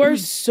 Fortune, you are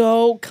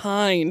so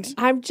kind.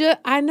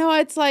 I know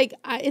it's like,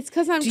 it's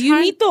because I'm Do you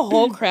meet the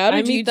whole crowd, or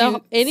I do you meet do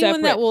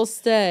anyone that separate? will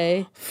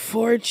stay.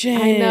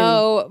 Fortune. I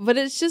know, but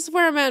it's just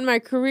where I'm at in my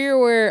career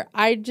where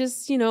I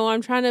just,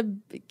 I'm trying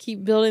to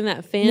keep building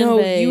that fan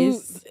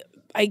base.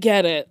 I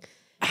get it.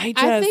 I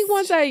think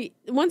once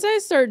I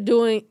start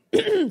doing,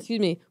 excuse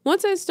me,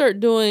 once I start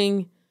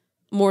doing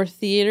more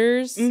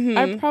theaters,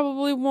 I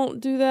probably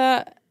won't do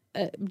that.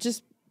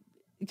 Just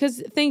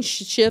because things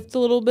shift a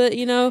little bit,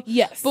 you know?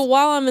 Yes. But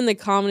while I'm in the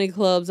comedy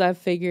clubs, I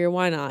figure,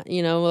 why not?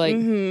 You know, like,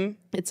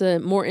 it's a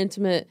more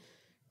intimate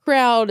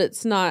crowd.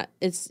 It's not,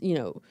 it's, you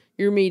know,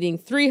 you're meeting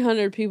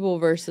 300 people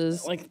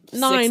versus like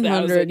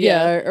 900,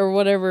 6,000, or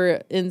whatever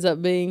it ends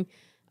up being.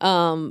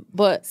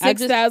 But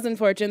 6,000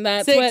 Fortune.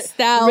 That's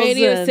 6,000. what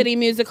Radio City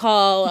Music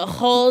Hall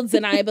holds,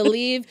 and I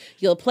believe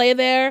you'll play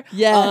there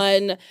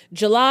on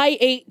July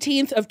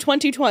 18th of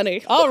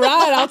 2020. All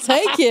right, I'll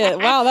take it.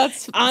 Wow,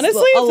 that's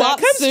honestly a if lot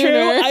that comes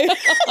sooner. true.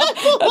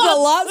 That's a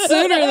lot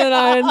sooner than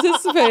I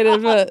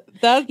anticipated, but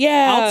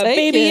I'll take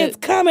baby, it. it's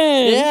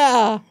coming.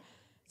 Yeah.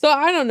 So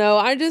I don't know.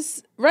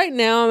 Right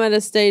now I'm at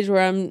a stage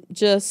where I'm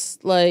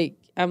just like,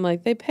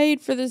 they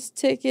paid for this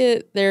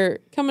ticket. They're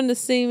coming to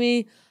see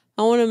me.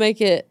 I want to make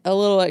it a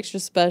little extra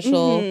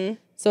special.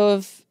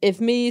 So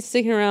if me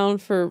sticking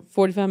around for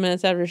 45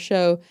 minutes after a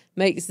show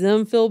makes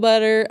them feel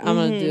better, I'm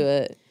going to do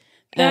it.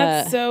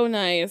 That's so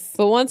nice.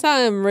 But once I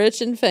am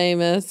rich and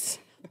famous,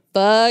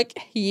 fuck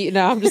you.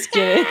 No, I'm just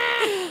kidding.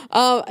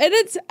 And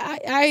it's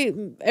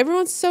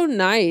everyone's so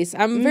nice.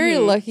 I'm very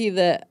lucky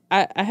that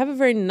I have a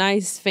very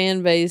nice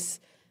fan base.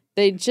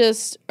 They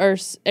just are.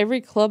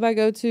 Every club I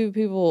go to,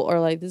 people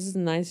are like, "This is the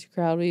nicest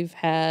crowd we've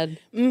had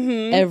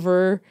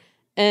ever,"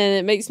 and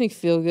it makes me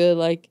feel good.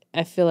 Like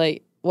I feel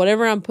like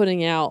whatever I'm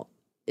putting out,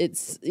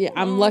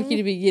 I'm lucky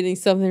to be getting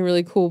something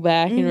really cool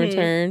back in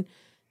return.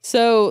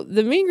 So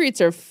the meet and greets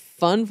are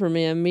fun for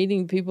me. I'm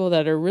meeting people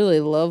that are really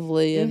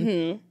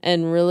lovely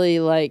and really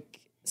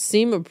like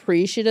seem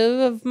appreciative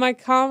of my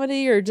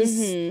comedy, or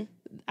just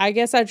I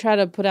guess I try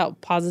to put out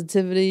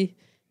positivity,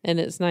 and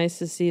it's nice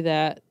to see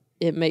that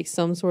it makes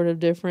some sort of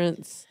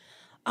difference.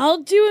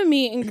 I'll do a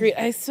meet and greet.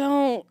 I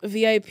sell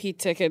VIP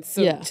tickets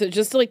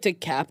to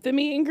cap the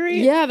meet and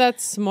greet. Yeah,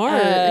 that's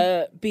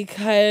smart.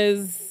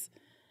 Because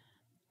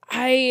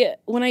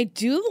when I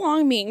do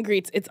long meet and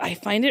greets, I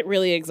find it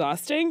really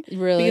exhausting.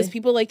 Really? Because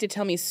people like to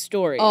tell me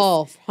stories.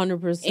 Oh,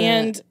 100%.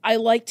 And I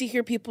like to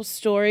hear people's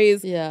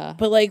stories. Yeah.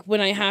 But like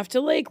when I have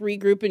to like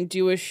regroup and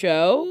do a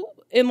show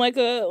in like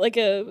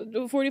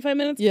a 45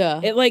 minutes,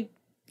 it like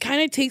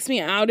kind of takes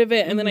me out of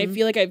it, and then I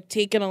feel like I've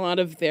taken a lot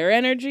of their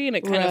energy, and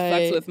it kind of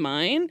fucks with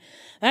mine.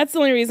 That's the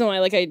only reason why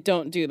I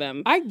don't do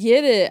them. I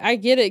get it,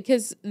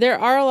 because there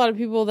are a lot of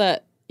people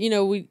that, you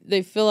know,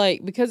 they feel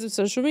like because of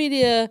social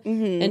media,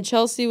 and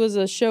Chelsea was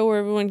a show where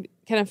everyone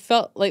kind of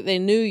felt like they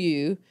knew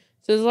you.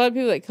 So there's a lot of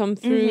people that come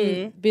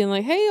through being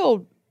like, "Hey,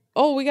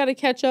 we got to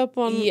catch up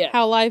on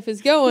how life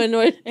is going,"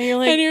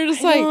 and you're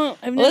just like,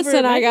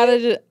 "Listen,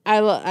 I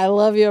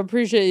love you, I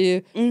appreciate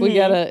you. We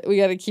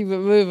gotta keep it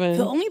moving."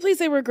 The only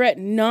place I regret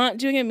not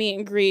doing a meet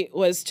and greet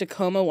was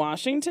Tacoma,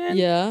 Washington.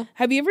 Yeah.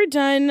 Have you ever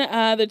done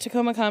the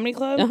Tacoma Comedy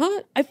Club?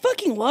 I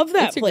fucking love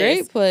that place. It's a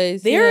great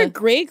place. They're a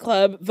great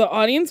club. The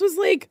audience was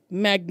like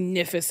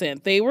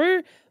magnificent. They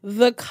were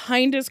the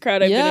kindest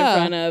crowd I've been in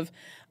front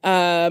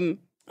of.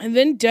 And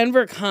then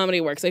Denver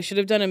Comedy Works. I should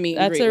have done a meet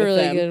and greet with them.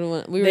 That's a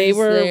really good one. They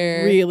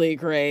were really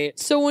great.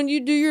 So when you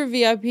do your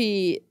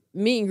VIP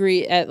meet and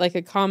greet at like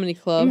a comedy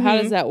club, how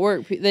does that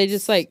work? They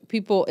just like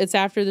people. It's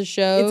after the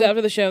show. It's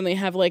after the show, and they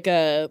have like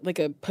a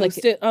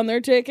post-it on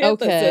their ticket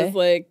that says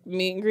like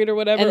meet and greet or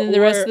whatever. And then the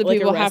rest of the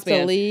people have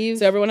to leave.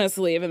 So everyone has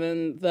to leave, and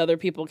then the other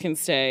people can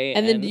stay.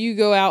 And then do you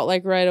go out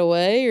like right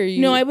away, or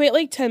you? No, I wait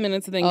like 10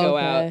 minutes and then go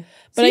out.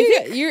 But I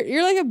think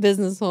you're like a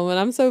businesswoman.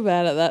 I'm so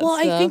bad at that. Well,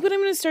 stuff. I think what I'm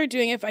going to start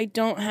doing if I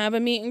don't have a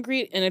meet and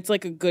greet and it's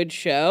like a good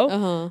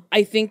show,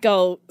 I think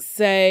I'll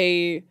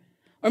say,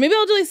 or maybe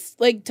I'll just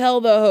like tell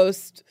the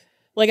host,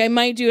 like I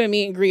might do a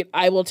meet and greet.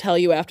 I will tell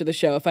you after the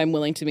show if I'm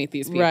willing to meet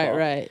these people.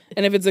 Right.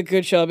 And if it's a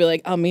good show, I'll be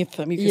like, I'll meet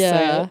them. You can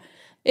say it.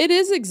 It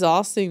is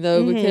exhausting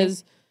though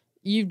because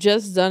you've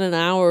just done an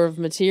hour of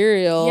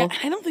material. Yeah,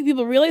 I don't think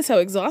people realize how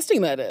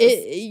exhausting that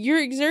is. You're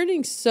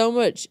exerting so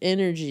much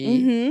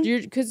energy.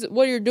 Because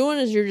what you're doing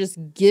is you're just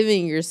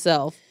giving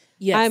yourself.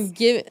 Yes.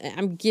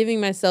 I'm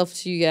giving myself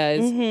to you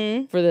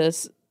guys for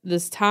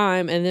this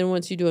time, and then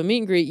once you do a meet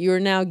and greet, you are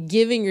now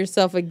giving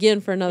yourself again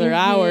for another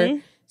hour.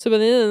 So by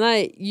the end of the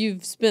night,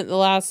 you've spent the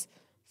last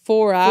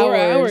 4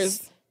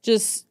 hours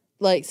just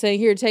like saying,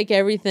 "Here, take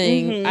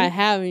everything I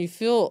have," and you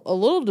feel a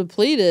little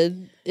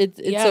depleted. It's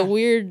a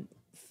weird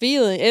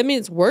feeling. I mean,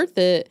 it's worth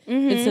it.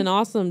 It's an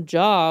awesome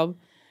job,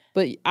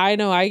 but I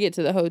know I get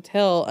to the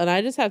hotel and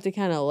I just have to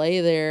kind of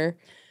lay there,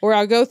 or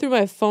I'll go through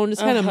my phone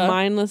just kind of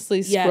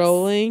mindlessly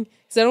scrolling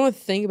because I don't want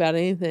to think about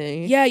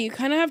anything. Yeah, you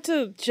kind of have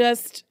to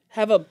just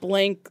have a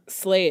blank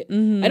slate.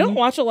 I don't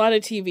watch a lot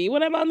of TV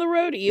when I'm on the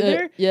road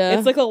either.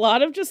 It's like a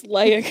lot of just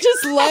laying,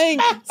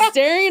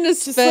 staring into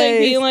space, like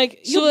being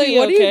like, "You'll be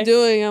what are you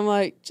doing?" I'm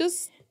like,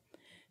 just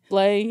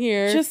laying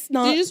here, just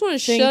not. You just want to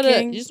shut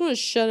it. You just want to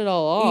shut it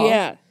all off.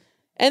 Yeah.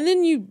 And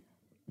then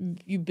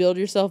you build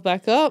yourself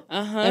back up,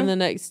 and the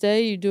next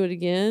day you do it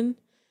again.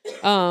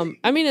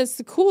 I mean, it's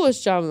the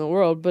coolest job in the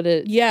world, but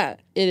it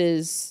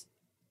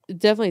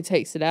definitely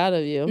takes it out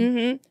of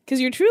you. Because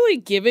you're truly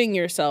giving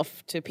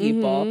yourself to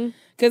people.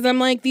 Because I'm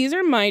like, these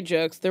are my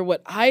jokes. They're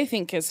what I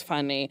think is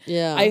funny.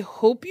 Yeah. I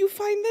hope you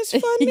find this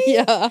funny.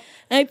 Yeah.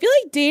 And I feel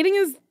like dating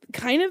is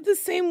kind of the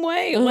same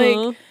way. Uh-huh.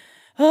 Like,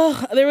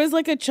 there was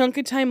like a chunk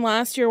of time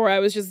last year where I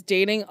was just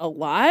dating a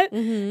lot.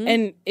 Mm-hmm.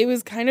 And it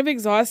was kind of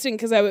exhausting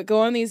because I would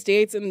go on these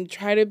dates and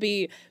try to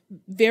be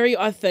very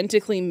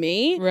authentically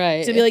me.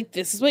 Right. To be like,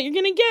 this is what you're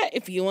going to get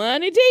if you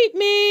want to date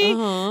me.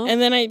 Uh-huh. And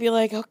then I'd be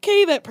like,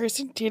 okay, that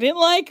person didn't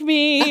like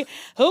me.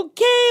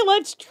 Okay,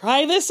 let's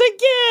try this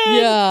again.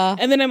 Yeah.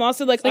 And then I'm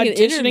also like like an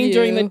auditioning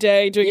during the interview.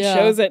 day, doing Yeah.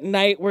 shows at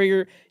night where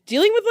you're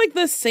dealing with like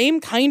the same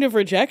kind of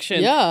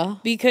rejection. Yeah.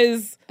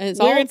 Because And it's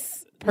where all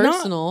it's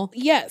personal.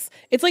 Yes.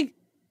 It's like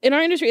in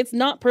our industry, it's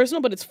not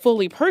personal, but it's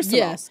fully personal.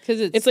 Yes,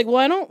 because It's like, well,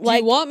 I don't do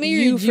like you want me or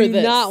you do for you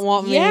this. not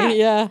want me? Yeah.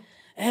 Yeah.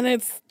 And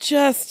it's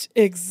just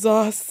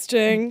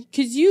exhausting.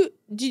 Because you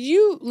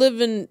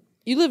lived in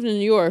New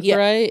York, Yeah.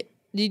 right?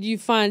 Did you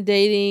find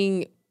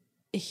dating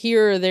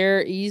here or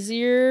there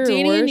easier? or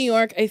Dating in worse? New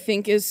York, I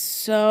think, is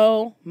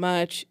so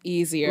much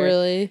easier.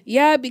 Really?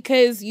 Yeah,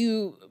 because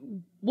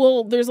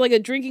there's like a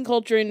drinking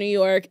culture in New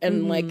York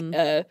and like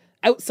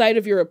outside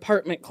of your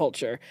apartment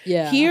culture.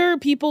 Yeah. Here,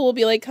 people will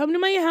be like, come to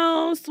my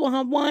house, we'll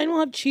have wine,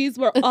 we'll have cheese,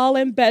 we're all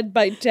in bed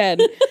by 10.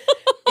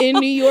 In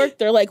New York,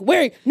 they're like,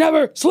 we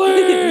never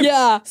sleep.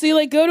 Yeah. So you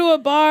like go to a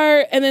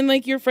bar and then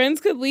like your friends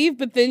could leave,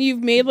 but then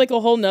you've made like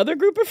a whole nother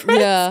group of friends.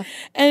 Yeah.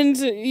 And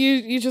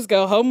you just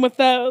go home with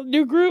that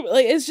new group.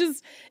 Like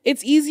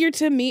it's easier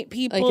to meet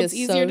people. Like it's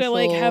easier to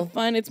like social. have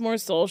fun. It's more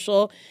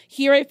social.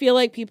 Here I feel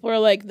like people are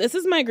like, this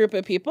is my group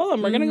of people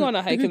and we're gonna go on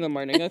a hike in the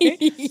morning,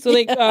 okay? So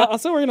like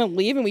also we're gonna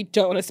leave and we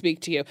don't want to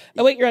speak to you.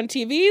 Oh wait, you're on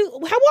TV?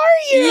 How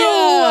are you?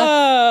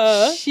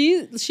 Yeah.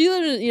 She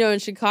lived in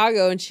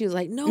Chicago and she was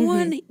like, no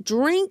one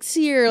drinks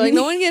here. Like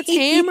no one gets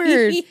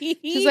hammered.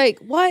 She's like,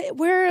 what?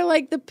 Where are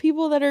like the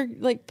people that are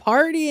like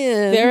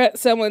partying? They're at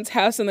someone's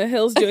house in the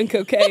hills doing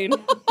cocaine.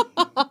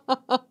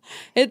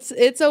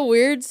 It's a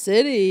weird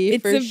city.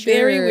 It's for a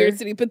very sure. weird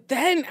city. But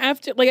then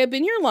after, like, I've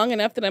been here long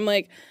enough that I'm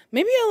like,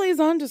 maybe LA's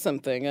onto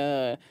something.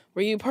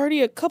 Where you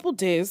party a couple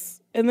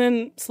days and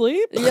then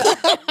sleep. Yeah,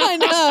 I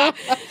know.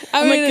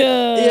 I'm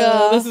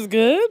like, this is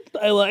good.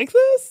 I like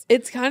this.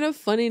 It's kind of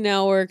funny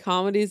now where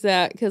comedy's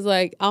at because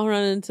like I'll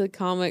run into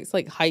comics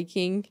like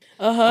hiking.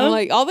 I'm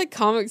like all the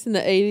comics in the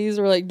 80s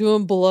were like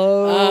doing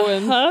blow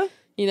and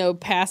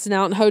passing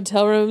out in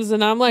hotel rooms,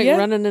 and I'm like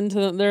running into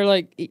them. They're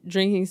like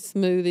drinking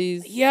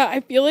smoothies. Yeah, I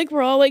feel like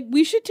we're all like,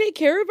 we should take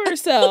care of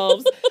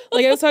ourselves.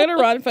 Like I was talking to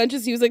Ron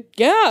Funches, he was like,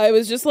 yeah, I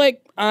was just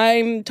like,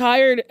 I'm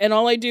tired and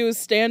all I do is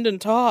stand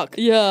and talk.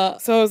 Yeah.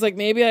 So I was like,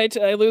 maybe I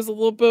lose a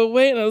little bit of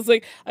weight. And I was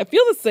like, I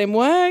feel the same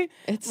way.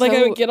 It's like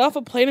I so- would get off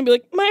a plane and be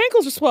like, my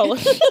ankles are swollen.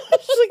 She's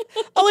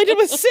like, all I did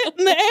was sit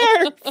in the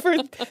air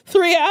for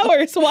 3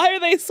 hours. Why are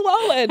they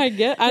swollen? I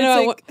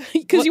know.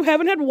 Because you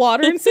haven't had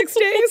water in 6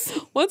 days.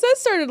 Once I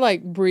started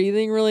like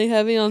breathing really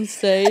heavy on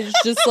stage,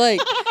 just like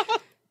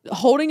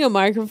holding a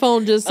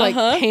microphone, just like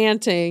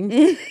panting,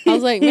 I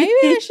was like, maybe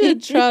I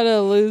should try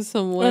to lose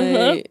some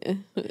weight.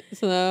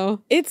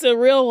 So It's a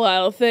real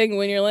wild thing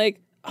when you're like,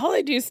 all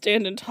I do is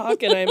stand and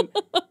talk and I'm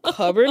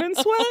covered in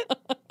sweat.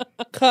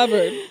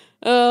 Covered.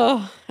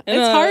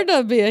 it's hard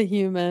to be a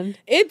human.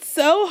 It's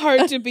so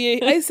hard to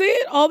be. I say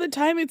it all the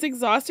time. It's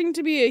exhausting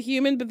to be a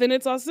human, but then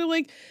it's also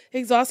like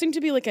exhausting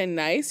to be like a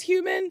nice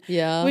human.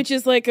 Yeah. Which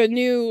is like a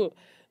new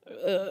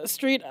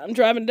street I'm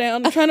driving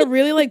down. I'm trying to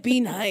really like be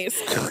nice.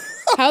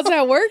 How's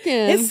that working?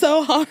 It's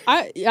so hard.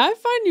 I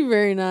find you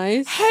very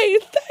nice. Hey,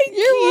 thank You're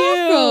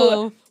you.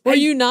 welcome. Were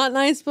you not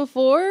nice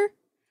before?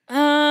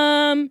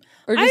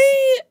 Or just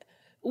I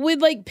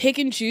would like pick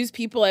and choose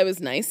people I was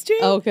nice to.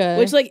 Okay.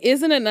 Which like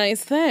isn't a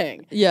nice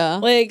thing. yeah.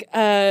 Like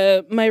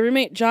my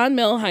roommate John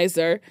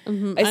Milheiser,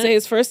 I say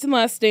his first and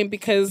last name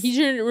because He's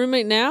your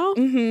roommate now?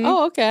 Mm-hmm.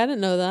 Oh, okay. I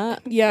didn't know that.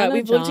 I yeah, know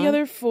we've lived John.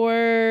 together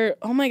for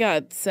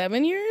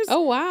 7 years.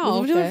 Oh, wow. We've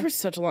lived together Okay. for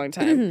such a long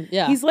time.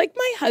 Yeah. He's like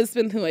my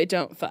husband who I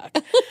don't fuck.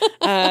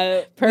 We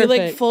like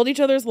Perfect. fold each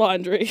other's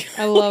laundry.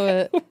 I love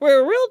it.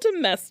 We're real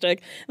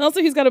domestic. And also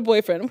he's got a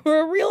boyfriend.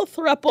 We're a real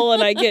throuple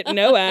and I get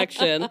no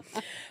action.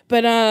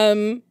 But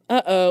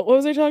what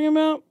was I talking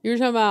about?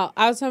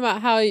 I was talking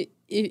about how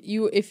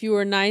if you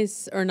were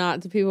nice or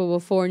not to people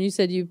before, and you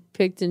said you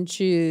picked and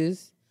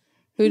choose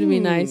who to be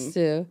nice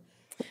to.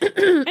 I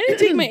didn't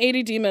take my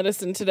ADD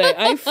medicine today.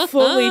 I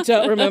fully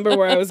don't remember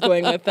where I was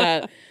going with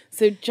that.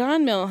 So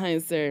John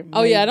Milheiser.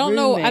 Oh yeah, I don't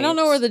know roommate.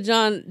 where the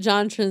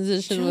John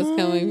transition was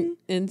coming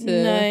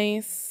into.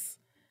 Nice.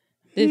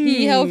 Did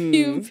he help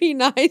you be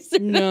nicer? to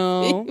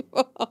No.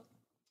 people?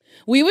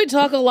 We would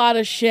talk a lot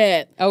of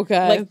shit.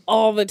 Okay. Like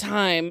all the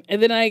time.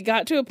 And then I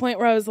got to a point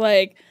where I was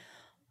like,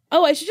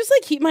 oh, I should just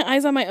like keep my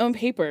eyes on my own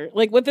paper.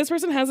 Like what this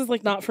person has is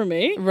like not for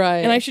me. Right.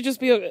 And I should just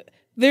be,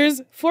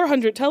 there's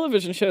 400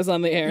 television shows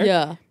on the air.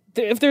 Yeah.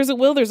 If there's a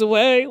will, there's a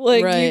way.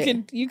 Like Right.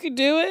 you could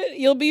do it.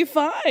 You'll be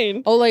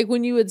fine. Oh, like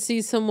when you would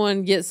see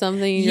someone get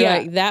something, and you're Yeah.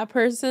 like, that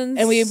person's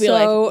And we'd be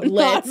so like, not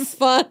let's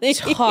funny.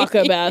 Talk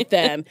about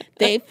them.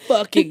 They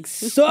fucking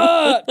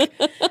suck.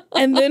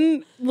 And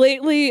then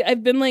lately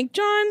I've been like,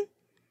 John,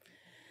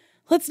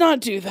 let's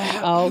not do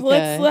that.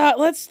 Okay.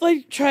 Let's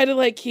like try to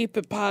like keep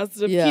it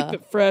positive, Yeah.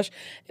 keep it fresh.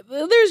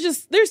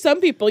 There's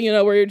some people,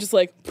 where you're just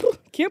like,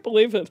 can't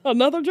believe it.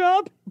 Another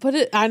job?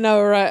 But I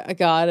know, right?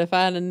 God, if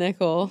I had a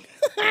nickel.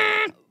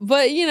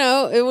 But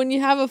when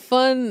you have a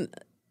fun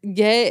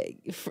gay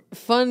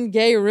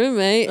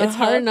roommate, it's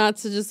hard not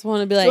to just want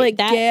to be like,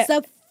 that's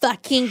a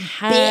fucking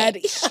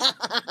bitch.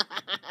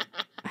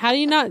 How do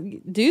you not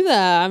do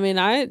that? I mean,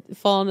 I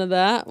fall into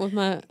that with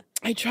my.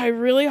 I try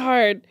really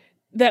hard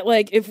that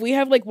like if we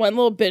have like one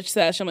little bitch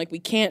sesh, I'm like, we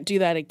can't do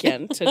that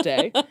again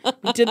today.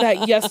 We did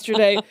that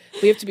yesterday.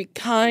 We have to be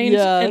kind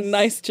and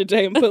nice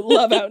today and put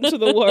love out into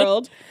the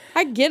world.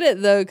 I get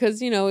it though, because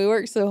we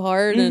work so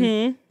hard,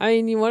 and I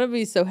mean, you want to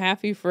be so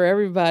happy for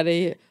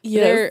everybody.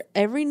 Yes.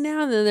 Every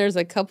now and then, there's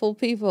a couple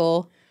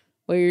people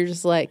where you're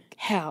just like,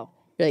 How?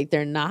 like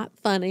they're not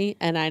funny,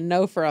 and I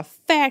know for a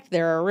fact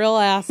they're a real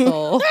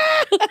asshole.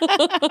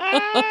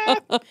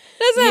 Doesn't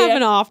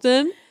happen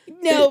often.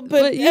 No,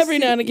 but you every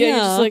see- now and again, you're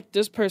yeah. just like,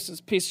 this person's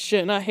a piece of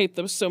shit, and I hate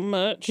them so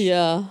much.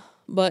 Yeah,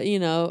 but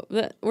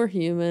that we're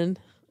human.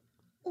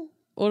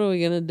 What are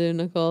we gonna do,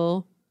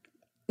 Nicole?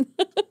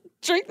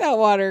 Drink that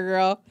water,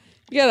 girl.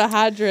 You gotta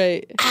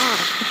hydrate.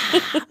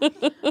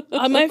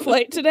 On my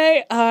flight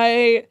today,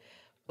 I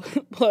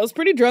was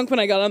pretty drunk when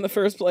I got on the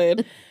first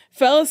plane.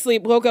 Fell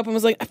asleep, woke up, and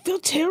was like, I feel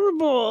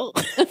terrible.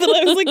 But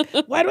I was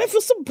like, why do I feel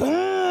so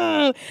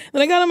bad?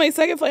 Then I got on my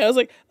second flight. I was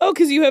like, oh,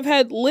 because you have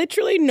had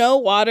literally no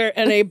water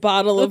and a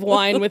bottle of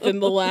wine within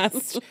the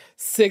last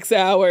 6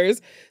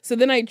 hours. So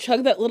then I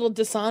chugged that little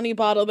Dasani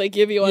bottle they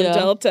give you on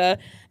Delta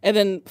and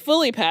then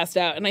fully passed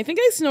out. And I think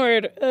I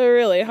snored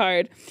really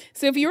hard.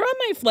 So if you're on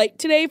my flight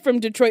today from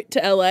Detroit to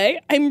LA,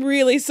 I'm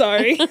really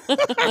sorry.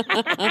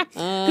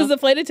 Because the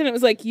flight attendant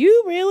was like,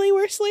 you really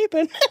were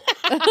sleeping.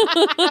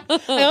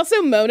 I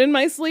also moaned in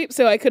my sleep,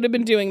 so I could have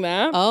been doing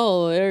that.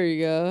 Oh, there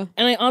you go.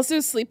 And I also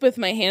sleep with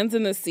my hands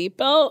in the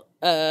seatbelt.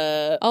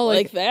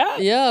 Like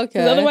that? Yeah, okay.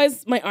 Because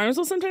otherwise, my arms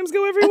will sometimes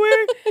go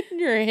everywhere.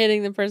 You're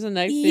hitting the person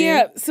next to you.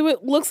 Yeah, so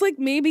it looks like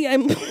maybe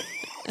I'm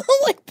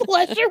like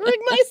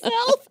pleasuring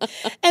myself.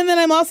 And then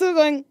I'm also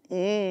going,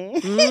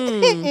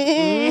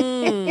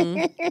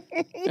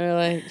 They're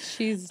like,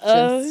 she's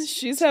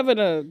having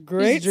a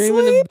great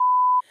dreaming sleep.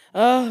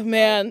 Oh,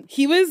 man.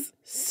 He was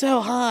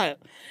so hot.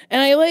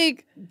 And I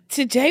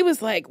today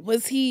was like,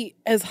 was he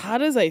as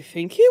hot as I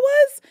think he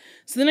was?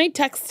 So then I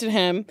texted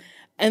him,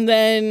 and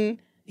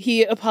then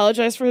he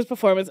apologized for his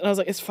performance, and I was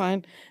like, it's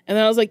fine. And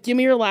then I was like, give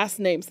me your last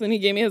name. So then he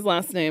gave me his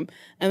last name,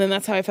 and then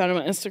that's how I found him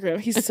on Instagram.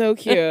 He's so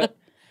cute.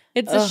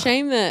 It's a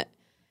shame that,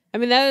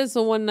 that is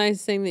the one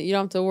nice thing that you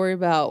don't have to worry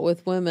about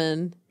with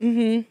women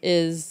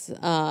is,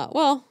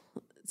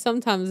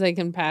 sometimes they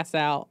can pass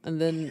out, and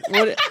then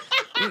what?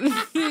 Then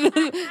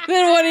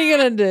what are you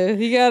gonna do?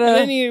 You gotta. And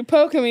then you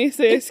poke him, you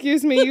say,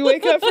 excuse me, you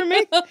wake up for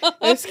me?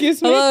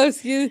 Excuse me? Hello,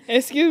 Excuse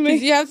 'cause me?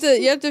 you have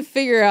to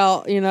figure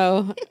out,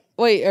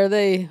 wait, are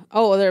they?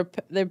 Oh,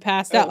 they're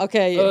passed out.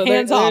 Okay,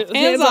 hands off,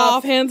 hands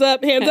off, hands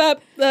up, hands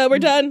up. We're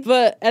done.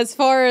 But as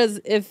far as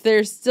if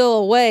they're still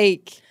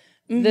awake,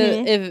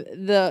 if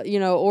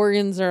the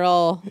organs are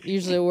all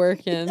usually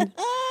working.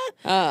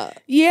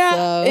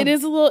 Yeah, it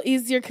is a little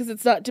easier because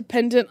it's not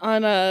dependent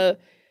on an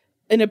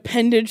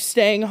appendage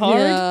staying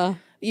hard. Yeah.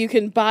 You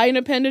can buy an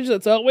appendage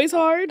that's always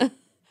hard.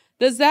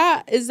 Is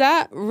that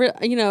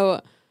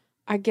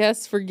I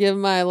guess forgive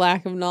my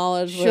lack of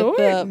knowledge with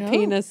the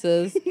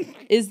penises.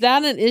 Is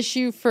that an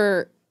issue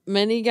for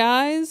many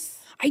guys?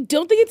 I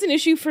don't think it's an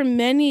issue for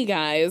many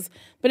guys,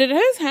 but it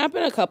has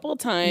happened a couple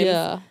times.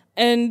 Yeah.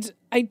 And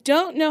I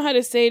don't know how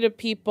to say to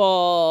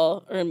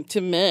people or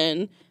to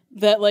men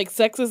that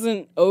sex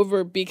isn't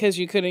over because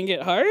you couldn't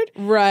get hard.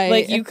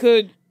 Right. You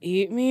could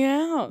eat me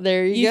out.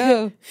 There you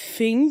go. Could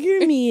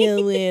finger me a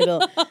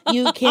little.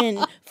 You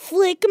can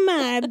flick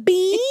my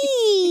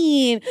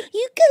bean.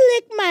 You can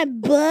lick my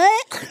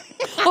butt.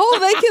 Oh,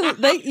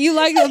 you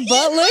like a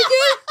butt licking?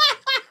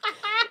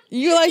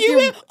 You like you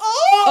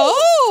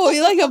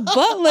like a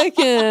butt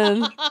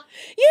licking.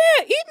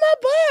 Yeah, eat my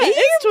butt.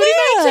 It's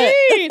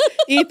 2019.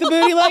 Eat the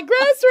booty like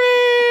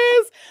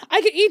groceries.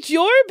 I could eat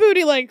your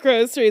booty like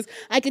groceries.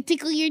 I could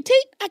tickle your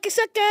teeth. I could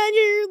suck on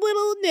your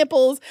little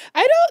nipples.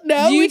 I don't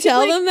know. Do you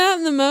tell them that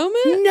in the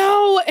moment?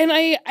 No, and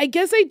I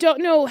guess I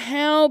don't know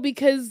how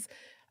because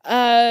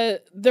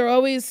they're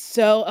always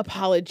so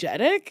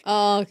apologetic.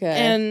 Oh, okay.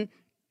 And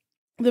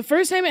the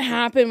first time it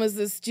happened was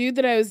this dude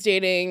that I was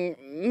dating.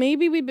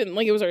 Maybe we'd been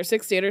it was our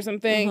 6th date or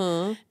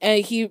something.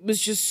 And he was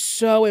just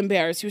so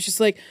embarrassed. He was just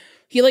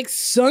he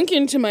sunk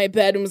into my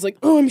bed and was like,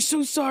 oh, I'm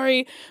so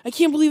sorry. I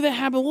can't believe that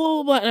happened. Blah,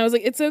 blah, blah. And I was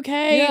like, it's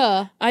okay.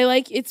 Yeah.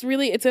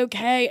 It's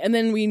okay. And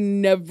then we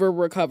never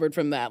recovered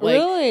from that.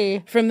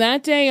 Really? From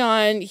that day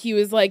on, he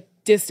was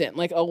distant.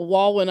 A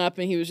wall went up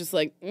and he was just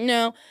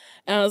no.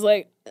 And I was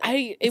like,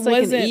 it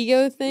wasn't an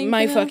ego thing.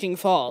 my fucking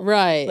fault.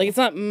 Right. It's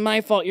not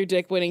my fault your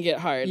dick wouldn't get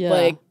hard.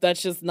 Yeah.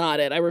 That's just not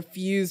it. I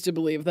refuse to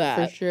believe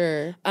that. For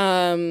sure.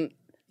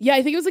 Yeah,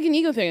 I think it was like an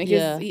ego thing.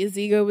 Like his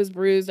ego was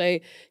bruised.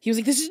 He was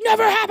like, this has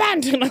never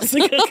happened. And I was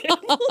like,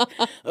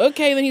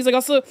 okay. And then he's like,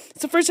 also,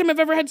 it's the first time I've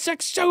ever had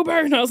sex sober.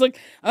 And I was like,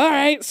 all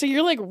right. So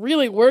you're like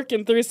really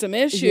working through some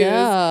issues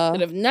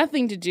that have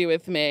nothing to do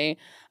with me.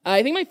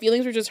 I think my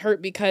feelings were just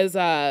hurt because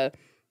I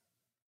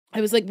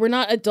was like, we're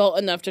not adult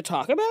enough to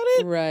talk about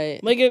it. Right.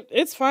 Like,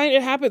 it's fine.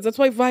 It happens. That's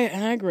why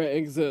Viagra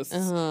exists.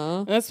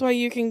 Uh-huh. That's why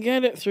you can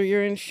get it through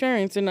your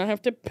insurance and not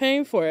have to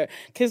pay for it.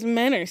 Because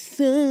men are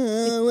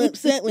so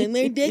upset when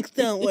their dicks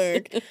don't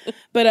work.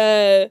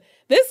 But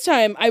this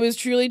time, I was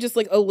truly just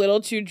like a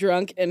little too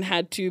drunk and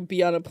had to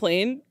be on a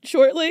plane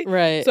shortly.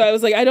 Right. So I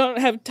was like, I don't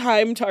have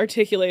time to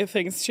articulate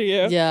things to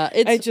you. Yeah.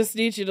 I just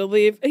need you to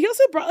leave. He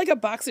also brought like a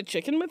box of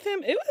chicken with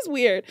him. It was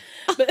weird.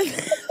 But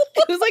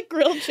it was like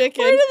grilled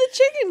chicken. Where did the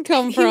chicken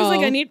come from? He was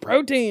like, I need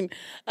protein.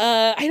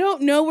 I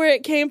don't know where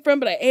it came from,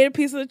 but I ate a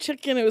piece of the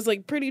chicken. It was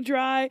like pretty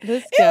dry. It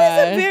was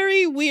a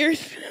very weird.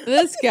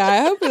 This guy,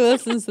 I hope he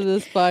listens to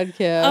this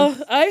podcast. Oh,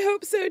 I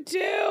hope so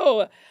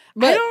too.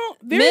 But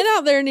men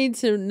out there need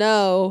to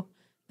know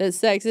that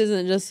sex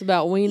isn't just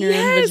about wiener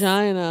and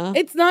vagina.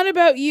 It's not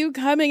about you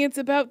coming. It's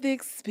about the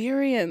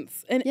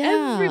experience and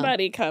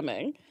everybody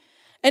coming.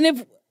 And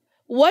if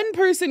one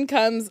person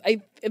comes,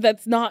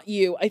 that's not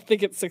you, I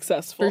think it's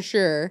successful. For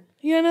sure.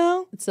 You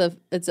know? It's a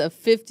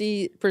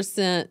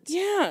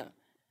 50%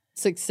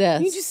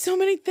 success. You do so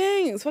many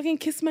things. Fucking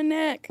kiss my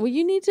neck. Well,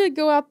 you need to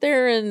go out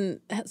there and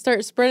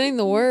start spreading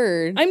the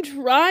word. I'm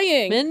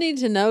trying. Men need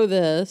to know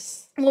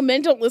this. Well,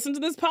 men don't listen to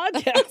this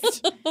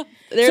podcast.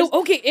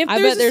 If I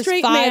bet there's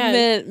straight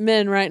 5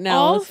 men right now.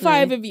 All listening.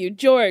 5 of you,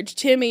 George,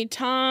 Timmy,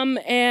 Tom,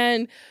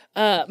 and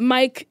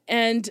Mike,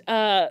 and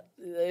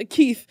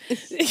Keith,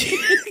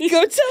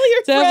 go tell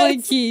your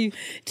friends. Keith.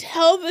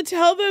 Tell them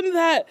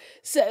that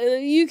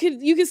you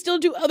can still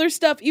do other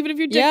stuff even if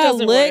your dick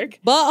doesn't work.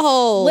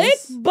 Buttholes. Lick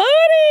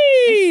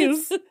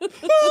booties.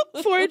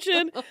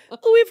 Fortune,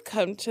 we've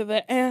come to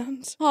the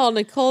end. Oh,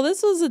 Nicole,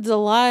 this was a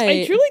delight.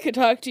 I truly could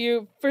talk to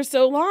you for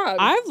so long.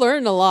 I've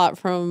learned a lot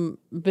from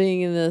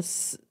being in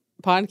this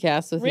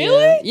podcast with you.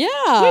 Really?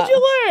 Yeah. What'd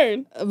you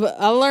learn?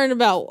 I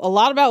learned a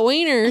lot about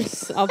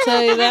wieners. I'll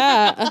tell you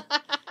that.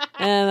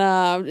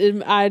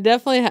 And I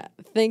definitely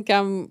think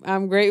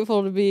I'm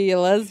grateful to be a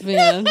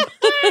lesbian.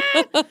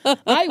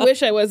 I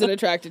wish I wasn't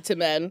attracted to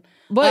men.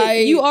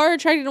 But you are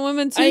attracted to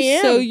women too. I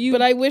am, so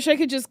but I wish I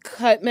could just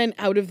cut men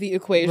out of the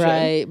equation.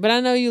 Right. But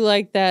I know you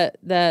like that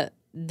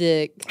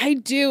dick. I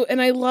do,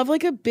 and I love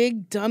like a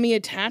big dummy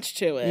attached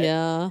to it.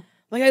 Yeah.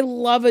 Like I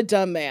love a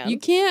dumb man. You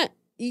can't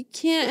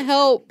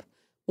help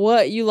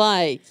what you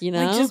like, you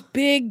know? Like just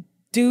big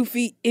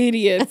doofy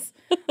idiots.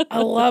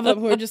 I love them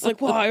who are just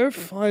like, wow, you're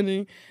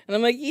funny. And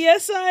I'm like,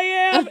 yes, I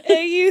am.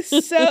 And you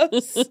so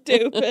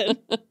stupid.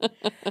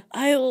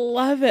 I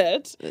love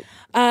it.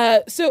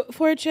 So,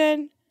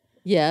 Fortune.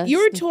 Yes.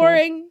 You're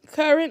touring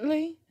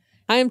currently.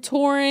 I am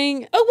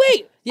touring. Oh,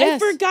 wait.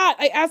 Yes. I forgot.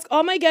 I asked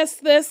all my guests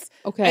this.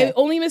 Okay. I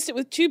only missed it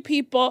with 2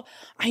 people.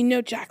 I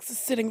know Jax is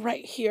sitting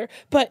right here,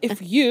 but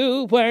if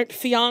you weren't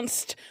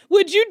fianced,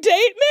 would you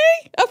date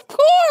me? Of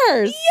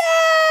course.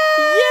 Yay!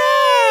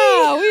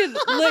 Yeah. We'd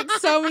lick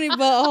so many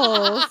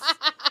buttholes.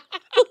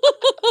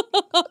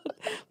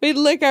 We'd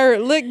lick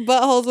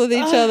buttholes with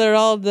each other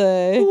all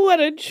day. What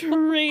a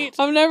treat.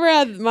 I've never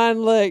had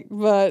mine licked,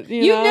 but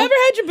you know. You've never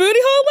had your booty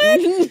hole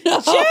licked?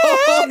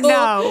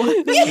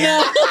 No.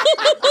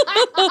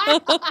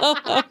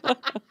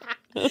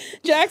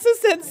 Jax has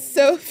said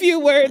so few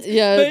words,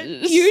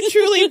 but you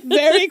truly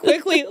very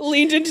quickly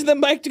leaned into the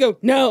mic to go,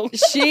 no.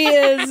 She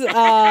is,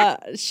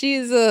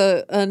 she's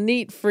a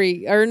neat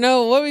freak. Or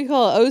no, what do we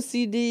call it?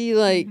 OCD,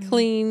 like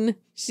clean.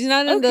 She's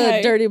not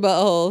into dirty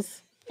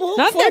buttholes. Well,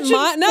 Not that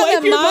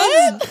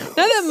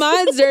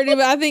mine's dirty,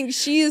 but I think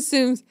she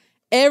assumes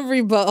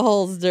every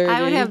butthole's dirty.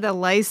 I would have the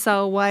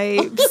Lysol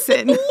wipes.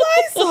 And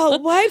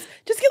Lysol wipes?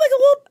 Just get like a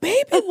little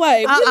baby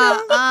wipe.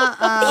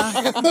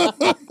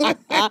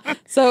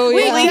 So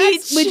Wait, yeah.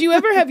 Jax, would you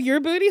ever have your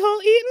booty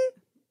hole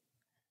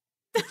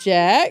eaten?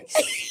 Jax?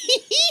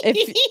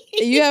 If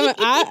you haven't,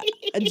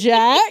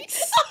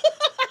 Jax?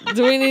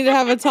 Do we need to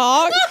have a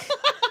talk?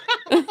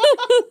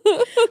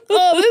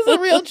 Oh, this is a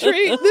real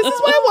treat. This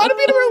is why I want to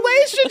be in a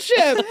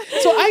relationship.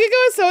 So I could go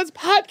on someone's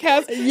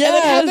podcast and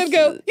then have them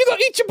go, you go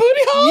eat your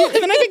booty hole?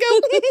 And then I could go,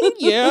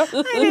 yeah.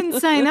 I didn't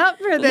sign up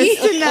for this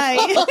tonight.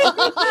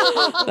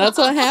 That's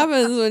what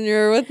happens when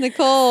you're with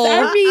Nicole.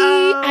 Sorry,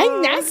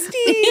 I'm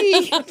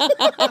nasty.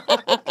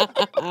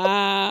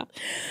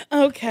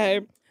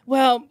 Okay.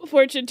 Well,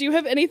 Fortune, do you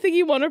have anything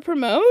you want to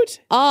promote?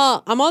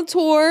 I'm on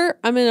tour.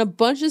 I'm in a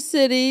bunch of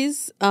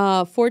cities.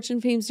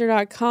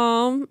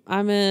 FortuneFeimster.com.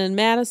 I'm in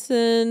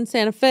Madison,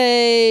 Santa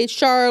Fe,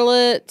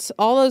 Charlotte,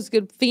 all those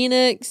good,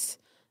 Phoenix.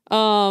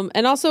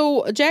 And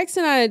also, Jax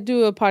and I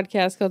do a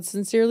podcast called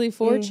Sincerely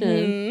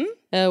Fortune,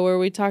 where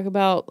we talk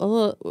about,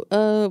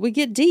 we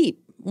get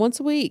deep once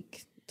a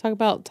week, talk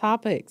about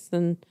topics,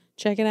 and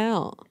check it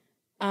out.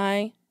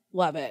 I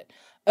love it.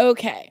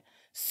 Okay.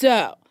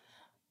 So,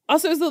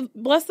 also, is the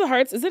Bless the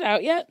Hearts, is it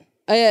out yet?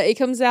 It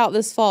comes out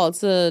this fall.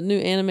 It's a new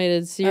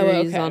animated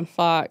series okay. on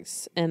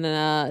Fox, and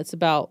it's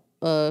about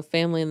a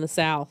family in the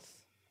South,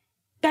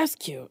 That's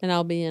cute. and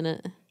I'll be in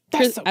it.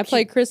 That's so I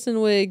play cute. Kristen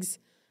Wiig's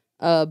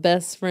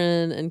best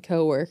friend and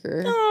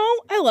coworker.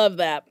 Oh, I love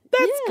that.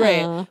 That's Yeah.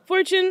 great.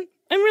 Fortune,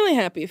 I'm really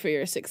happy for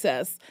your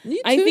success.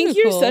 You I too, think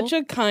you're Nicole. such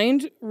a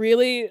kind,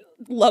 really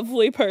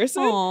lovely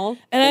person. Aw,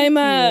 And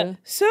thank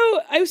you.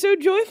 I'm so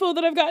joyful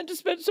that I've gotten to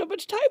spend so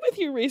much time with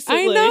you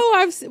recently.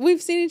 I know.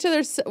 We've seen each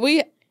other.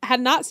 We had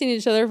not seen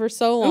each other for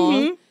so long,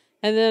 Mhm.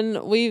 and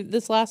then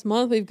this last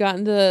month we've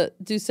gotten to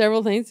do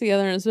several things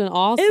together, and it's been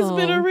awesome. It's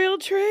been a real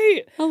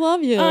treat. I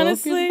love you.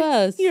 Honestly, you're the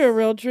best. you're a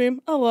real dream.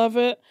 I love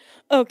it.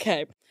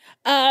 Okay.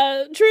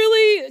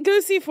 Truly, go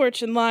see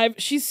Fortune live.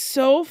 She's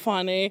so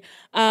funny.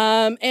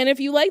 And if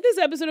you like this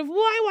episode of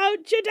Why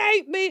Won't You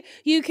Date Me,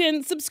 you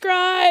can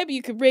subscribe.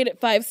 You can rate it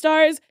 5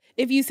 stars.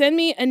 If you send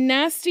me a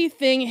nasty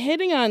thing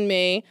hitting on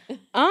me,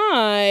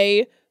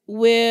 I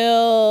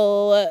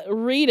will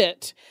read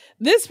it.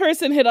 This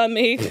person hit on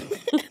me,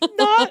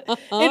 not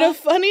in a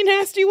funny,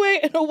 nasty way,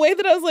 in a way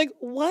that I was like,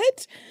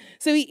 what?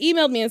 So he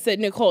emailed me and said,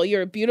 Nicole,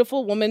 you're a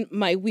beautiful woman.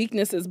 My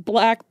weakness is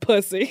black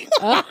pussy.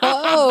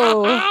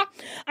 Oh.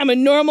 I'm a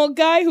normal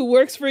guy who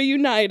works for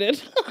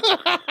United.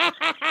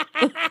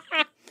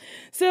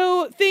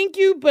 So thank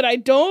you, but I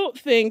don't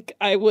think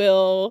I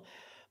will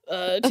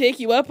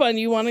take you up on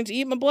you wanting to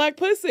eat my black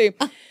pussy.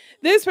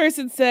 This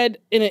person said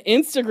in an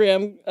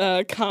Instagram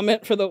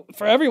comment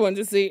for everyone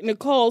to see,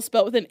 Nicole,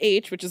 spelled with an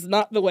H, which is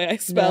not the way I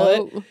spell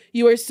it. No.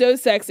 You are so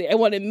sexy. I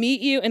want to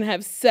meet you and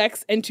have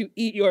sex and to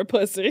eat your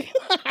pussy.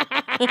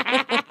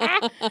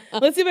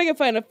 Let's see if I can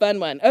find a fun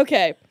one.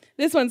 Okay,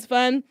 this one's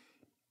fun.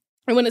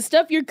 I want to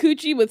stuff your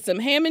coochie with some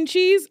ham and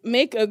cheese,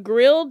 make a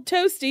grilled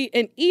toasty,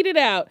 and eat it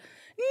out.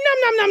 Nom,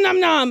 nom, nom, nom,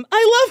 nom.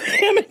 I love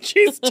ham and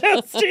cheese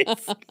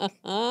toasties.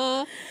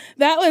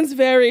 That one's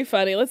very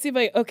funny. Let's see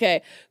if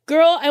okay.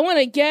 Girl, I want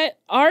to get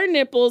our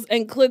nipples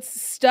and clits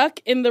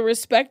stuck in the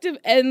respective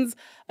ends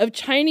of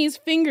Chinese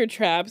finger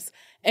traps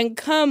and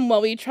come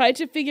while we try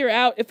to figure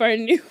out if our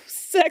new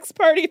sex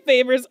party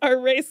favors are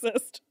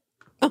racist.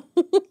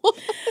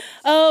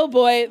 Oh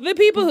boy, the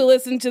people who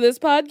listen to this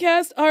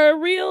podcast are a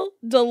real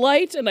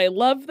delight and I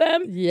love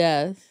them.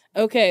 Yes.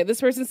 Okay,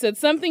 this person said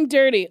something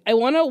dirty. I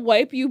want to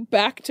wipe you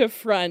back to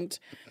front.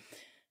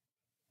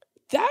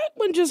 That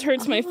one just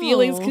hurts my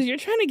feelings because you're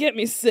trying to get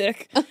me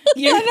sick. I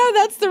know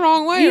that's the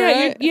wrong way,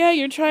 right?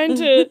 You're trying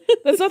to.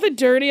 That's not the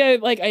dirty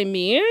I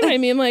mean. I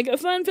mean like a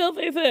fun,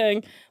 filthy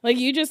thing. Like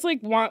you just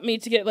like want me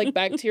to get like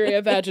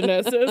bacteria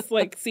vaginosis.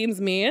 Like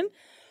seems mean,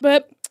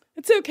 but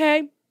it's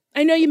okay.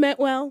 I know you meant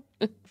well.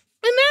 And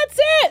that's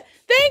it.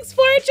 Thanks,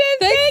 Fortune.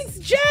 Thanks,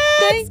 Jess.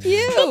 Thank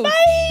you. Bye.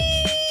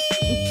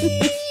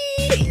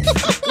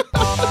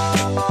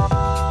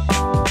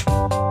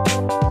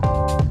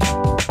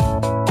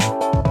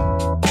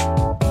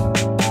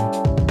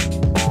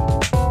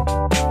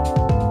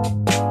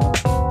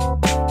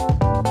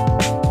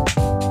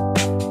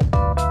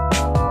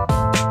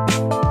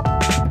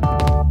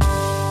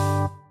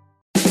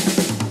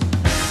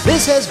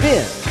 This has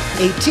been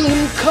a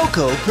Team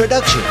Coco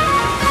production.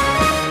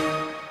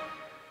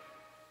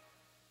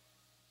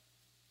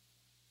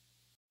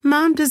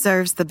 Mom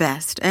deserves the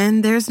best,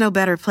 and there's no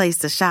better place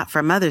to shop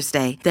for Mother's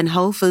Day than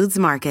Whole Foods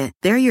Market.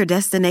 They're your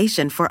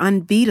destination for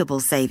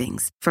unbeatable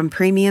savings, from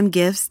premium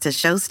gifts to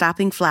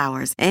show-stopping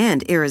flowers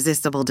and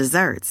irresistible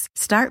desserts.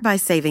 Start by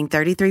saving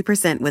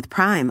 33% with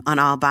Prime on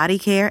all body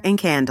care and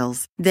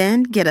candles.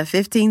 Then get a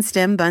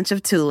 15-stem bunch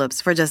of tulips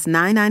for just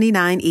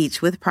 $9.99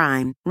 each with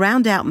Prime.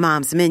 Round out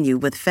Mom's menu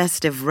with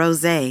festive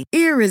rosé,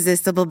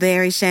 irresistible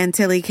berry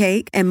chantilly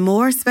cake, and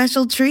more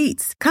special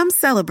treats. Come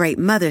celebrate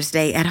Mother's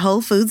Day at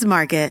Whole Foods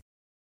Market.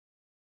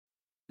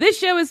 This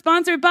show is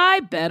sponsored by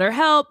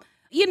BetterHelp.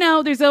 You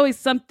know, there's always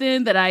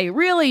something that I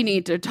really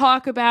need to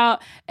talk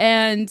about,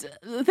 and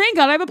thank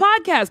God I have a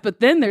podcast, but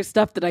then there's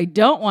stuff that I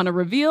don't want to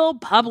reveal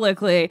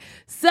publicly.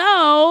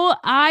 So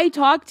I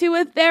talked to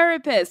a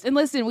therapist, and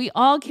listen, we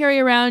all carry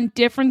around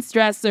different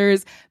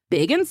stressors,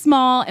 big and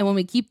small, and when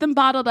we keep them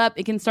bottled up,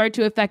 it can start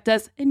to affect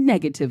us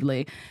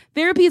negatively.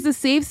 Therapy is a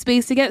safe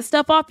space to get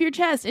stuff off your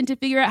chest and to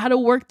figure out how to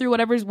work through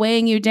whatever's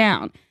weighing you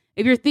down.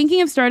 If you're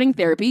thinking of starting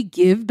therapy,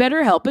 give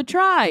BetterHelp a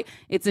try.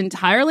 It's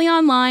entirely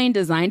online,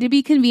 designed to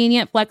be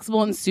convenient,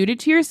 flexible, and suited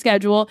to your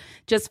schedule.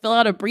 Just fill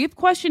out a brief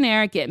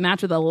questionnaire, get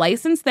matched with a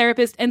licensed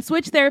therapist, and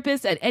switch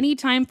therapists at any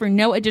time for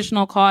no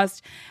additional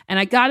cost. And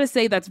I gotta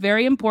say, that's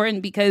very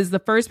important because the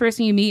first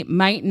person you meet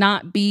might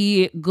not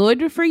be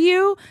good for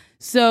you.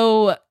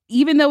 So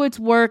even though it's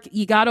work,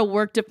 you gotta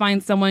work to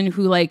find someone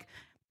who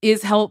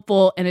is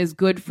helpful and is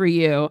good for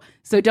you.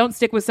 So don't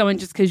stick with someone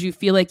just because you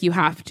feel like you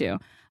have to.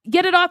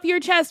 Get it off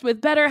your chest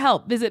with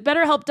BetterHelp. Visit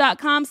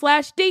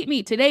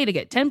BetterHelp.com/dateme today to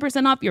get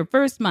 10% off your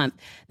first month.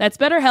 That's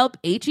BetterHelp,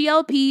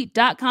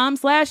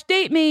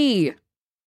 HELP.com/dateme.